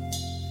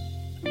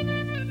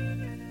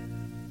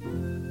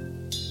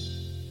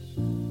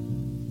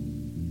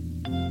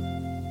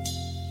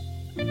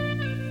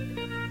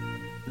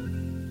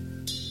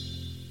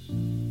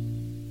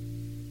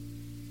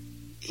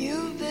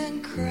 You've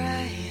been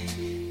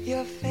crying,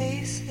 your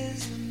face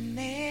is a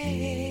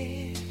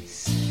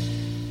mess.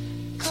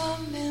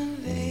 Come in,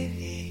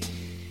 baby,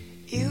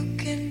 you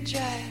can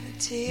dry the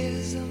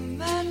tears on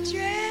my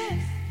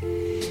dress.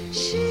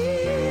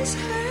 She's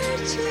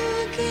hurt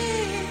you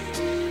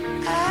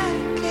again,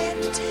 I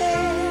can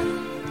tell.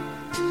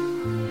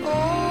 Oh,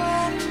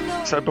 I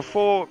know. So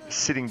before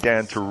sitting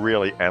down to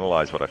really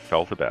analyse what I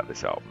felt about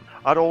this album,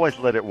 I'd always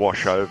let it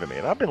wash over me.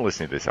 And I've been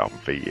listening to this album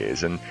for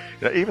years, and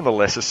even the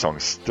lesser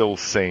songs still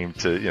seem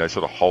to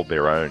sort of hold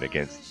their own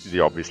against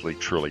the obviously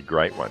truly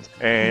great ones.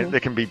 And there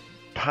can be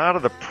part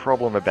of the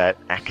problem about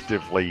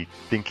actively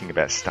thinking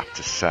about stuff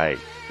to say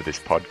for this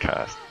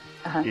podcast.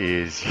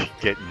 Is you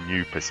get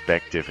new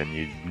perspective and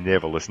you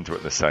never listen to it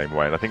in the same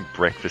way. And I think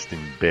Breakfast in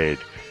Bed,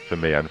 for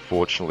me,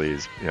 unfortunately,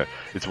 is,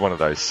 it's one of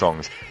those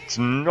songs. It's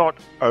not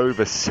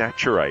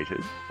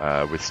oversaturated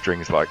with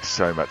strings like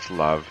So Much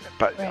Love,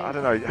 but I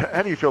don't know.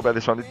 How do you feel about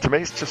this one? To me,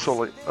 it's just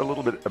sort of a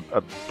little bit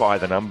a by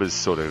the numbers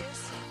sort of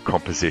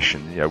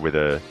composition, with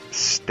a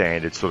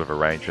standard sort of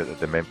arrangement that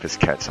the Memphis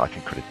Cats, I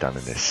think, could have done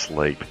in their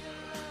sleep.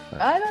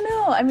 I don't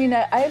know. I mean,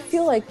 I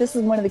feel like this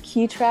is one of the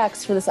key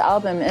tracks for this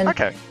album. And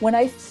when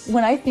I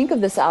think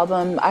of this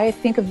album, I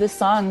think of this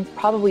song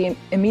probably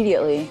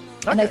immediately.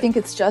 And I think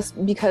it's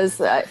just because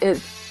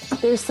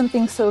there's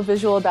something so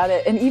visual about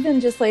it. And even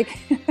just like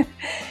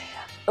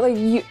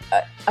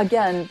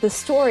again, the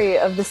story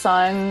of the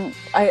song,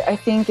 I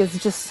think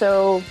is just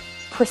so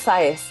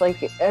precise.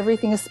 Like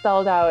everything is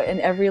spelled out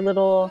in every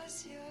little,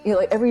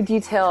 like every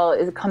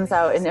detail comes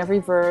out in every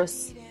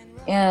verse.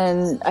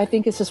 And I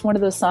think it's just one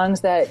of those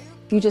songs that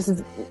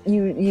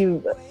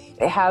you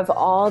have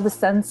all the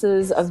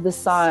senses of the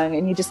song,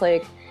 and you just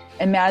like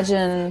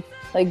imagine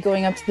like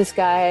going up to this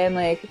guy and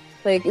like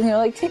take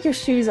your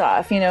shoes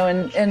off,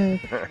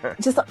 and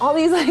just all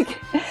these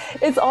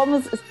it's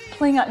almost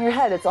playing out in your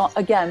head. It's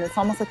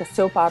almost like a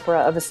soap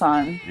opera of a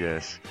song.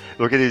 Yes,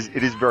 look, it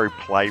is very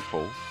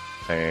playful,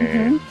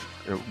 and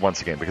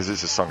once again, because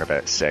it's a song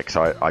about sex,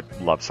 I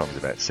love songs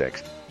about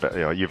sex. But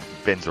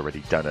Ben's already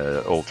done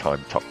an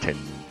all-time top 10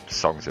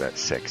 songs about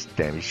sex.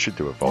 Damn, he should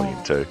do a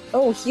volume 2.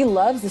 Oh, he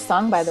loves the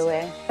song, by the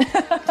way.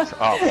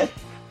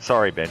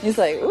 Sorry, Ben. He's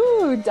like,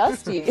 ooh,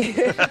 Dusty.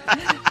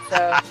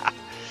 So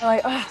I'm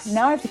like,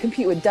 now I have to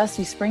compete with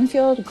Dusty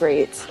Springfield?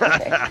 Great.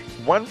 Okay.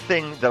 One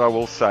thing that I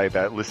will say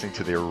about listening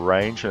to the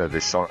arrangement of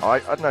this song, I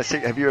don't know,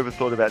 have you ever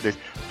thought about this?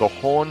 The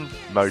horn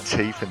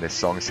motif in this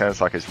song sounds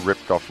like it's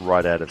ripped off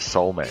right out of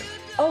Soul Man.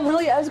 Oh,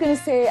 really? I was going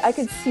to say I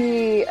could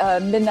see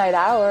Midnight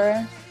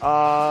Hour.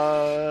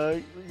 Yeah,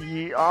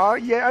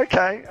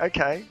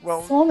 okay.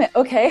 Well, Soulmate,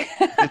 okay.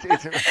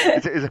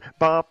 it's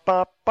ba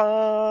ba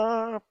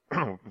ba.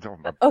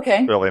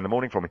 Okay. Early in the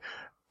morning for me.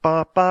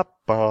 Ba ba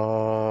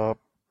ba.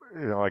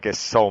 I guess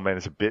Soul Man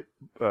is a bit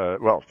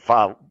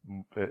far.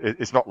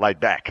 It's not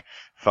laid back,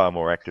 far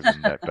more active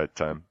than that. But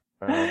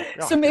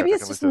so maybe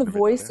it's just in the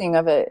voicing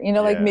of it.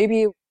 Like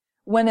maybe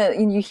when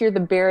you hear the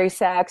bari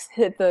sax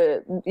hit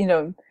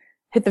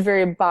the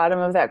very bottom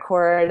of that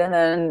chord, and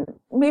then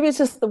maybe it's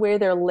just the way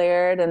they're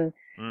layered, and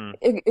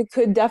it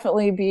could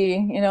definitely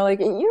be,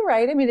 you're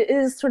right. I mean, it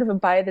is sort of a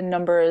by the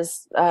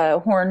numbers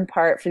horn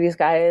part for these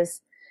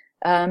guys,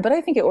 but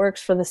I think it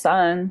works for the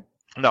song.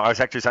 No, I was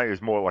actually saying it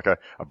was more like a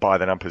by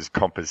the numbers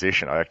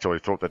composition. I actually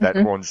thought that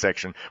horn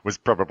section was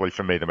probably,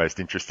 for me, the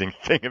most interesting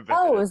thing about it.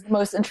 Oh, it was the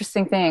most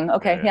interesting thing.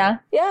 Okay, yeah.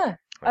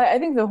 I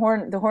think the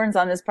horns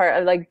on this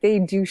part, they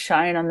do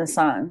shine on the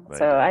song.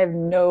 So I have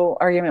no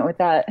argument with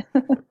that.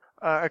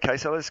 Okay,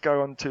 so let's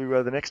go on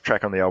to the next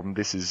track on the album.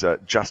 This is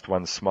Just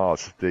One Smile.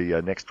 It's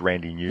the next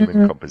Randy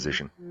Newman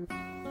composition.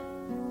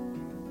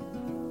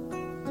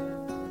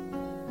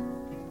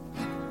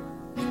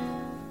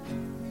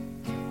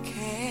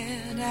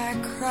 Can I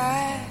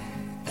cry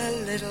a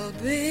little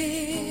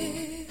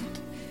bit?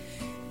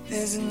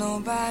 There's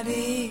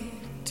nobody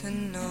to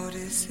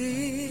notice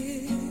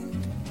it.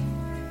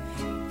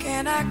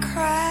 Can I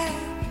cry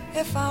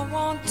if I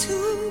want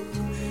to?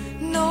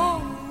 No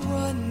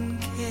one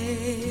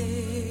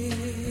cares.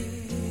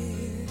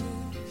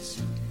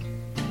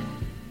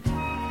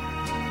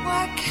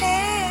 Why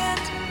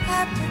can't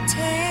I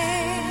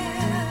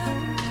pretend?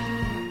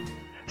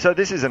 So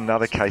this is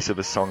another case of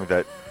a song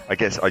that I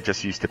guess I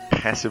just used to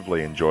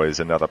passively enjoy as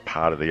another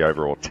part of the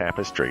overall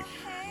tapestry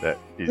that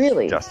is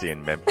Dusty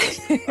and Memphis.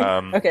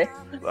 Okay.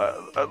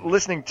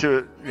 Listening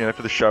to it,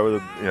 for the show,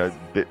 a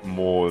bit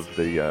more of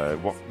the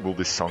what will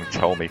this song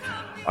tell me?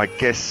 I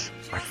guess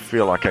I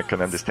feel like I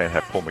can understand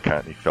how Paul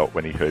McCartney felt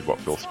when he heard what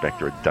Phil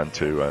Spector had done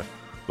to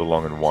The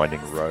Long and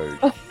Winding Road.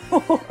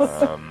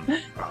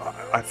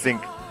 I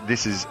think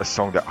this is a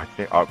song that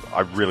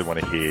I really want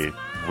to hear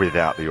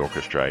without the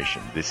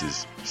orchestration. This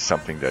is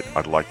something that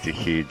I'd like to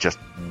hear just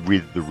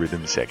with the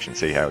rhythm section,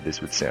 see how this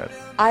would sound.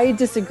 I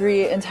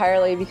disagree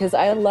entirely because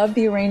I love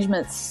the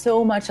arrangement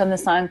so much on the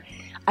song.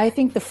 I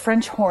think the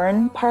French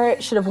horn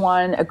part should have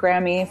won a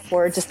Grammy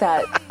for just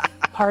that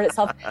part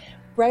itself.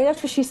 Right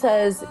after she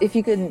says, if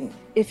you could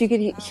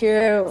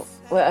hear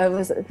what I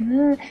was,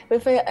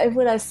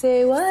 would I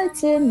say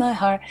what's in my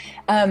heart?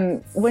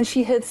 When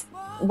she hits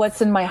what's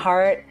in my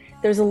heart,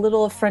 there's a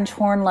little French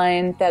horn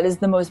line that is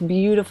the most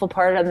beautiful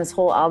part on this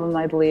whole album,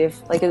 I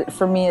believe.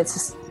 For me, it's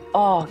just,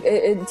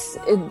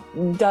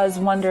 it does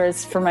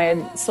wonders for my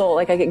soul.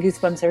 I get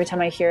goosebumps every time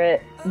I hear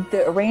it.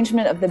 The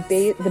arrangement of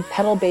the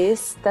pedal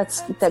bass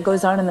that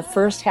goes on in the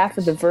first half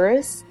of the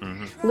verse,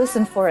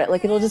 listen for it.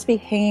 It'll just be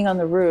hanging on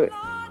the root.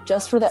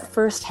 just for that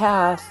first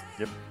half.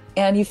 Yep.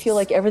 And you feel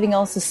like everything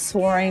else is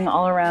soaring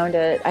all around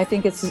it. I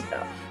think it's,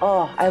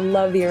 I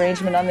love the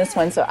arrangement on this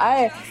one. So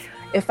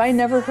if I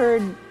never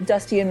heard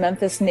Dusty in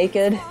Memphis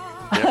naked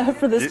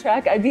for this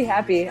track, I'd be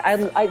happy.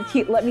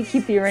 Let me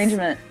keep the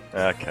arrangement.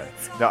 Okay.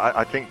 No,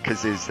 I think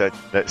because there's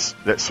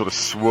that sort of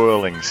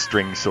swirling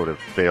string sort of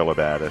feel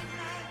about it,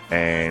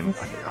 and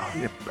I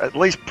think, at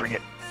least bring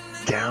it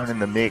down in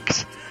the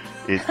mix.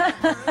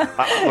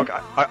 Look,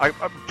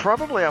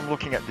 I'm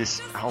looking at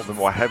this album,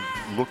 or I have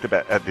looked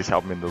at this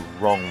album in the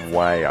wrong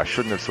way. I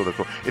shouldn't have sort of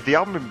thought, if the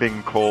album had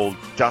been called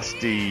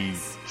Dusty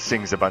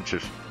Sings a Bunch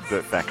of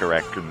Burt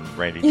Bacharach and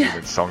Randy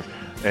Newman songs,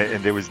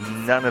 and there was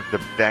none of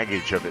the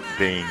baggage of it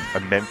being a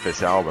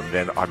Memphis album,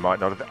 then I might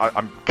not have.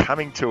 I'm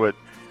coming to it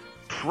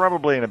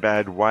probably in a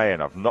bad way,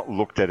 and I've not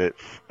looked at it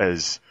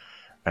as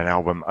an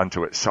album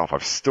unto itself.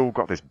 I've still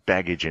got this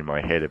baggage in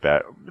my head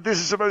about this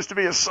is supposed to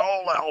be a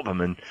soul album,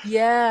 and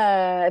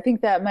I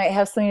think that might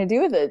have something to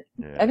do with it.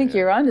 I think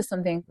you're onto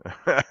something.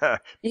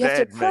 You have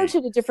to approach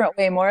it a different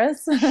way,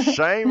 Morris.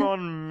 Shame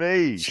on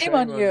me. Shame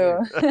on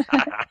you.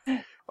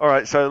 All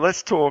right, so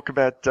let's talk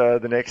about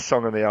the next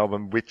song on the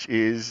album, which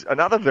is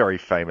another very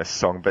famous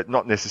song, but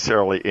not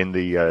necessarily in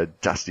the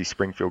Dusty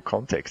Springfield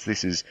context.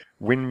 This is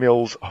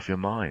Windmills of Your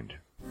Mind.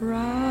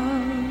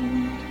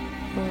 Round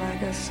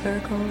like a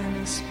circle in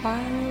a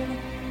spiral,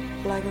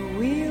 like a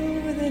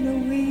wheel within a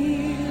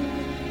wheel,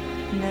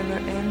 never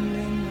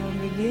ending or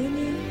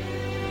beginning,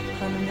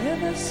 on an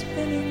ever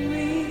spinning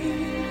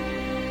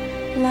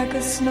reel, like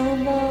a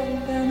snowball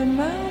down a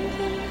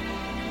mountain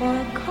or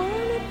a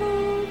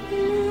carnival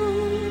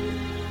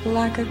balloon,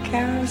 like a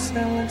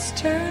carousel that's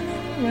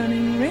turning,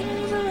 running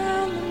rings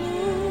around the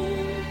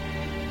moon,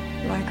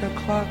 like a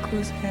clock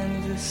whose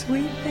hands are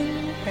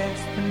sweeping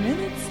past the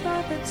minutes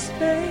of its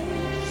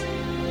face,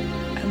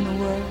 and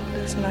the world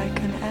is like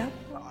an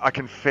apple. I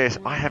confess,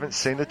 I haven't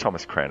seen the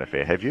Thomas Crown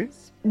Affair. Have you?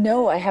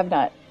 No, I have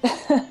not.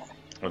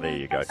 Well, there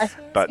you go.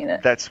 But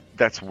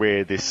that's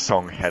where this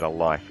song had a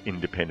life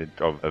independent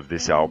of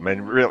this album.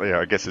 And really,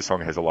 I guess the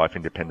song has a life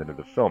independent of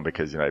the film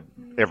because,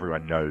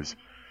 everyone knows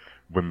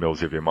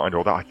Windmills of Your Mind.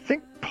 Although I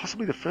think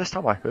possibly the first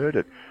time I heard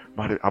it,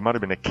 I might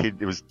have been a kid.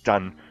 It was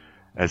done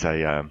as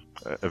a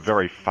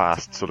very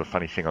fast sort of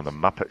funny thing on the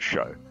Muppet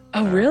Show.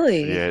 Oh,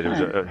 really? Yeah, there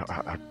was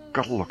I've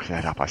got to look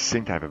that up. I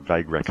seem to have a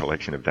vague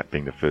recollection of that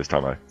being the first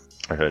time I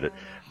heard it.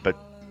 But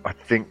I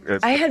think...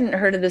 I hadn't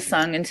heard of this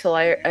song until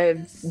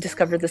I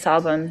discovered this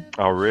album.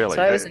 Oh, really?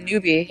 So I was a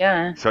newbie,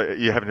 yeah. So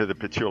you haven't heard the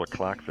Petula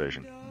Clark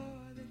version?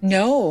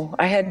 No,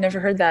 I had never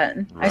heard that.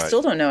 Right. I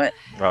still don't know it.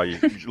 Oh, you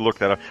look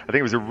that up. I think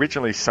it was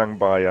originally sung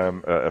by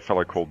a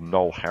fellow called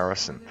Noel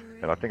Harrison.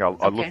 And I think I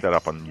looked that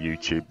up on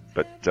YouTube,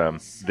 but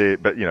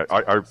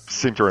I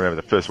seem to remember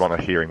the first one I'm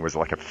hearing was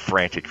like a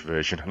frantic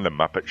version on the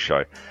Muppet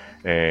Show,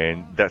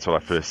 and that's what I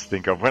first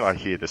think of when I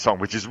hear the song,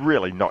 which is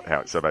really not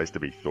how it's supposed to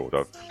be thought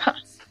of. Huh.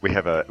 We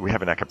have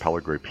an a cappella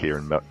group here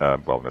in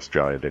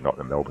Australia. They're not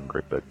a Melbourne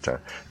group, but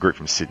a group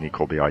from Sydney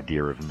called the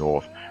Idea of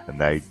North,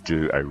 and they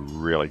do a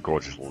really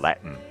gorgeous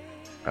Latin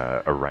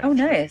arrangement. Oh,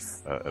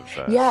 nice.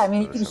 I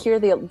mean, you can hear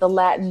the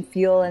Latin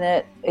feel in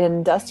it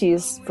in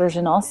Dusty's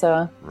version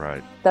also.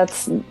 Right.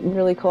 That's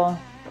really cool,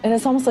 and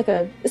it's almost like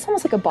a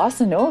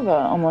bossa nova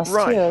almost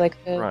right. too. Like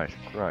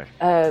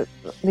right.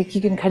 Like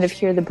you can kind of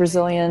hear the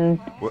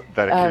Brazilian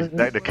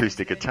that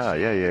acoustic guitar.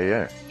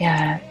 Yeah.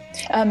 Yeah.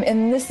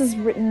 And this is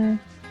written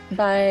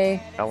by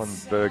Alan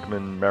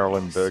Bergman,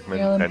 Marilyn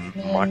Bergman, and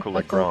Michael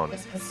Legrand.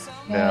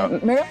 Now,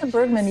 Marilyn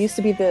Bergman used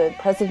to be the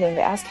president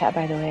of ASCAP,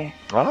 by the way.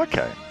 Oh,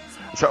 okay.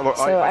 So look,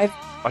 I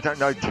don't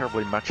know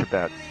terribly much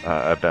about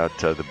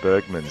the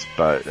Bergmans,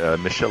 but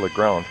Michel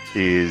Legrand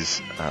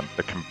is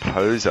a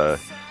composer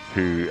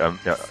who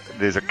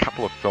there's a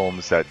couple of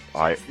films that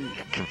I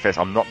confess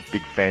I'm not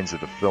big fans of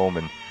the film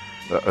and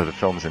of the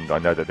films, and I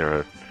know that there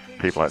are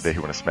people out there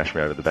who want to smash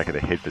me over the back of the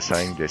head for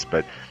saying this,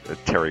 but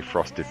Terry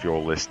Frost, if you're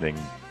listening,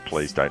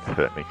 please don't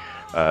hurt me.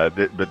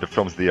 But the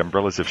films The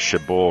Umbrellas of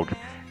Cherbourg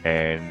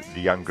and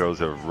The Young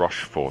Girls of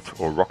Rochefort,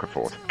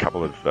 a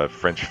couple of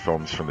French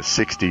films from the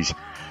 60s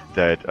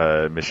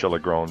that Michel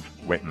Legrand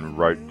went and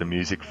wrote the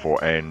music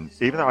for. And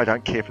even though I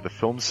don't care for the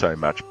film so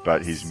much,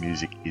 but his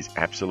music is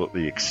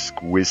absolutely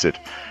exquisite.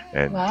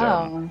 And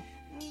wow.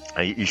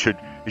 You should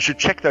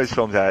check those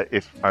films out,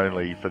 if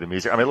only for the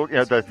music. I mean, look,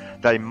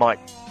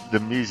 the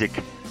music,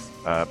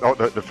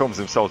 the films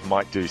themselves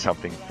might do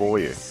something for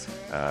you.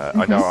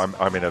 I know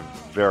I'm in a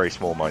very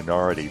small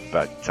minority,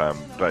 but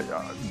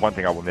one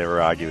thing I will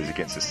never argue is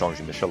against the songs.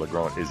 And Michel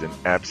Legrand is an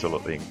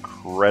absolutely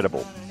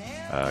incredible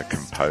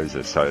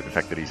composer. So the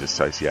fact that he's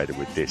associated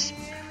with this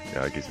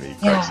gives me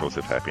great source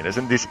of happiness.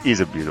 And this is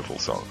a beautiful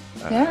song.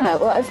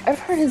 Well, I've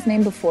heard his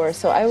name before,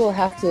 so I will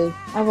have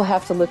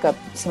to look up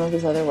some of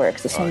his other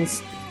works. It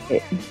sounds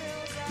great.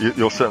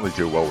 You'll certainly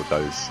do well with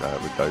those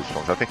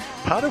songs. I think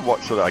part of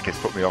what sort of, I guess,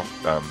 put me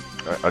off,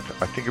 I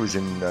think it was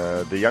in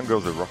The Young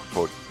Girls of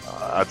Rochefort.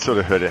 I'd sort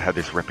of heard it had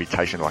this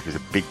reputation like it was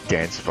a big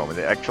dance film, and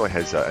it actually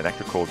has an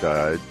actor called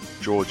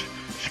George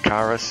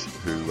Chakiris,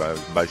 who was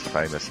most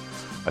famous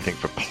I think,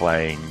 for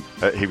playing.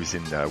 He was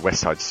in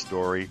West Side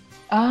Story.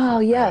 Oh,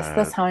 yes,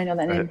 that's how I know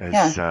that name.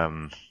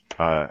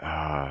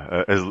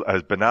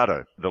 As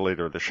Bernardo, the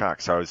leader of the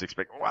Sharks. So I was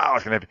expecting, wow,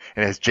 it's going to have,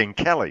 and it has Gene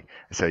Kelly.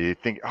 So you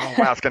think, oh,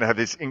 wow, it's going to have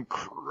this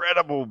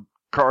incredible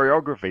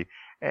choreography.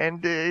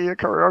 And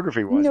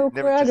choreography was no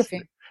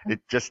choreography. It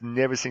just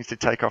never seems to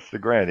take off the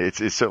ground. It's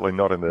certainly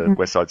not in the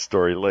West Side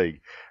Story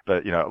league.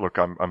 But, look,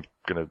 I'm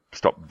going to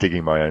stop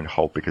digging my own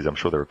hole, because I'm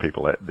sure there are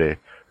people out there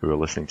who are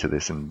listening to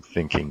this and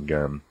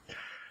thinking,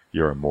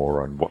 you're a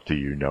moron. What do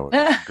you know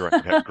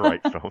about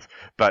great films?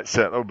 But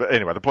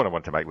anyway, the point I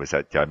wanted to make was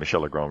that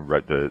Michel Legrand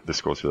wrote the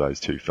scores for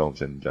those two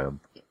films, and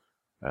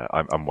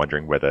I'm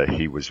wondering whether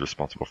he was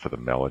responsible for the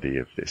melody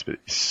of this. But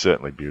it's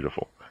certainly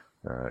beautiful.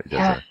 He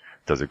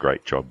does a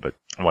great job. But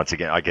once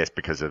again, I guess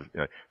because of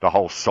the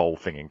whole soul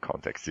thing in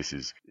context, this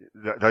is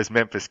those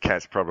Memphis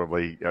Cats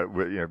probably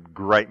were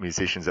great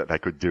musicians that they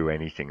could do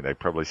anything. They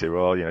probably say,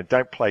 well,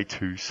 don't play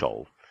too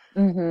soul.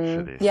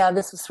 For this. Yeah,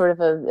 this was sort of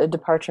a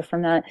departure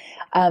from that.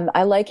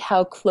 I like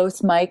how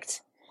close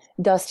mic'd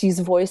Dusty's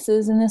voice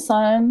is in this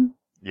song.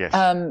 Yes.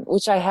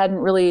 Which I hadn't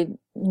really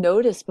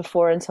noticed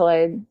before until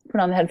I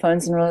put on the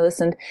headphones and really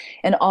listened.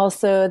 And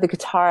also the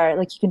guitar,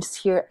 like you can just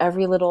hear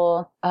every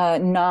little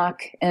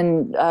knock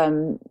and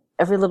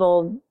every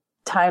little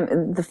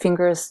time the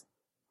fingers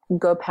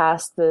go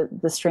past the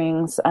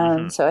strings.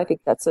 So I think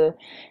that's a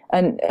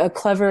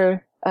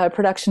clever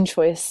production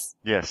choice.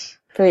 Yes.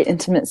 Very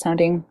intimate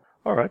sounding.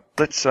 All right,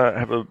 let's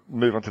have a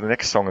move on to the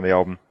next song on the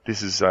album.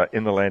 This is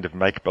In the Land of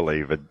Make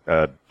Believe,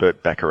 a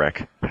Burt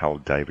Bacharach, Hal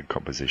David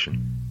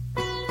composition.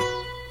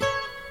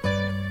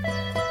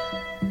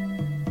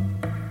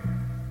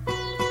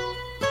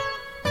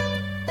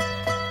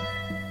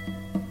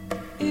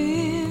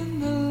 In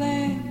the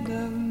land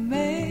of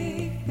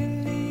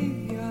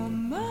make-believe, you're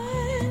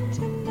mine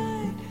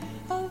tonight,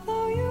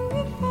 although you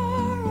were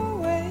far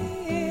away.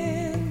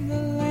 In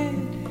the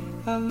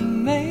land of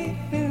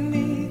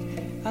make-believe,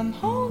 I'm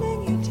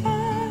holding you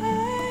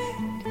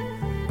tight.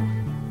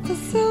 The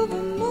silver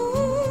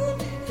moon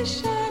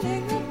is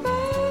shining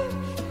above,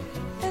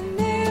 and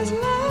there's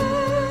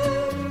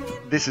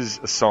love. This is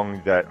a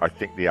song that I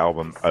think the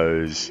album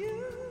owes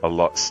a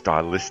lot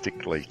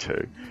stylistically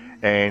to.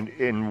 And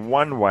in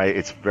one way,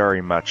 it's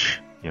very much,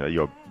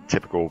 your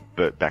typical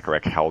Burt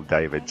Bacharach, Hal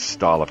David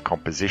style of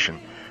composition.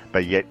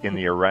 But yet in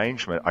the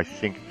arrangement, I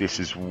think this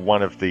is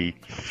one of the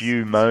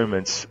few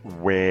moments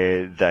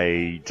where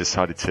they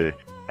decided to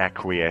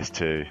acquiesce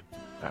to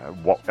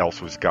what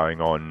else was going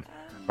on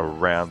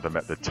around them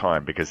at the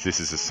time, because this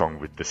is a song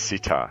with the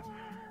sitar.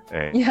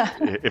 And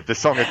if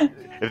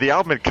the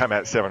album had come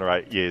out 7 or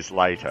 8 years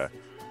later,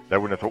 they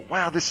wouldn't have thought,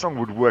 wow, this song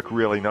would work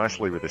really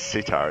nicely with a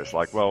sitar. It's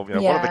like, well,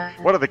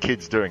 what are the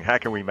kids doing? How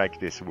can we make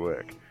this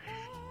work?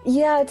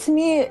 Yeah, to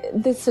me,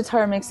 the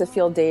sitar makes it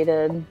feel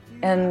dated.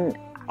 And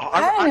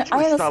I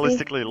actually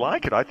stylistically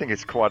like it. I think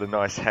it's quite a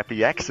nice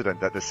happy accident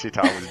that the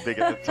sitar was big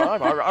at the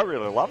time. I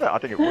really love it. I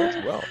think it works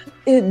well.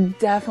 It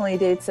definitely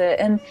dates it.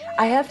 And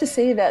I have to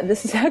say that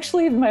this is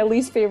actually my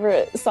least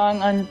favorite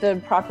song on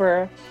the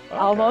proper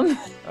album.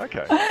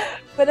 Okay.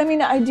 But I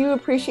mean, I do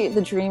appreciate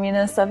the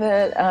dreaminess of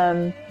it.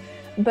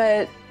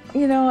 But,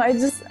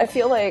 I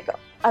feel like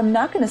I'm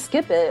not going to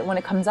skip it when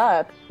it comes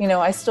up.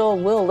 I still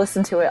will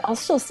listen to it. I'll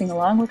still sing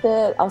along with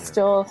it. I'll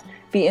still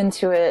be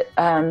into it.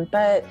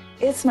 But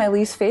it's my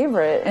least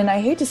favorite. And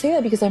I hate to say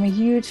that because I'm a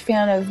huge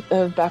fan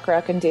of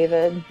Bacharach and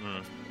David.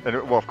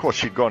 And, well, of course,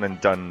 she'd gone and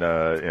done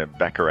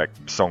Bacharach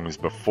songs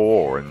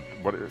before. And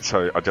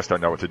so I just don't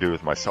know what to do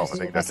with myself. I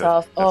think that's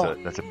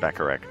a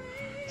Bacharach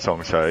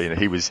song. So,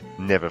 he was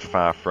never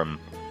far from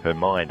her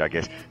mind, I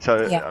guess.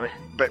 So,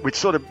 but which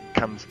sort of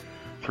comes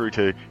through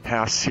to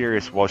how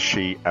serious was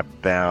she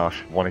about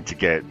wanting to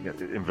get,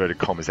 inverted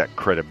commas, that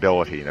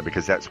credibility,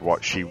 because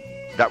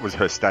that was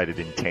her stated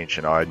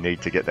intention. I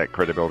need to get that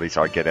credibility,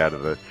 so I get out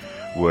of the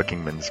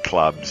workingmen's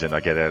clubs and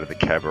I get out of the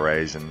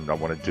cabarets, and I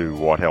want to do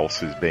what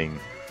else is being,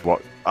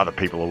 what other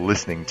people are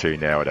listening to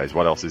nowadays,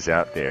 what else is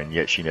out there, and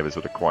yet she never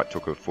sort of quite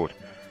took her foot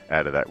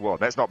out of that. Well,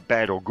 that's not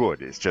bad or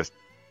good, it's just,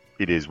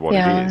 it is what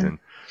it is. And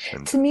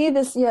to me,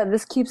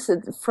 this keeps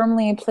it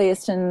firmly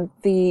placed in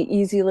the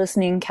easy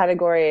listening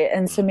category,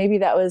 and so maybe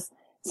that was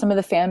some of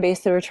the fan base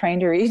they were trying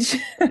to reach.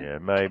 Yeah,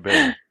 maybe.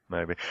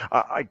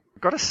 I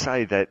got to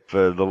say that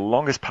for the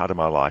longest part of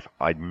my life,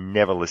 I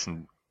never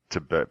listened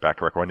to Burt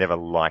Bacharach, or I never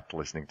liked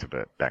listening to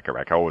Burt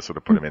Bacharach. I always sort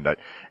of put him in that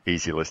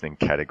easy listening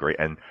category,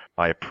 and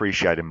I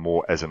appreciate him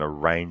more as an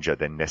arranger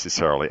than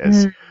necessarily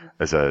as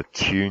a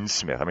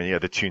tunesmith. I mean,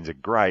 the tunes are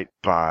great,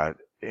 but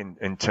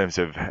in terms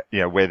of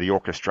where the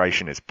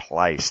orchestration is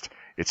placed,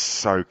 it's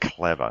so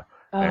clever.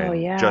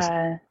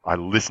 I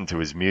listen to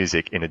his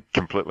music in a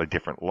completely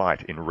different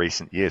light in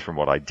recent years from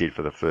what I did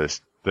for the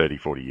first 30,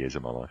 40 years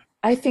of my life.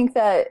 I think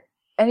that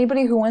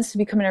anybody who wants to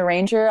become an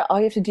arranger, all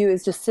you have to do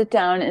is just sit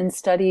down and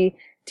study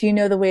Do You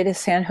Know the Way to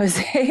San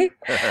Jose?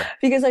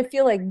 Because I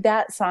feel like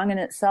that song in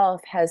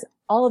itself has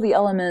all of the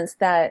elements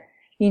that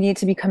you need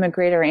to become a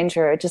great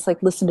arranger. Just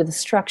like listen to the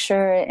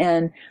structure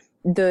and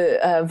the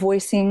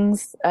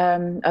voicings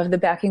of the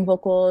backing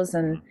vocals,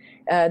 and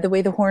the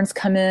way the horns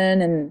come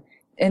in,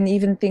 and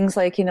even things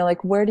like,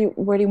 like where do you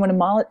want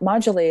to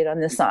modulate on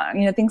this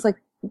song? Things like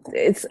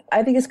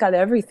I think it's got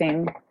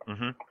everything.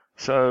 Mm-hmm.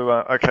 So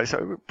okay,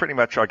 so pretty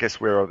much, I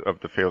guess we're of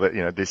the feel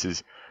that this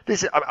is.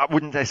 I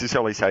wouldn't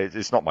necessarily say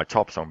it's not my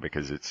top song,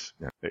 because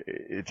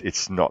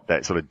it's not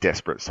that sort of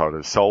desperate sort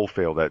of soul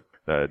feel that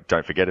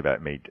Don't Forget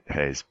About Me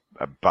has.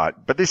 But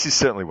this is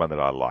certainly one that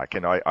I like,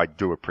 and I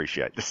do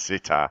appreciate the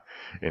sitar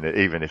in it,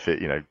 even if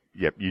it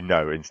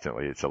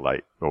instantly it's a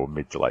late or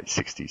mid to late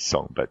 60s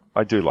song. But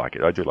I do like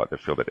it. I do like the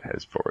feel that it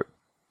has for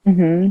it.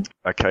 Mm-hmm.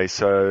 Okay,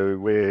 so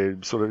we're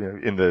sort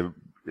of in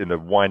the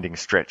winding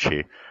stretch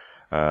here.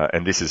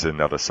 And this is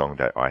another song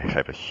that I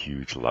have a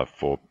huge love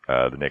for.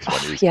 The next one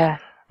is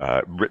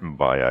written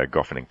by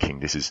Goffin and King.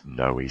 This is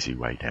No Easy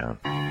Way Down.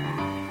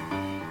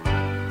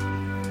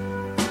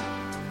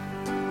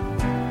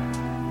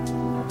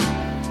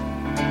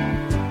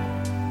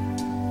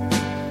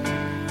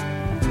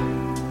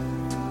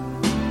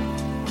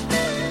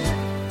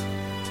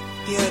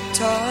 Your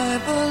toy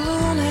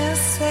balloon has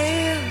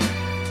sailed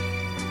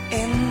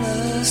in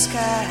the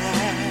sky.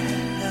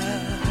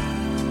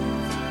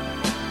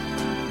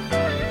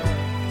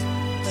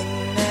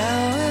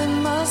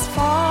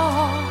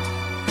 Fall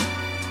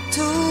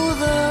to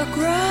the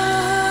ground.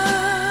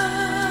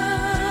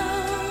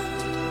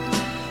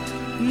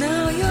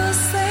 Now your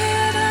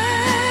sad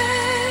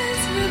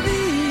eyes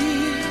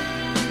reveal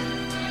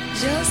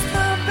just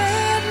how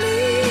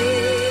badly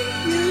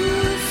you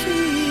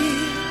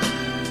feel.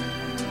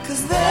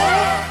 'Cause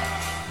there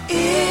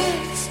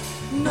is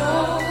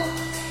no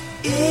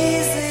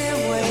easy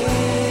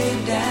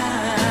way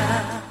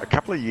down. A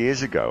couple of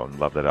years ago on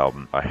Love That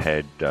Album, I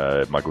had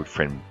my good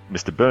friend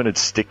Mr. Bernard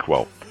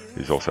Stickwell,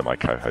 who's also my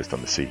co-host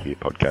on the See Here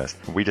podcast.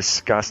 We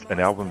discussed an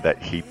album that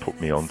he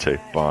put me onto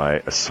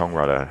by a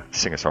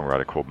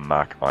singer-songwriter called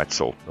Mark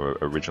Eitzel,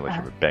 originally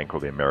from a band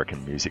called the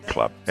American Music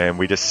Club. And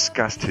we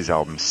discussed his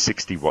album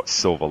 60 Watt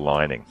Silver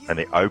Lining. And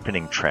the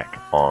opening track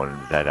on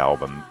that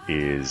album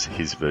is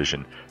his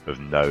version of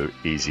No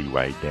Easy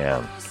Way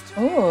Down.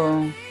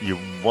 Oh. You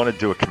want to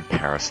do a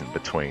comparison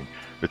between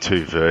the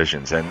two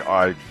versions, and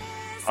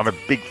I'm a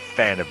big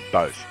fan of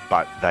both,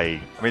 but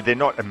they're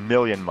not a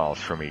million miles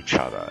from each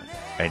other,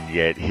 and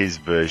yet his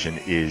version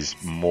is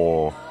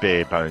more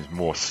bare bones,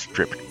 more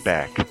stripped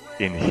back.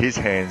 In his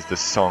hands, the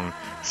song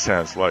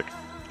sounds like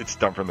it's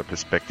done from the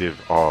perspective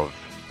of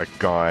a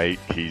guy.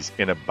 He's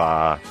in a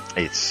bar.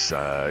 It's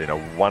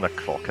 1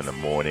 o'clock in the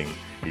morning.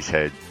 He's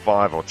had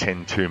 5 or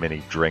 10 too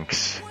many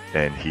drinks,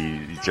 and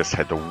he just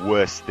had the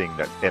worst thing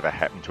that ever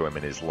happened to him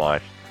in his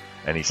life,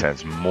 and he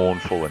sounds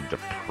mournful and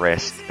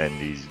depressed, and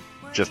he's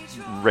just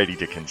ready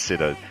to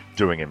consider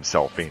doing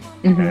himself in.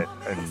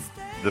 Mm-hmm. And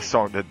the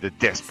song, the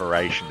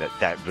desperation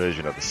that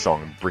version of the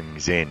song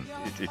brings in,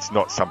 it's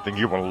not something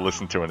you want to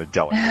listen to in a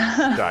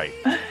delicate state.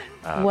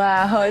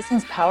 Wow, it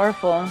sounds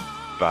powerful.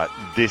 But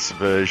this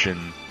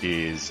version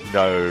is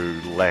no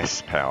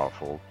less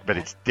powerful, but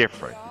it's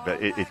different.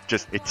 But it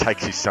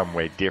takes you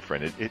somewhere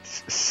different.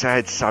 It's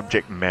sad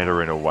subject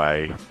matter in a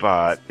way,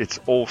 but it's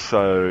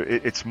also,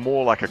 it's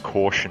more like a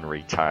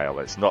cautionary tale.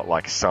 It's not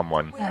like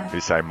someone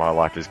who's saying my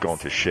life has gone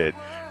to shit,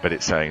 but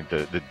it's saying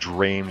the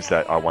dreams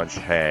that I once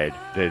had,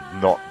 they've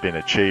not been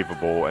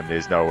achievable, and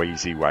there's no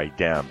easy way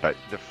down. But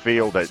the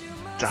feel that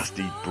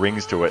Dusty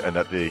brings to it and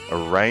that the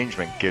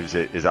arrangement gives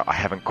it is that I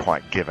haven't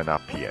quite given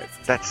up yet.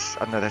 I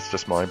don't know, that's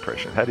just my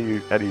impression. How do you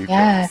feel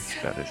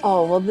about this?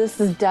 Oh, well,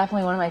 this is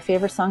definitely one of my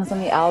favorite songs on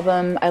the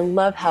album. I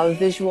love how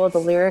visual the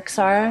lyrics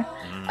are.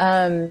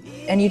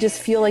 And you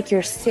just feel like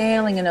you're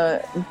sailing in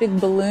a big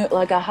balloon,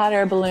 like a hot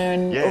air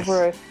balloon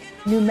over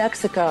New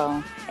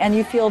Mexico. And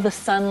you feel the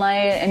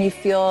sunlight, and you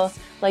feel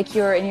like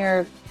you're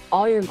in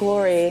all your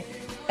glory.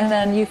 And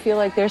then you feel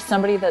like there's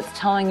somebody that's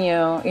telling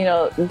you,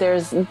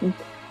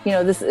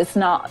 it's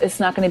not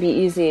going to be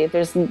easy.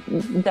 There's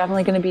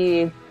definitely going to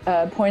be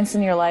points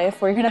in your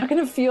life where you're not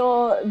going to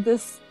feel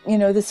this,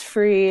 this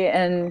free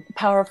and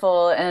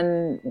powerful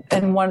and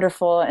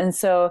wonderful. And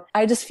so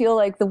I just feel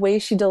like the way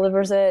she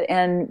delivers it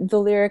and the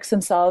lyrics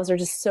themselves are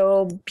just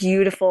so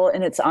beautiful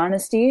in its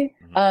honesty,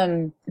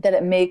 that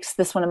it makes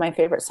this one of my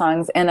favorite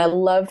songs. And I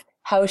love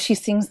how she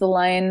sings the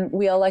line,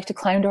 "We all like to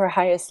climb to our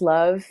highest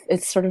love."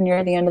 It's sort of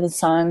near the end of the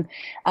song.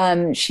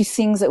 She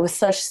sings it with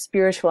such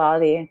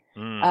spirituality.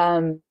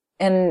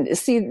 And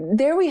see,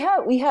 there we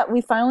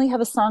finally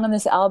have a song on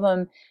this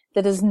album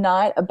that is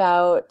not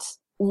about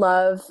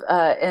love,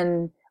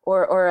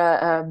 or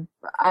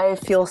I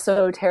feel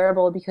so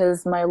terrible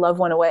because my love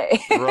went away.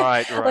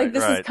 Right. Like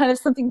this is kind of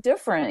something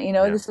different,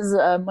 This is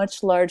a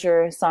much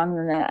larger song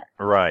than that.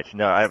 Right.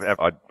 No,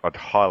 I'd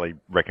highly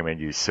recommend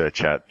you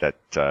search out that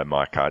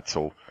Mike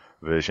Eitzel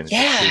version to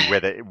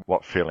see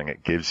what feeling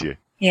it gives you.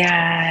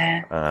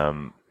 Yeah.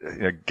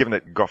 Given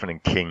that Goffin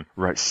and King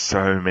wrote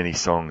so many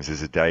songs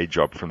as a day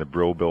job from the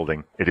Brill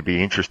Building, it'd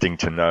be interesting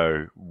to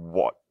know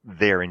what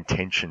their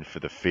intention for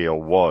the feel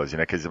was,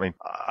 because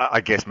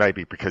I guess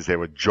maybe because they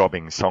were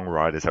jobbing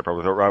songwriters, they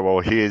probably thought, right, well,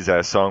 here's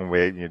a song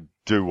where you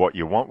do what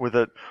you want with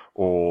it,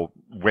 or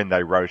when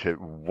they wrote it,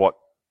 what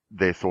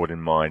their thought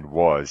in mind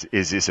was.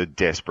 Is this a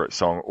desperate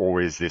song,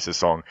 or is this a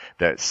song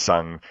that's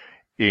sung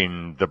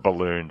in the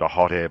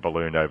hot air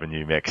balloon over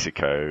New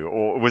Mexico,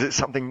 or was it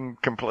something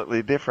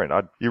completely different?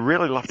 You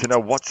really love to know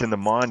what's in the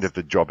mind of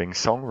the jobbing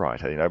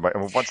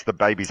songwriter, once the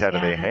baby's out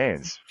of their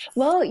hands.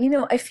 Well,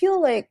 I feel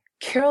like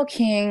Carole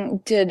King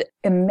did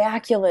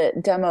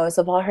immaculate demos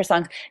of all her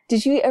songs.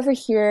 Did you ever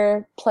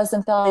hear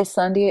Pleasant Valley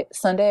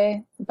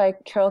Sunday by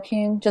Carole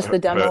King? Just the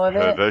demo of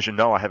it? Her version?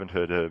 No, I haven't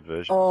heard her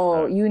version.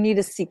 Oh, you need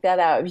to seek that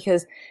out,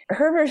 because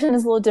her version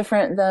is a little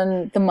different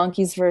than the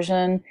Monkees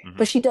version,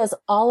 but she does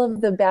all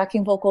of the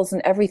backing vocals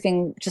and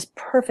everything just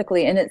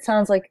perfectly, and it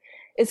sounds like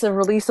it's a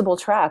releasable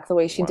track the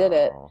way she did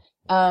it.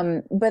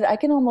 But I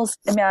can almost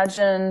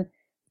imagine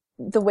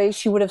the way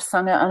she would have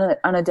sung it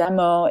on a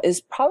demo is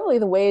probably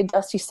the way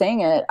Dusty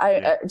sang it.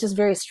 Just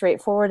very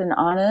straightforward and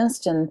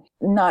honest, and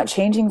not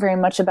changing very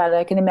much about it.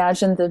 I can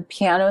imagine the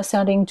piano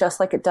sounding just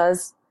like it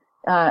does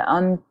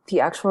on the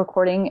actual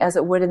recording as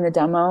it would in the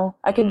demo.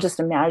 I can just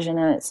imagine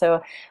it.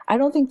 So I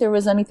don't think there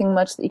was anything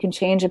much that you can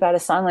change about a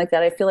song like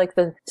that. I feel like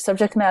the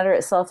subject matter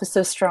itself is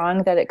so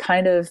strong that it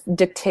kind of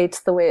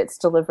dictates the way it's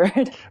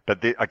delivered.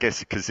 But I guess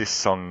because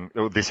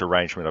this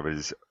arrangement of it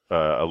is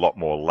a lot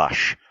more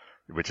lush,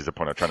 which is the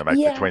point I'm trying to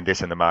make between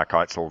this and the Mark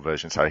Eitzel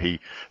version.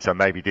 So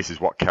maybe this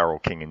is what Carole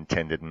King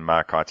intended, and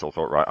Mark Eitzel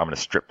thought, right, I'm going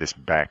to strip this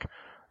back.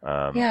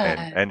 And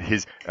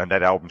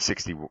that album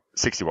 60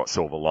 Watt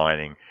Silver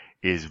Lining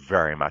is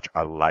very much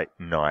a late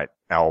night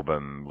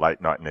album, late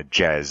night in a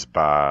jazz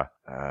bar.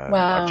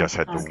 Wow. I've just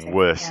had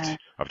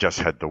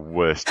the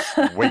worst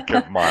week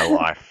of my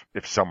life.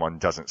 If someone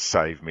doesn't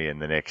save me in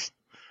the next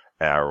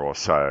hour or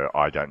so,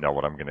 I don't know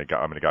what I'm going to go.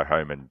 I'm going to go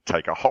home and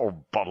take a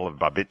whole bottle of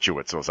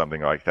barbiturates or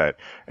something like that.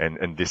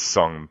 And this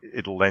song,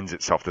 it lends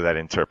itself to that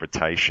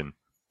interpretation.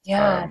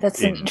 Yeah,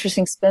 that's an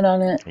interesting spin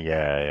on it.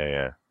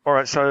 Yeah. All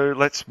right, so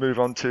let's move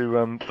on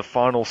to the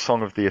final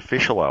song of the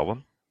official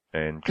album.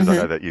 And because I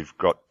know that you've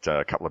got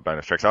a couple of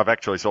bonus tracks. I've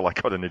actually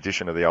got an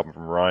edition of the album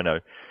from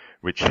Rhino,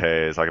 which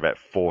has like about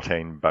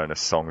 14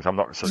 bonus songs. I'm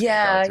not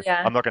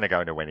I'm not going to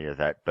go into any of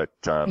that, but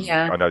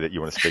I know that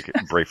you want to speak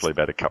briefly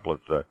about a couple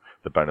of the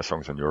bonus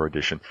songs on your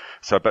edition.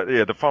 So, but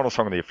yeah, the final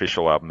song on the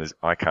official album is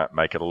I Can't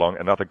Make It Along,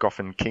 another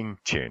Goffin King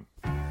tune.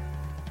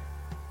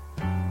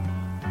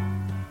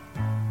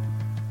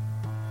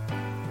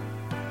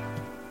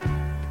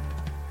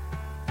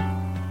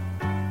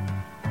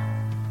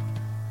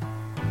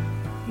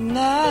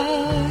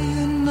 Now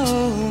you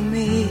know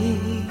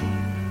me.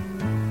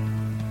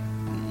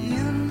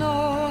 You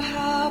know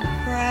how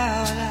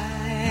proud I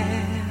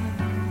am.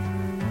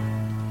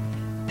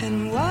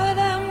 And what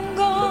I'm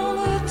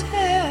gonna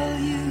tell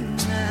you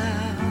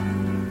now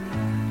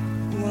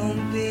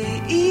won't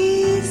be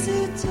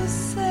easy to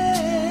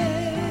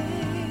say.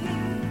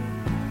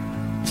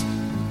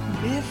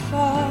 Before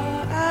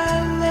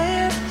I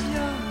left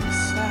your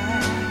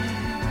side,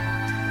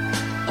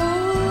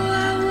 oh,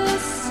 I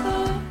was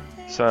so.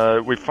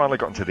 So we've finally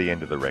gotten to the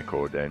end of the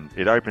record, and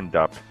it opened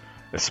up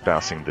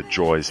espousing the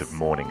joys of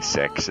morning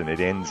sex, and it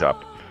ends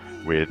up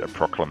with a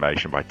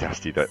proclamation by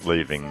Dusty that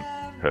leaving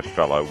her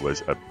fellow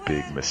was a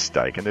big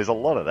mistake. And there's a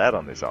lot of that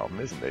on this album,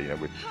 isn't there?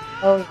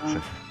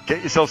 So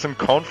get yourself some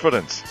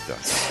confidence,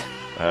 Dusty.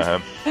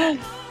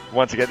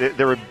 Once again,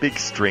 there are big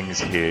strings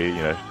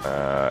here,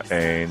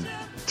 and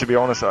to be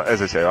honest,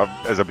 as I said,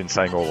 as I've been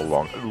saying all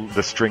along,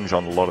 the strings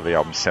on a lot of the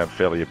albums sound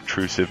fairly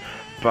obtrusive.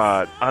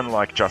 But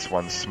unlike Just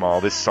One Smile,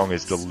 this song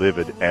is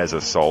delivered as a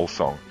soul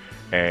song.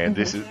 And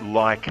this is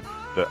like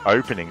the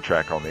opening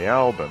track on the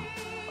album.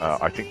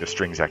 I think the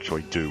strings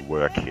actually do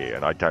work here,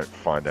 and I don't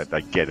find that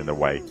they get in the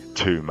way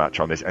too much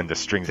on this. And the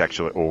strings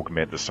actually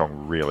augment the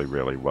song really,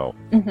 really well.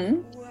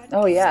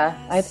 Oh, yeah,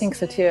 I think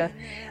so too.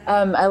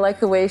 I like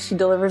the way she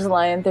delivers the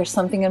line, "There's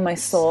something in my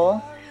soul."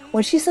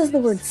 When she says the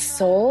word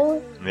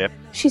soul,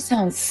 she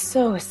sounds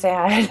so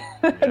sad.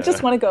 I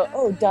just want to go,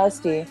 oh,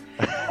 Dusty.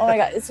 Oh my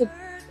God, it's a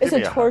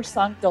Torch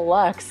song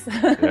deluxe.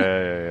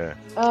 Yeah.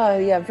 Oh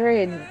yeah,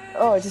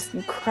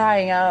 just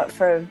crying out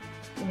for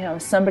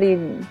somebody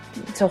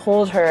to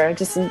hold her.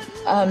 Just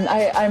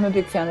I'm a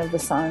big fan of the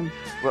song.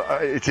 Well,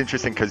 it's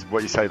interesting because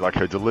what you say, like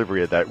her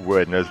delivery of that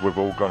word, and as we've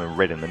all gone and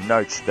read in the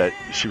notes, that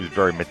she was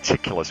very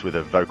meticulous with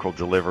her vocal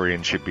delivery,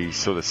 and she'd be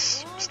sort of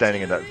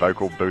standing in that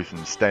vocal booth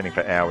and standing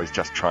for hours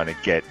just trying to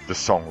get the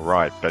song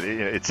right. But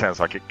it sounds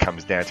like it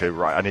comes down to,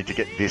 right, I need to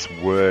get this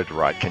word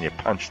right. Can you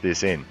punch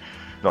this in?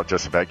 Not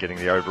just about getting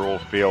the overall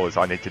feel, is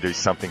I need to do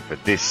something for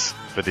this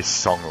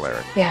song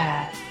lyric.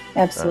 Yeah,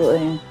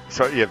 absolutely.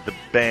 So yeah, the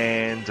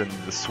band and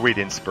the sweet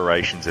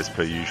inspirations as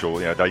per usual,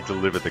 they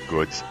deliver the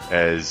goods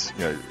as,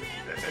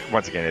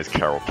 once again, as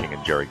Carole King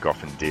and Jerry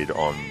Goffin did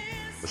on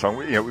the song.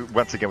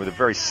 Once again with a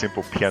very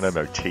simple piano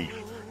motif,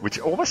 which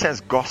almost sounds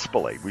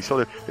gospel-y.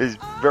 There's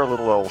very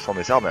little else on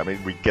this album. I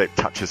mean, we get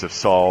touches of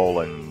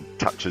soul and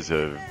touches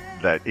of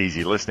that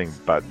easy listening,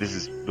 but this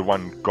is the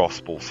one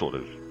gospel sort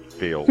of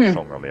feel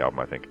song on the album,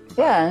 I think.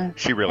 Yeah.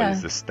 She really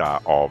is the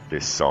star of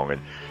this song,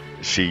 and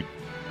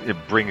it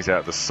brings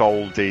out the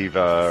soul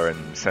diva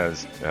and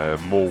sounds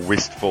more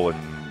wistful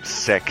and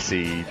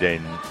sexy,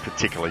 then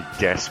particularly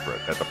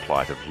desperate at the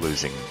plight of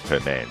losing her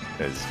man,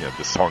 as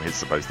the song is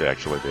supposed to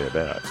actually be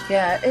about.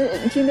 Yeah,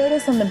 do you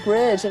notice on the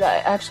bridge it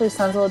actually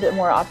sounds a little bit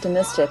more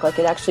optimistic, like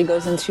it actually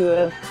goes into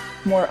a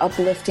more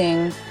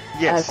uplifting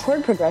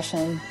chord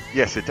progression.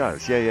 Yes, it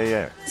does.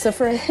 Yeah. So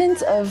for a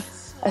hint of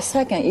a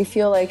second, you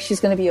feel like she's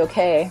going to be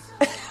okay.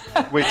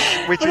 Which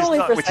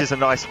is a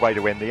nice way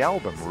to end the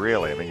album,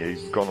 really. I mean,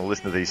 you've gone to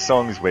listen to these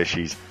songs where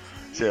she's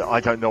said, I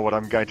don't know what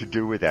I'm going to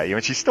do without you.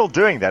 And she's still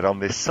doing that on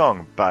this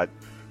song, but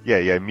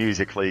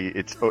musically,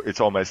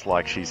 it's almost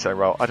like she's saying,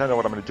 well, I don't know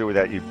what I'm going to do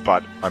without you,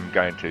 but I'm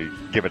going to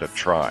give it a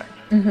try.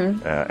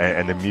 Mm-hmm.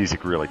 And the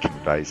music really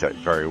conveys that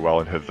very well,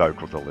 and her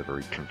vocal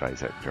delivery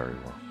conveys that very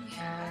well.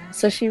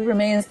 So she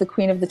remains the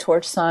queen of the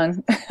torch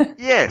song.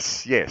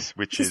 Yes,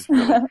 which is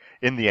really,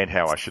 in the end,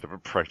 how I should have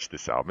approached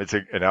this album. It's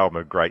an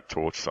album of great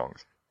torch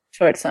songs.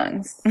 Short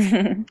songs.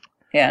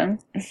 Yeah.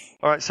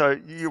 All right, so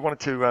you wanted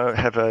to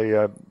have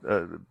a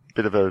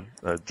bit of a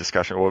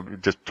discussion, or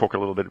just talk a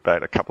little bit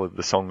about a couple of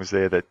the songs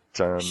there that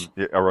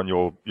are on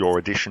your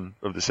edition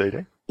of the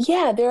CD?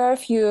 Yeah, there are a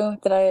few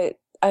that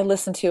I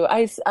listen to.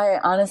 I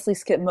honestly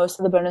skip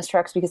most of the bonus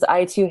tracks because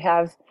I too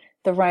have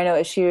the Rhino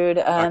issued.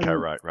 Okay,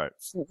 right.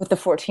 With the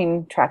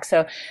 14 tracks.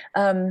 So,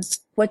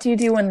 What Do You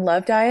Do When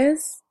Love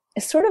Dies?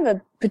 It's sort of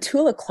a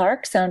Petula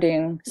Clark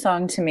sounding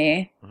song to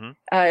me. Mm-hmm.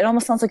 It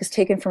almost sounds like it's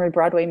taken from a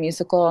Broadway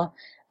musical.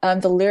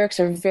 The lyrics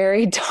are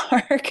very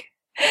dark.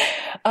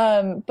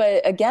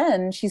 But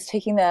again, she's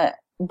taking that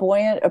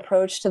buoyant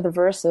approach to the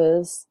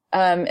verses.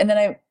 And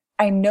then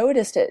I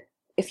noticed it.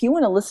 If you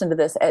want to listen to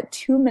this at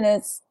 2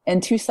 minutes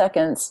and 2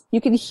 seconds,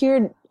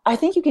 I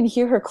think you can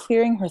hear her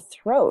clearing her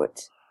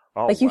throat.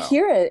 Oh, you wow.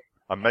 hear it.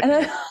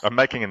 I'm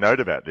making a note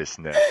about this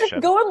now.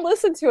 Shannon. Go and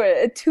listen to it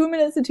at 2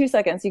 minutes and 2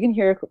 seconds. You can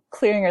hear her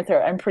clearing her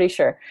throat. I'm pretty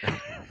sure.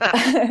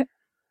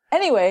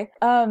 Anyway,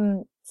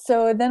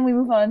 so then we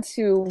move on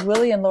to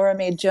Willie and Laura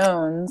Mae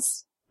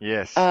Jones.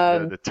 Yes,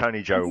 the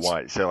Tony Joe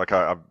White. So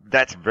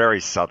that's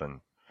very Southern.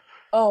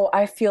 Oh,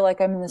 I feel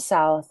like I'm in the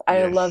South.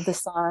 I love the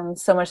song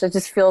so much. It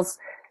just feels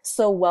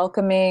so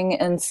welcoming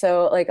and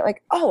so like,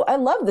 oh, I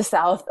love the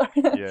South.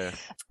 Yes.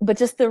 But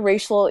just the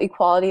racial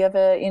equality of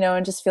it,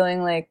 and just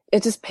feeling like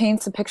it just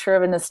paints a picture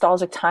of a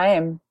nostalgic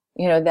time,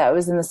 that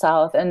was in the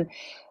South. And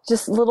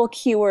just little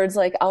keywords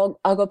like I'll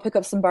go pick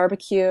up some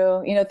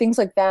barbecue, things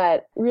like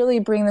that really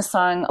bring the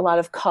song a lot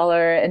of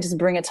color and just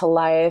bring it to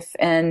life.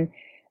 And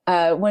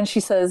when she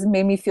says,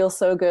 made me feel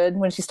so good,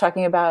 when she's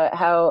talking about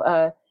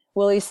how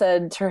Willie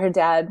said to her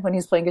dad when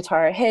he's playing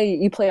guitar, hey,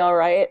 you play all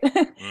right?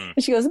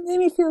 And she goes, it made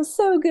me feel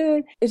so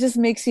good. It just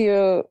makes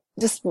you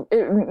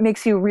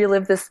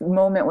relive this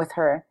moment with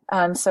her.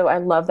 So I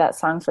love that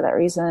song for that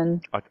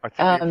reason. I think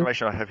the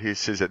information I have here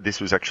says that this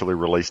was actually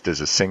released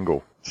as a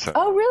single. So,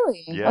 oh,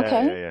 really? Yeah,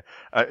 okay.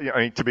 Yeah. I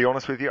mean, to be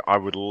honest with you, I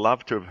would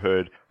love to have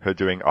heard her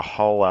doing a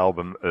whole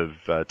album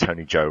of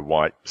Tony Joe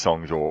White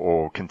songs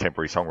or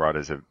contemporary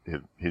songwriters of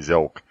his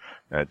ilk.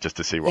 Just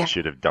to see what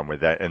she'd have done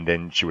with that, and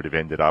then she would have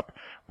ended up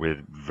with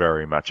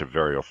very much a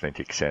very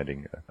authentic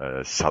sounding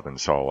Southern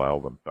soul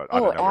album. But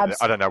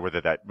I don't know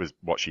whether that was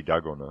what she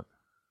dug or not.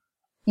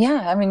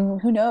 Yeah, I mean,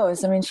 who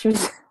knows? I mean, she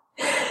was.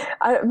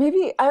 I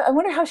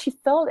wonder how she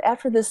felt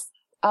after this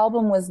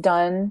album was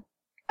done.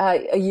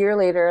 A year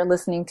later,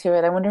 listening to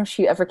it, I wonder if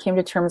she ever came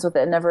to terms with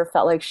it and never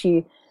felt like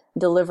she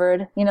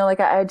delivered.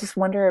 I just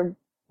wonder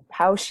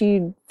how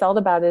she felt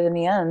about it in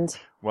the end.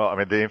 Well, I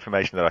mean, the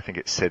information that I think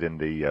it said in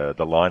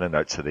the liner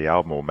notes of the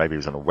album, or maybe it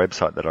was on a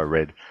website that I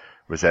read,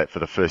 was that for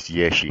the first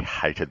year she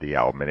hated the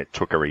album, and it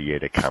took her a year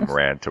to come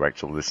around to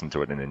actually listen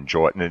to it and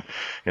enjoy it.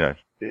 And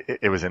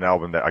it was an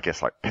album that I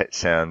guess, like Pet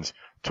Sounds,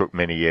 took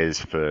many years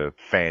for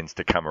fans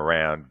to come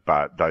around,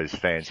 but those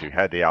fans who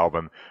had the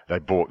album, they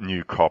bought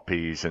new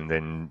copies, and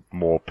then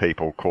more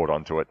people caught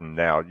onto it, and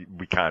now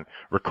we can't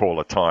recall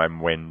a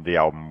time when the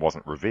album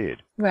wasn't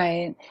revered.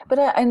 Right. But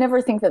I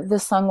never think that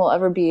this song will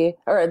ever be,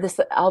 or this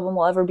album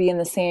will ever be in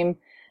the same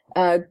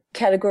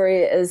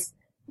category as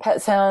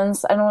Pet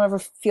Sounds. I don't ever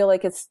feel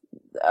like it's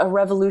a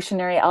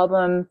revolutionary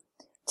album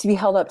to be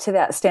held up to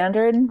that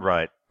standard.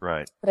 Right.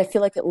 But I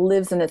feel like it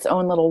lives in its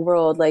own little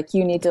world. Like,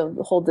 you need to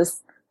hold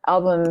this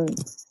album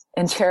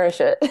and cherish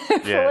it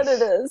for what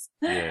it is.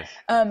 Yes.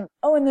 And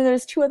then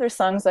there's two other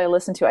songs I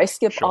listen to. I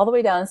skip all the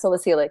way down. So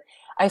let's see,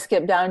 I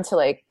skip down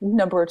to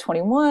number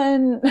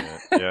 21.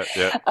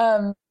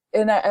 Yeah.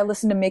 And I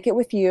listen to Make It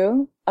With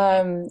You,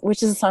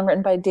 which is a song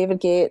written by David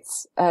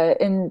Gates.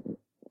 And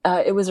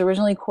it was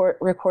originally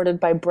recorded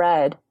by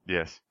Bread.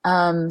 Yes.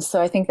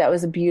 So I think that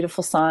was a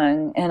beautiful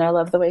song, and I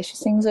love the way she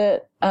sings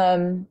it.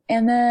 And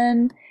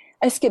then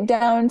I skip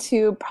down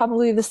to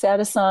probably the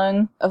saddest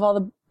song of all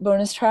the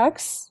bonus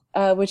tracks,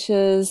 which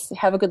is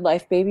Have a Good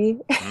Life, Baby.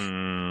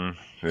 Right.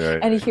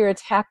 And you hear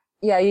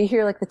you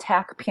hear the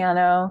tack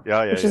piano,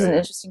 which is an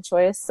interesting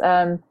choice.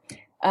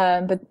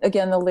 But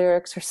again, the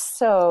lyrics are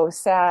so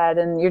sad,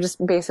 and you're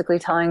just basically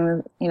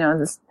telling,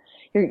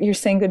 you're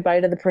saying goodbye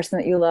to the person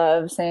that you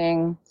love,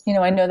 saying,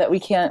 I know that we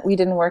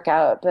didn't work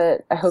out,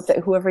 but I hope that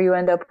whoever you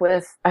end up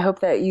with, I hope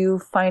that you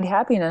find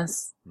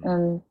happiness.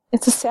 And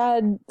it's a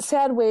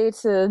sad way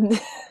to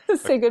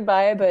say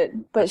goodbye,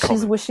 but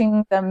she's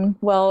wishing them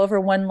well over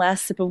one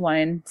last sip of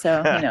wine.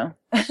 So,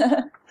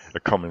 A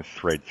common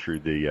thread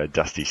through the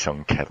Dusty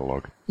song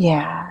catalog.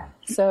 Yeah.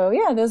 So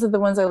yeah, those are the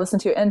ones I listen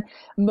to. And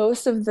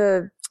most of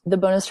the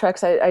bonus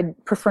tracks I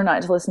prefer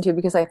not to listen to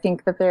because I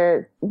think that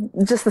they're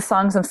just the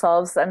songs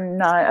themselves I'm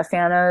not a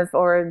fan of,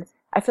 or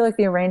I feel like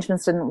the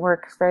arrangements didn't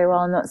work very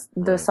well in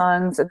those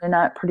songs, and they're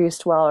not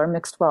produced well or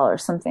mixed well or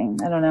something.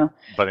 I don't know.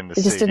 But in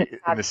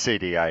the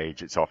CD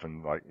age, it's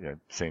often like,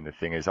 seeing the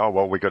thing is, oh,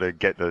 well, we got to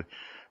get the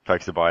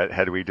folks to buy it.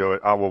 How do we do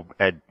it? Oh, we'll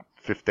add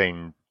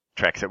 15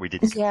 tracks that we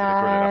didn't consider good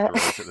enough to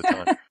release at the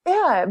time.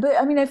 Yeah, but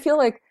I mean, I feel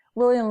like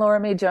Willie and Laura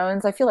Mae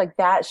Jones, I feel like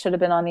that should have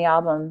been on the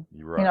album.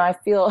 Right.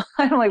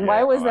 I'm like,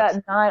 why was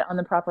that not on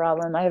the proper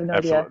album? I have no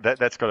idea.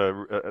 That's got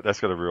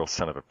a real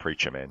son of a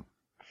preacher man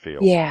feel.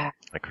 Yeah.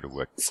 That could have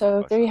worked.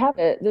 So there you have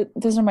it.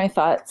 Those are my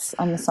thoughts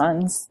on the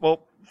songs.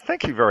 Well,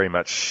 thank you very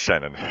much,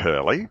 Shannon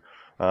Hurley.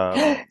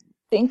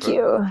 Thank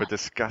you. For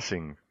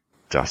discussing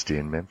Dusty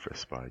in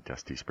Memphis by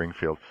Dusty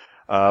Springfield.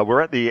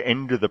 We're at the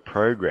end of the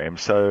program,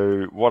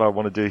 so what I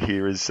want to do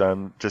here is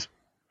just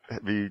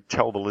have you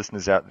tell the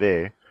listeners out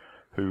there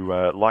who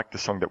like the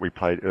song that we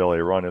played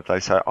earlier on, if they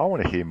say, I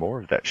want to hear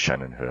more of that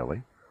Shannon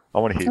Hurley. I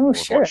want to hear more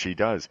of what she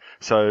does.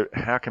 So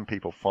how can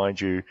people find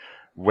you?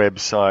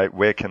 Website,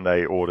 where can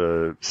they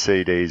order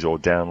CDs or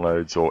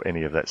downloads or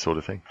any of that sort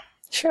of thing?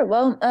 Sure.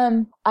 Well,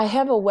 I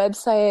have a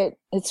website.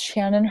 It's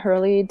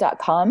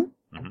shannonhurley.com.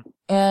 Mm-hmm.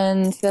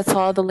 And that's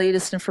all the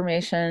latest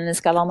information.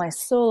 It's got all my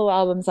solo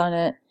albums on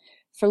it.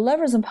 For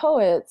Lovers and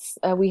Poets,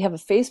 we have a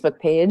Facebook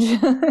page.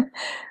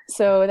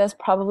 So that's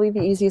probably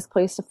the easiest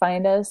place to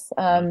find us.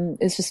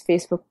 It's just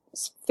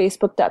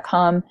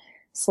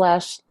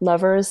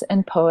facebook.com/lovers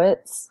and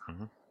poets.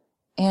 Mm-hmm.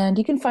 And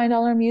you can find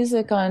all our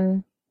music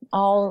on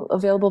all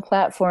available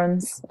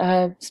platforms,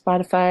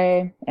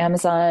 Spotify,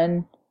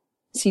 Amazon,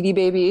 CD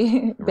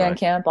Baby,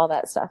 Bandcamp, all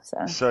that stuff.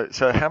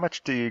 So how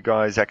much do you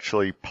guys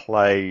actually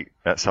play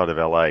outside of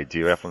LA? Do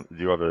you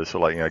ever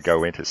sort of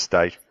go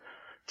interstate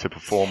to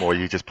perform, or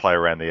you just play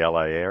around the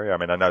LA area? I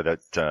mean, I know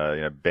that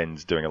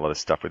Ben's doing a lot of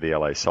stuff with the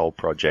LA Soul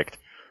Project.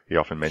 He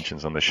often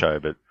mentions on the show,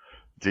 but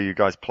do you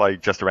guys play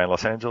just around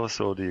Los Angeles,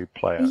 or do you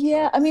play outside?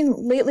 Yeah, I mean,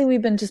 lately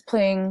we've been just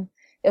playing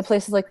at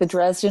places like the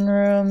Dresden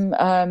Room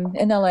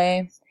in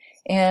LA.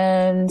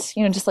 And,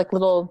 just like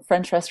little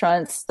French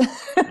restaurants.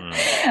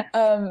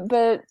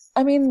 But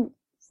I mean,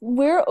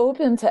 we're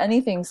open to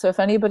anything. So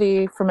if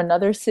anybody from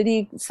another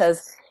city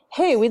says,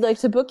 hey, we'd like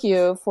to book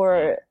you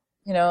for,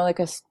 like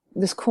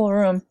this cool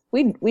room,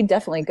 we'd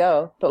definitely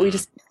go. But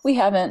we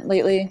haven't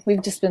lately.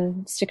 We've just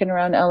been sticking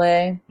around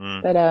LA.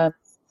 But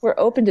we're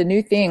open to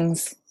new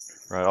things.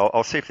 Right.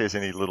 I'll see if there's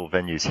any little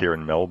venues here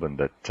in Melbourne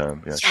that,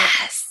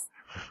 Yes.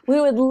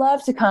 We would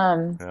love to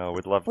come. Oh,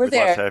 we'd love to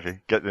have you.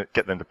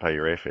 Get them to pay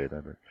your airfare,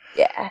 don't we?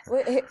 Yeah,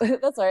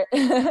 that's all right.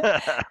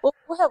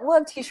 we'll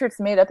have T-shirts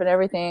made up and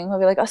everything. We'll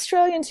be like,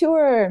 Australian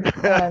tour.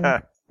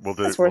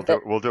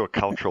 We'll do a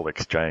cultural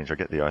exchange. I'll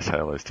get the Ice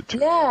Halos to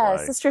tour. Yeah,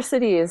 sister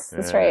cities.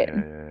 That's right.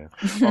 Yeah.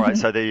 All right,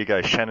 so there you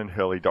go,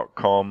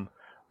 shannonhurley.com,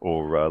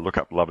 or look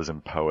up Lovers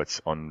and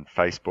Poets on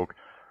Facebook.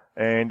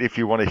 And if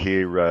you want to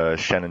hear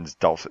Shannon's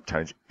dulcet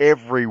tones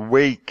every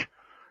week,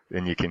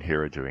 then you can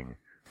hear her doing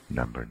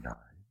Number 9.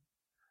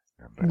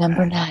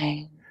 Number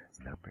 9.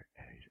 Number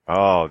 8.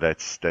 Oh, that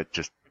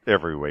just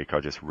every week I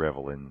just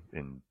revel in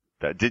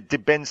that.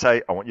 Did Ben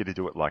say, I want you to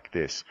do it like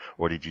this?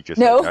 Or did you just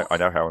say, I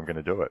know how I'm going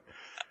to do it?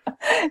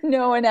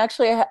 No, and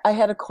actually I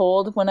had a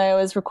cold when I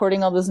was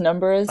recording all those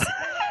numbers.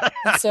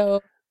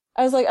 So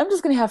I was like, I'm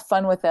just going to have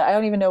fun with it. I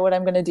don't even know what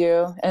I'm going to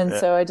do. And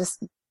so I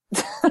just...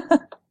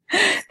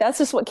 That's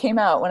just what came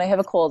out when I have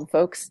a cold,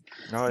 folks.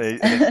 No, and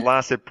it's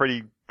lasted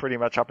pretty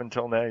much up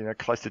until now,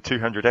 close to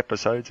 200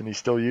 episodes, and he's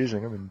still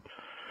using them. And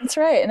that's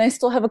right, and I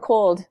still have a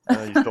cold.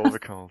 You still have a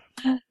cold.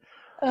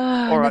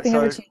 All right,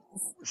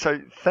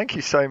 so thank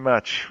you so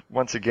much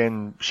once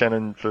again,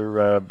 Shannon,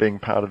 for being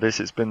part of this.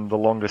 It's been the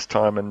longest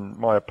time, and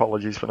my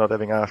apologies for not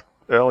having asked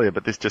earlier,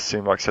 but this just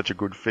seemed like such a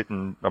good fit,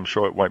 and I'm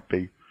sure it won't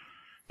be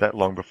that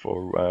long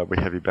before we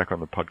have you back on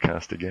the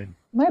podcast again.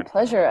 My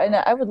pleasure, and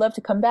I would love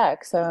to come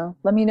back, so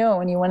let me know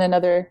when you want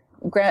another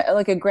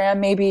Graham,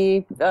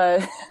 maybe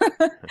Joe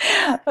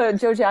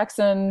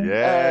Jackson.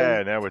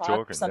 Yeah, now we're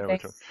talking. There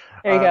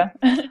you go.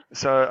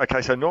 So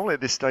normally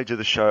at this stage of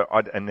the show,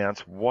 I'd announce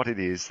what it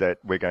is that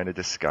we're going to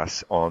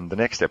discuss on the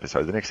next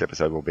episode. The next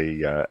episode will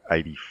be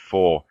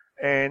 84.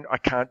 And I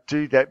can't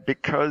do that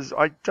because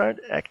I don't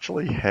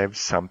actually have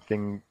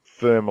something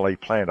firmly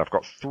planned. I've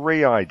got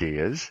 3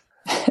 ideas,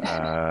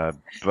 but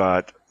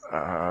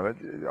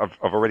I've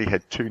already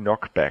had 2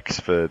 knockbacks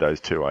for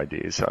those 2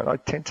 ideas, so I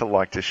tend to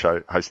like to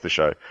host the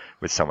show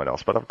with someone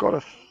else. But I've got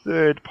a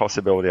 3rd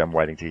possibility I'm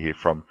waiting to hear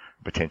from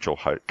a potential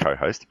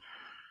co-host.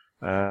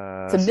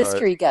 It's a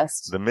mystery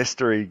guest. The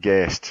mystery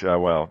guest.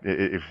 Well,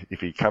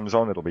 if he comes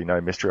on, it'll be no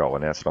mystery. I'll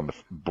announce it on the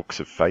Books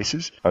of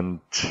Faces.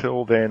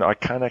 Until then, I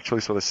can't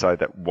actually sort of say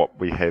that what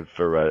we have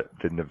for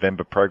the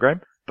November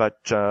program, but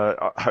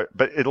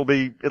it'll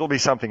be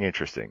something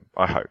interesting.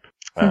 I hope.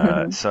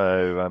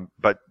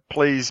 But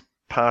please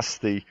pass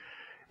the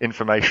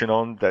information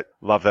on that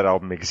Love That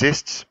Album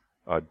exists.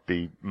 I'd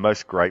be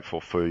most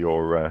grateful for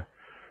your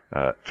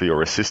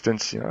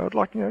assistance. I'd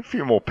like a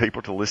few more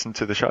people to listen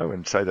to the show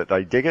and say that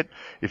they dig it.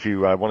 If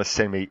you want to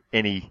send me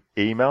any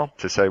email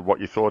to say what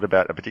you thought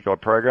about a particular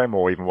program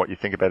or even what you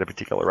think about a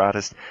particular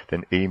artist,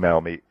 then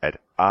email me at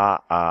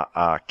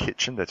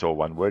rrrkitchen, that's all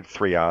one word,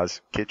 3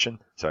 R's kitchen,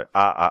 so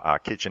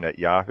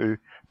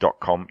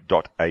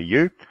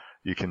rrrkitchen@yahoo.com.au.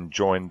 You can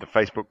join the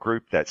Facebook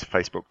group, that's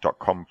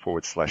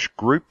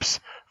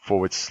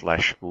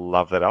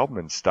facebook.com/groups/Love That Album,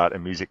 and start a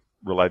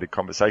music-related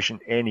conversation,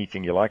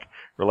 anything you like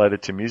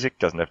related to music.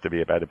 Doesn't have to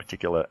be about a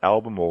particular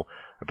album or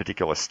a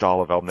particular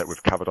style of album that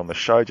we've covered on the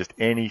show, just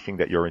anything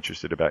that you're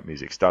interested about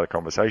music. Start a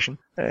conversation.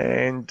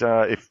 And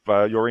if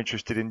you're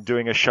interested in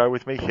doing a show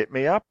with me, hit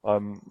me up.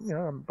 I'm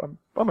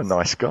a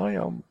nice guy.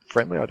 I'm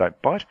friendly. I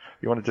don't bite.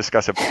 If you want to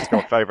discuss a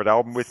particular favourite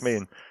album with me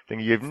and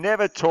think you've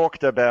never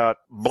talked about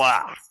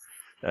blah,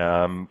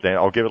 then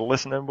I'll give it a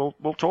listen and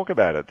we'll talk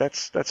about it.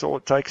 That's all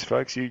it takes,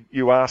 folks.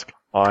 You ask,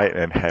 I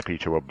am happy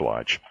to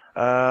oblige.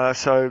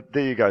 So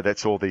there you go.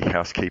 That's all the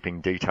housekeeping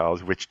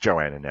details, which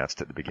Joanne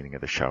announced at the beginning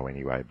of the show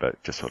anyway,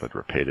 but just thought I'd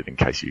repeat it in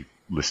case you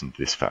listened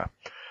this far.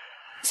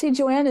 See,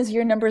 Joanne is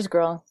your numbers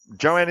girl.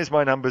 Joanne is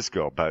my numbers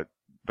girl, but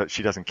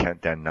she doesn't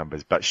count down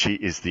numbers, but she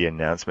is the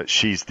announcement.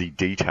 She's the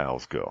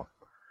details girl.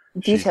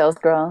 Details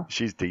girl.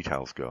 She's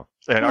details girl.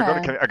 And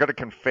I got to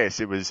confess,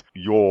 it was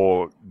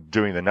your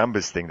doing the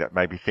numbers thing that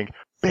made me think,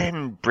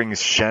 Ben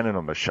brings Shannon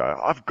on the show.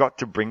 I've got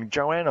to bring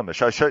Joanne on the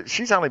show. So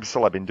she's only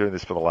been doing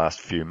this for the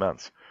last few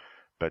months.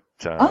 But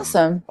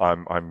awesome.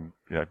 I'm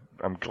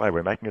glad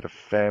we're making it a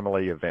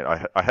family event.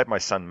 I had my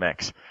son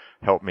Max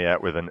help me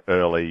out with an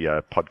early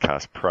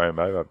podcast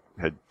promo.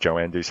 I had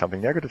Joanne do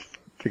something. Now I've got to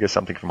figure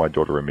something for my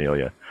daughter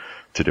Amelia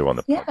to do on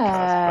the podcast.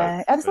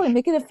 Yeah, absolutely.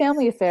 Make it a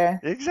family affair.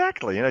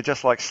 Exactly.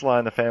 Just like Sly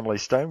and the Family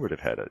Stone would have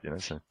had it.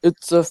 So.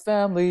 It's a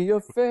family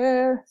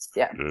affair.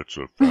 Yeah. It's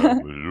a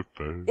family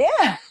affair.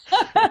 Yeah.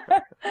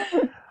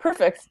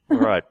 Perfect.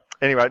 Right.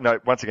 Anyway,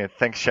 once again,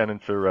 thanks Shannon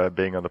for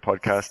being on the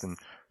podcast, and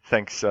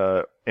thanks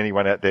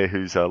anyone out there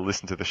who's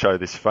listened to the show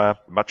this far.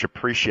 Much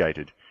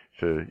appreciated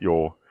for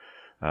your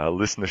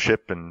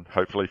listenership and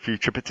hopefully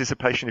future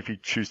participation if you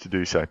choose to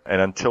do so.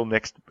 And until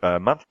next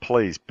month,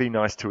 please be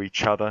nice to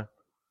each other.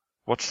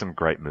 Watch some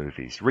great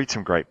movies, read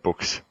some great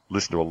books,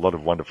 listen to a lot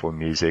of wonderful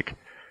music,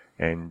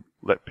 and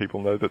let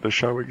people know that the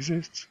show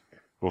exists.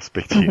 We'll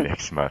speak to you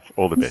next month.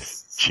 All the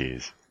best.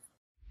 Cheers.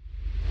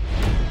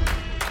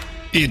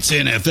 It's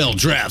NFL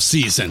draft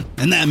season,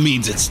 and that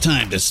means it's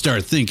time to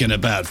start thinking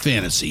about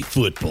fantasy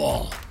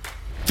football.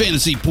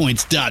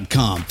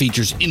 FantasyPoints.com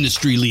features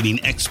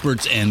industry-leading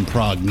experts and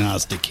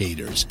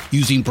prognosticators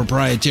using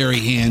proprietary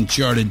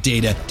hand-charted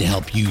data to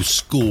help you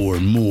score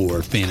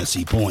more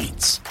fantasy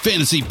points.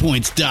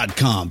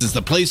 FantasyPoints.com is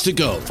the place to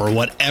go for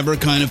whatever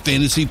kind of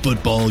fantasy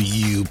football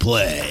you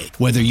play.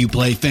 Whether you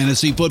play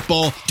fantasy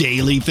football,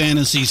 daily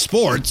fantasy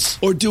sports,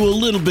 or do a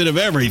little bit of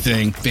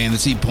everything,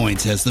 Fantasy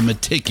Points has the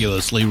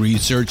meticulously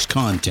researched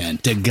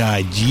content to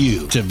guide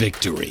you to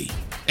victory.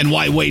 And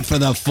why wait for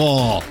the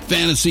fall?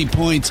 Fantasy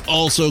Points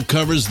also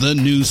covers the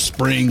new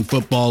spring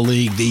football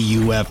league, the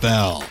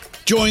UFL.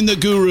 Join the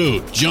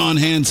guru, John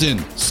Hansen,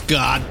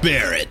 Scott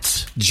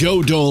Barrett,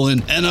 Joe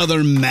Dolan, and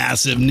other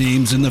massive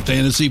names in the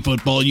fantasy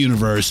football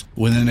universe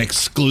with an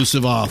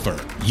exclusive offer.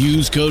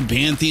 Use code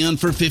Pantheon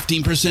for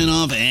 15%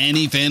 off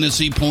any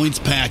Fantasy Points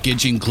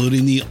package,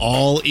 including the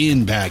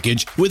all-in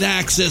package, with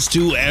access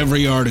to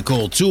every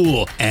article,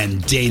 tool,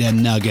 and data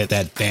nugget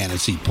that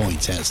Fantasy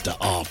Points has to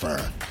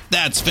offer.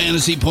 That's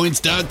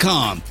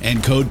FantasyPoints.com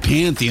and code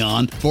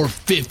Pantheon for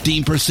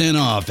 15%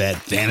 off at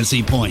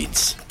Fantasy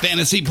Points.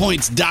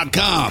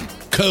 FantasyPoints.com,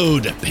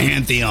 code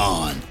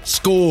Pantheon.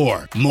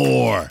 Score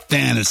more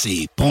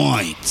fantasy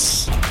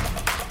points.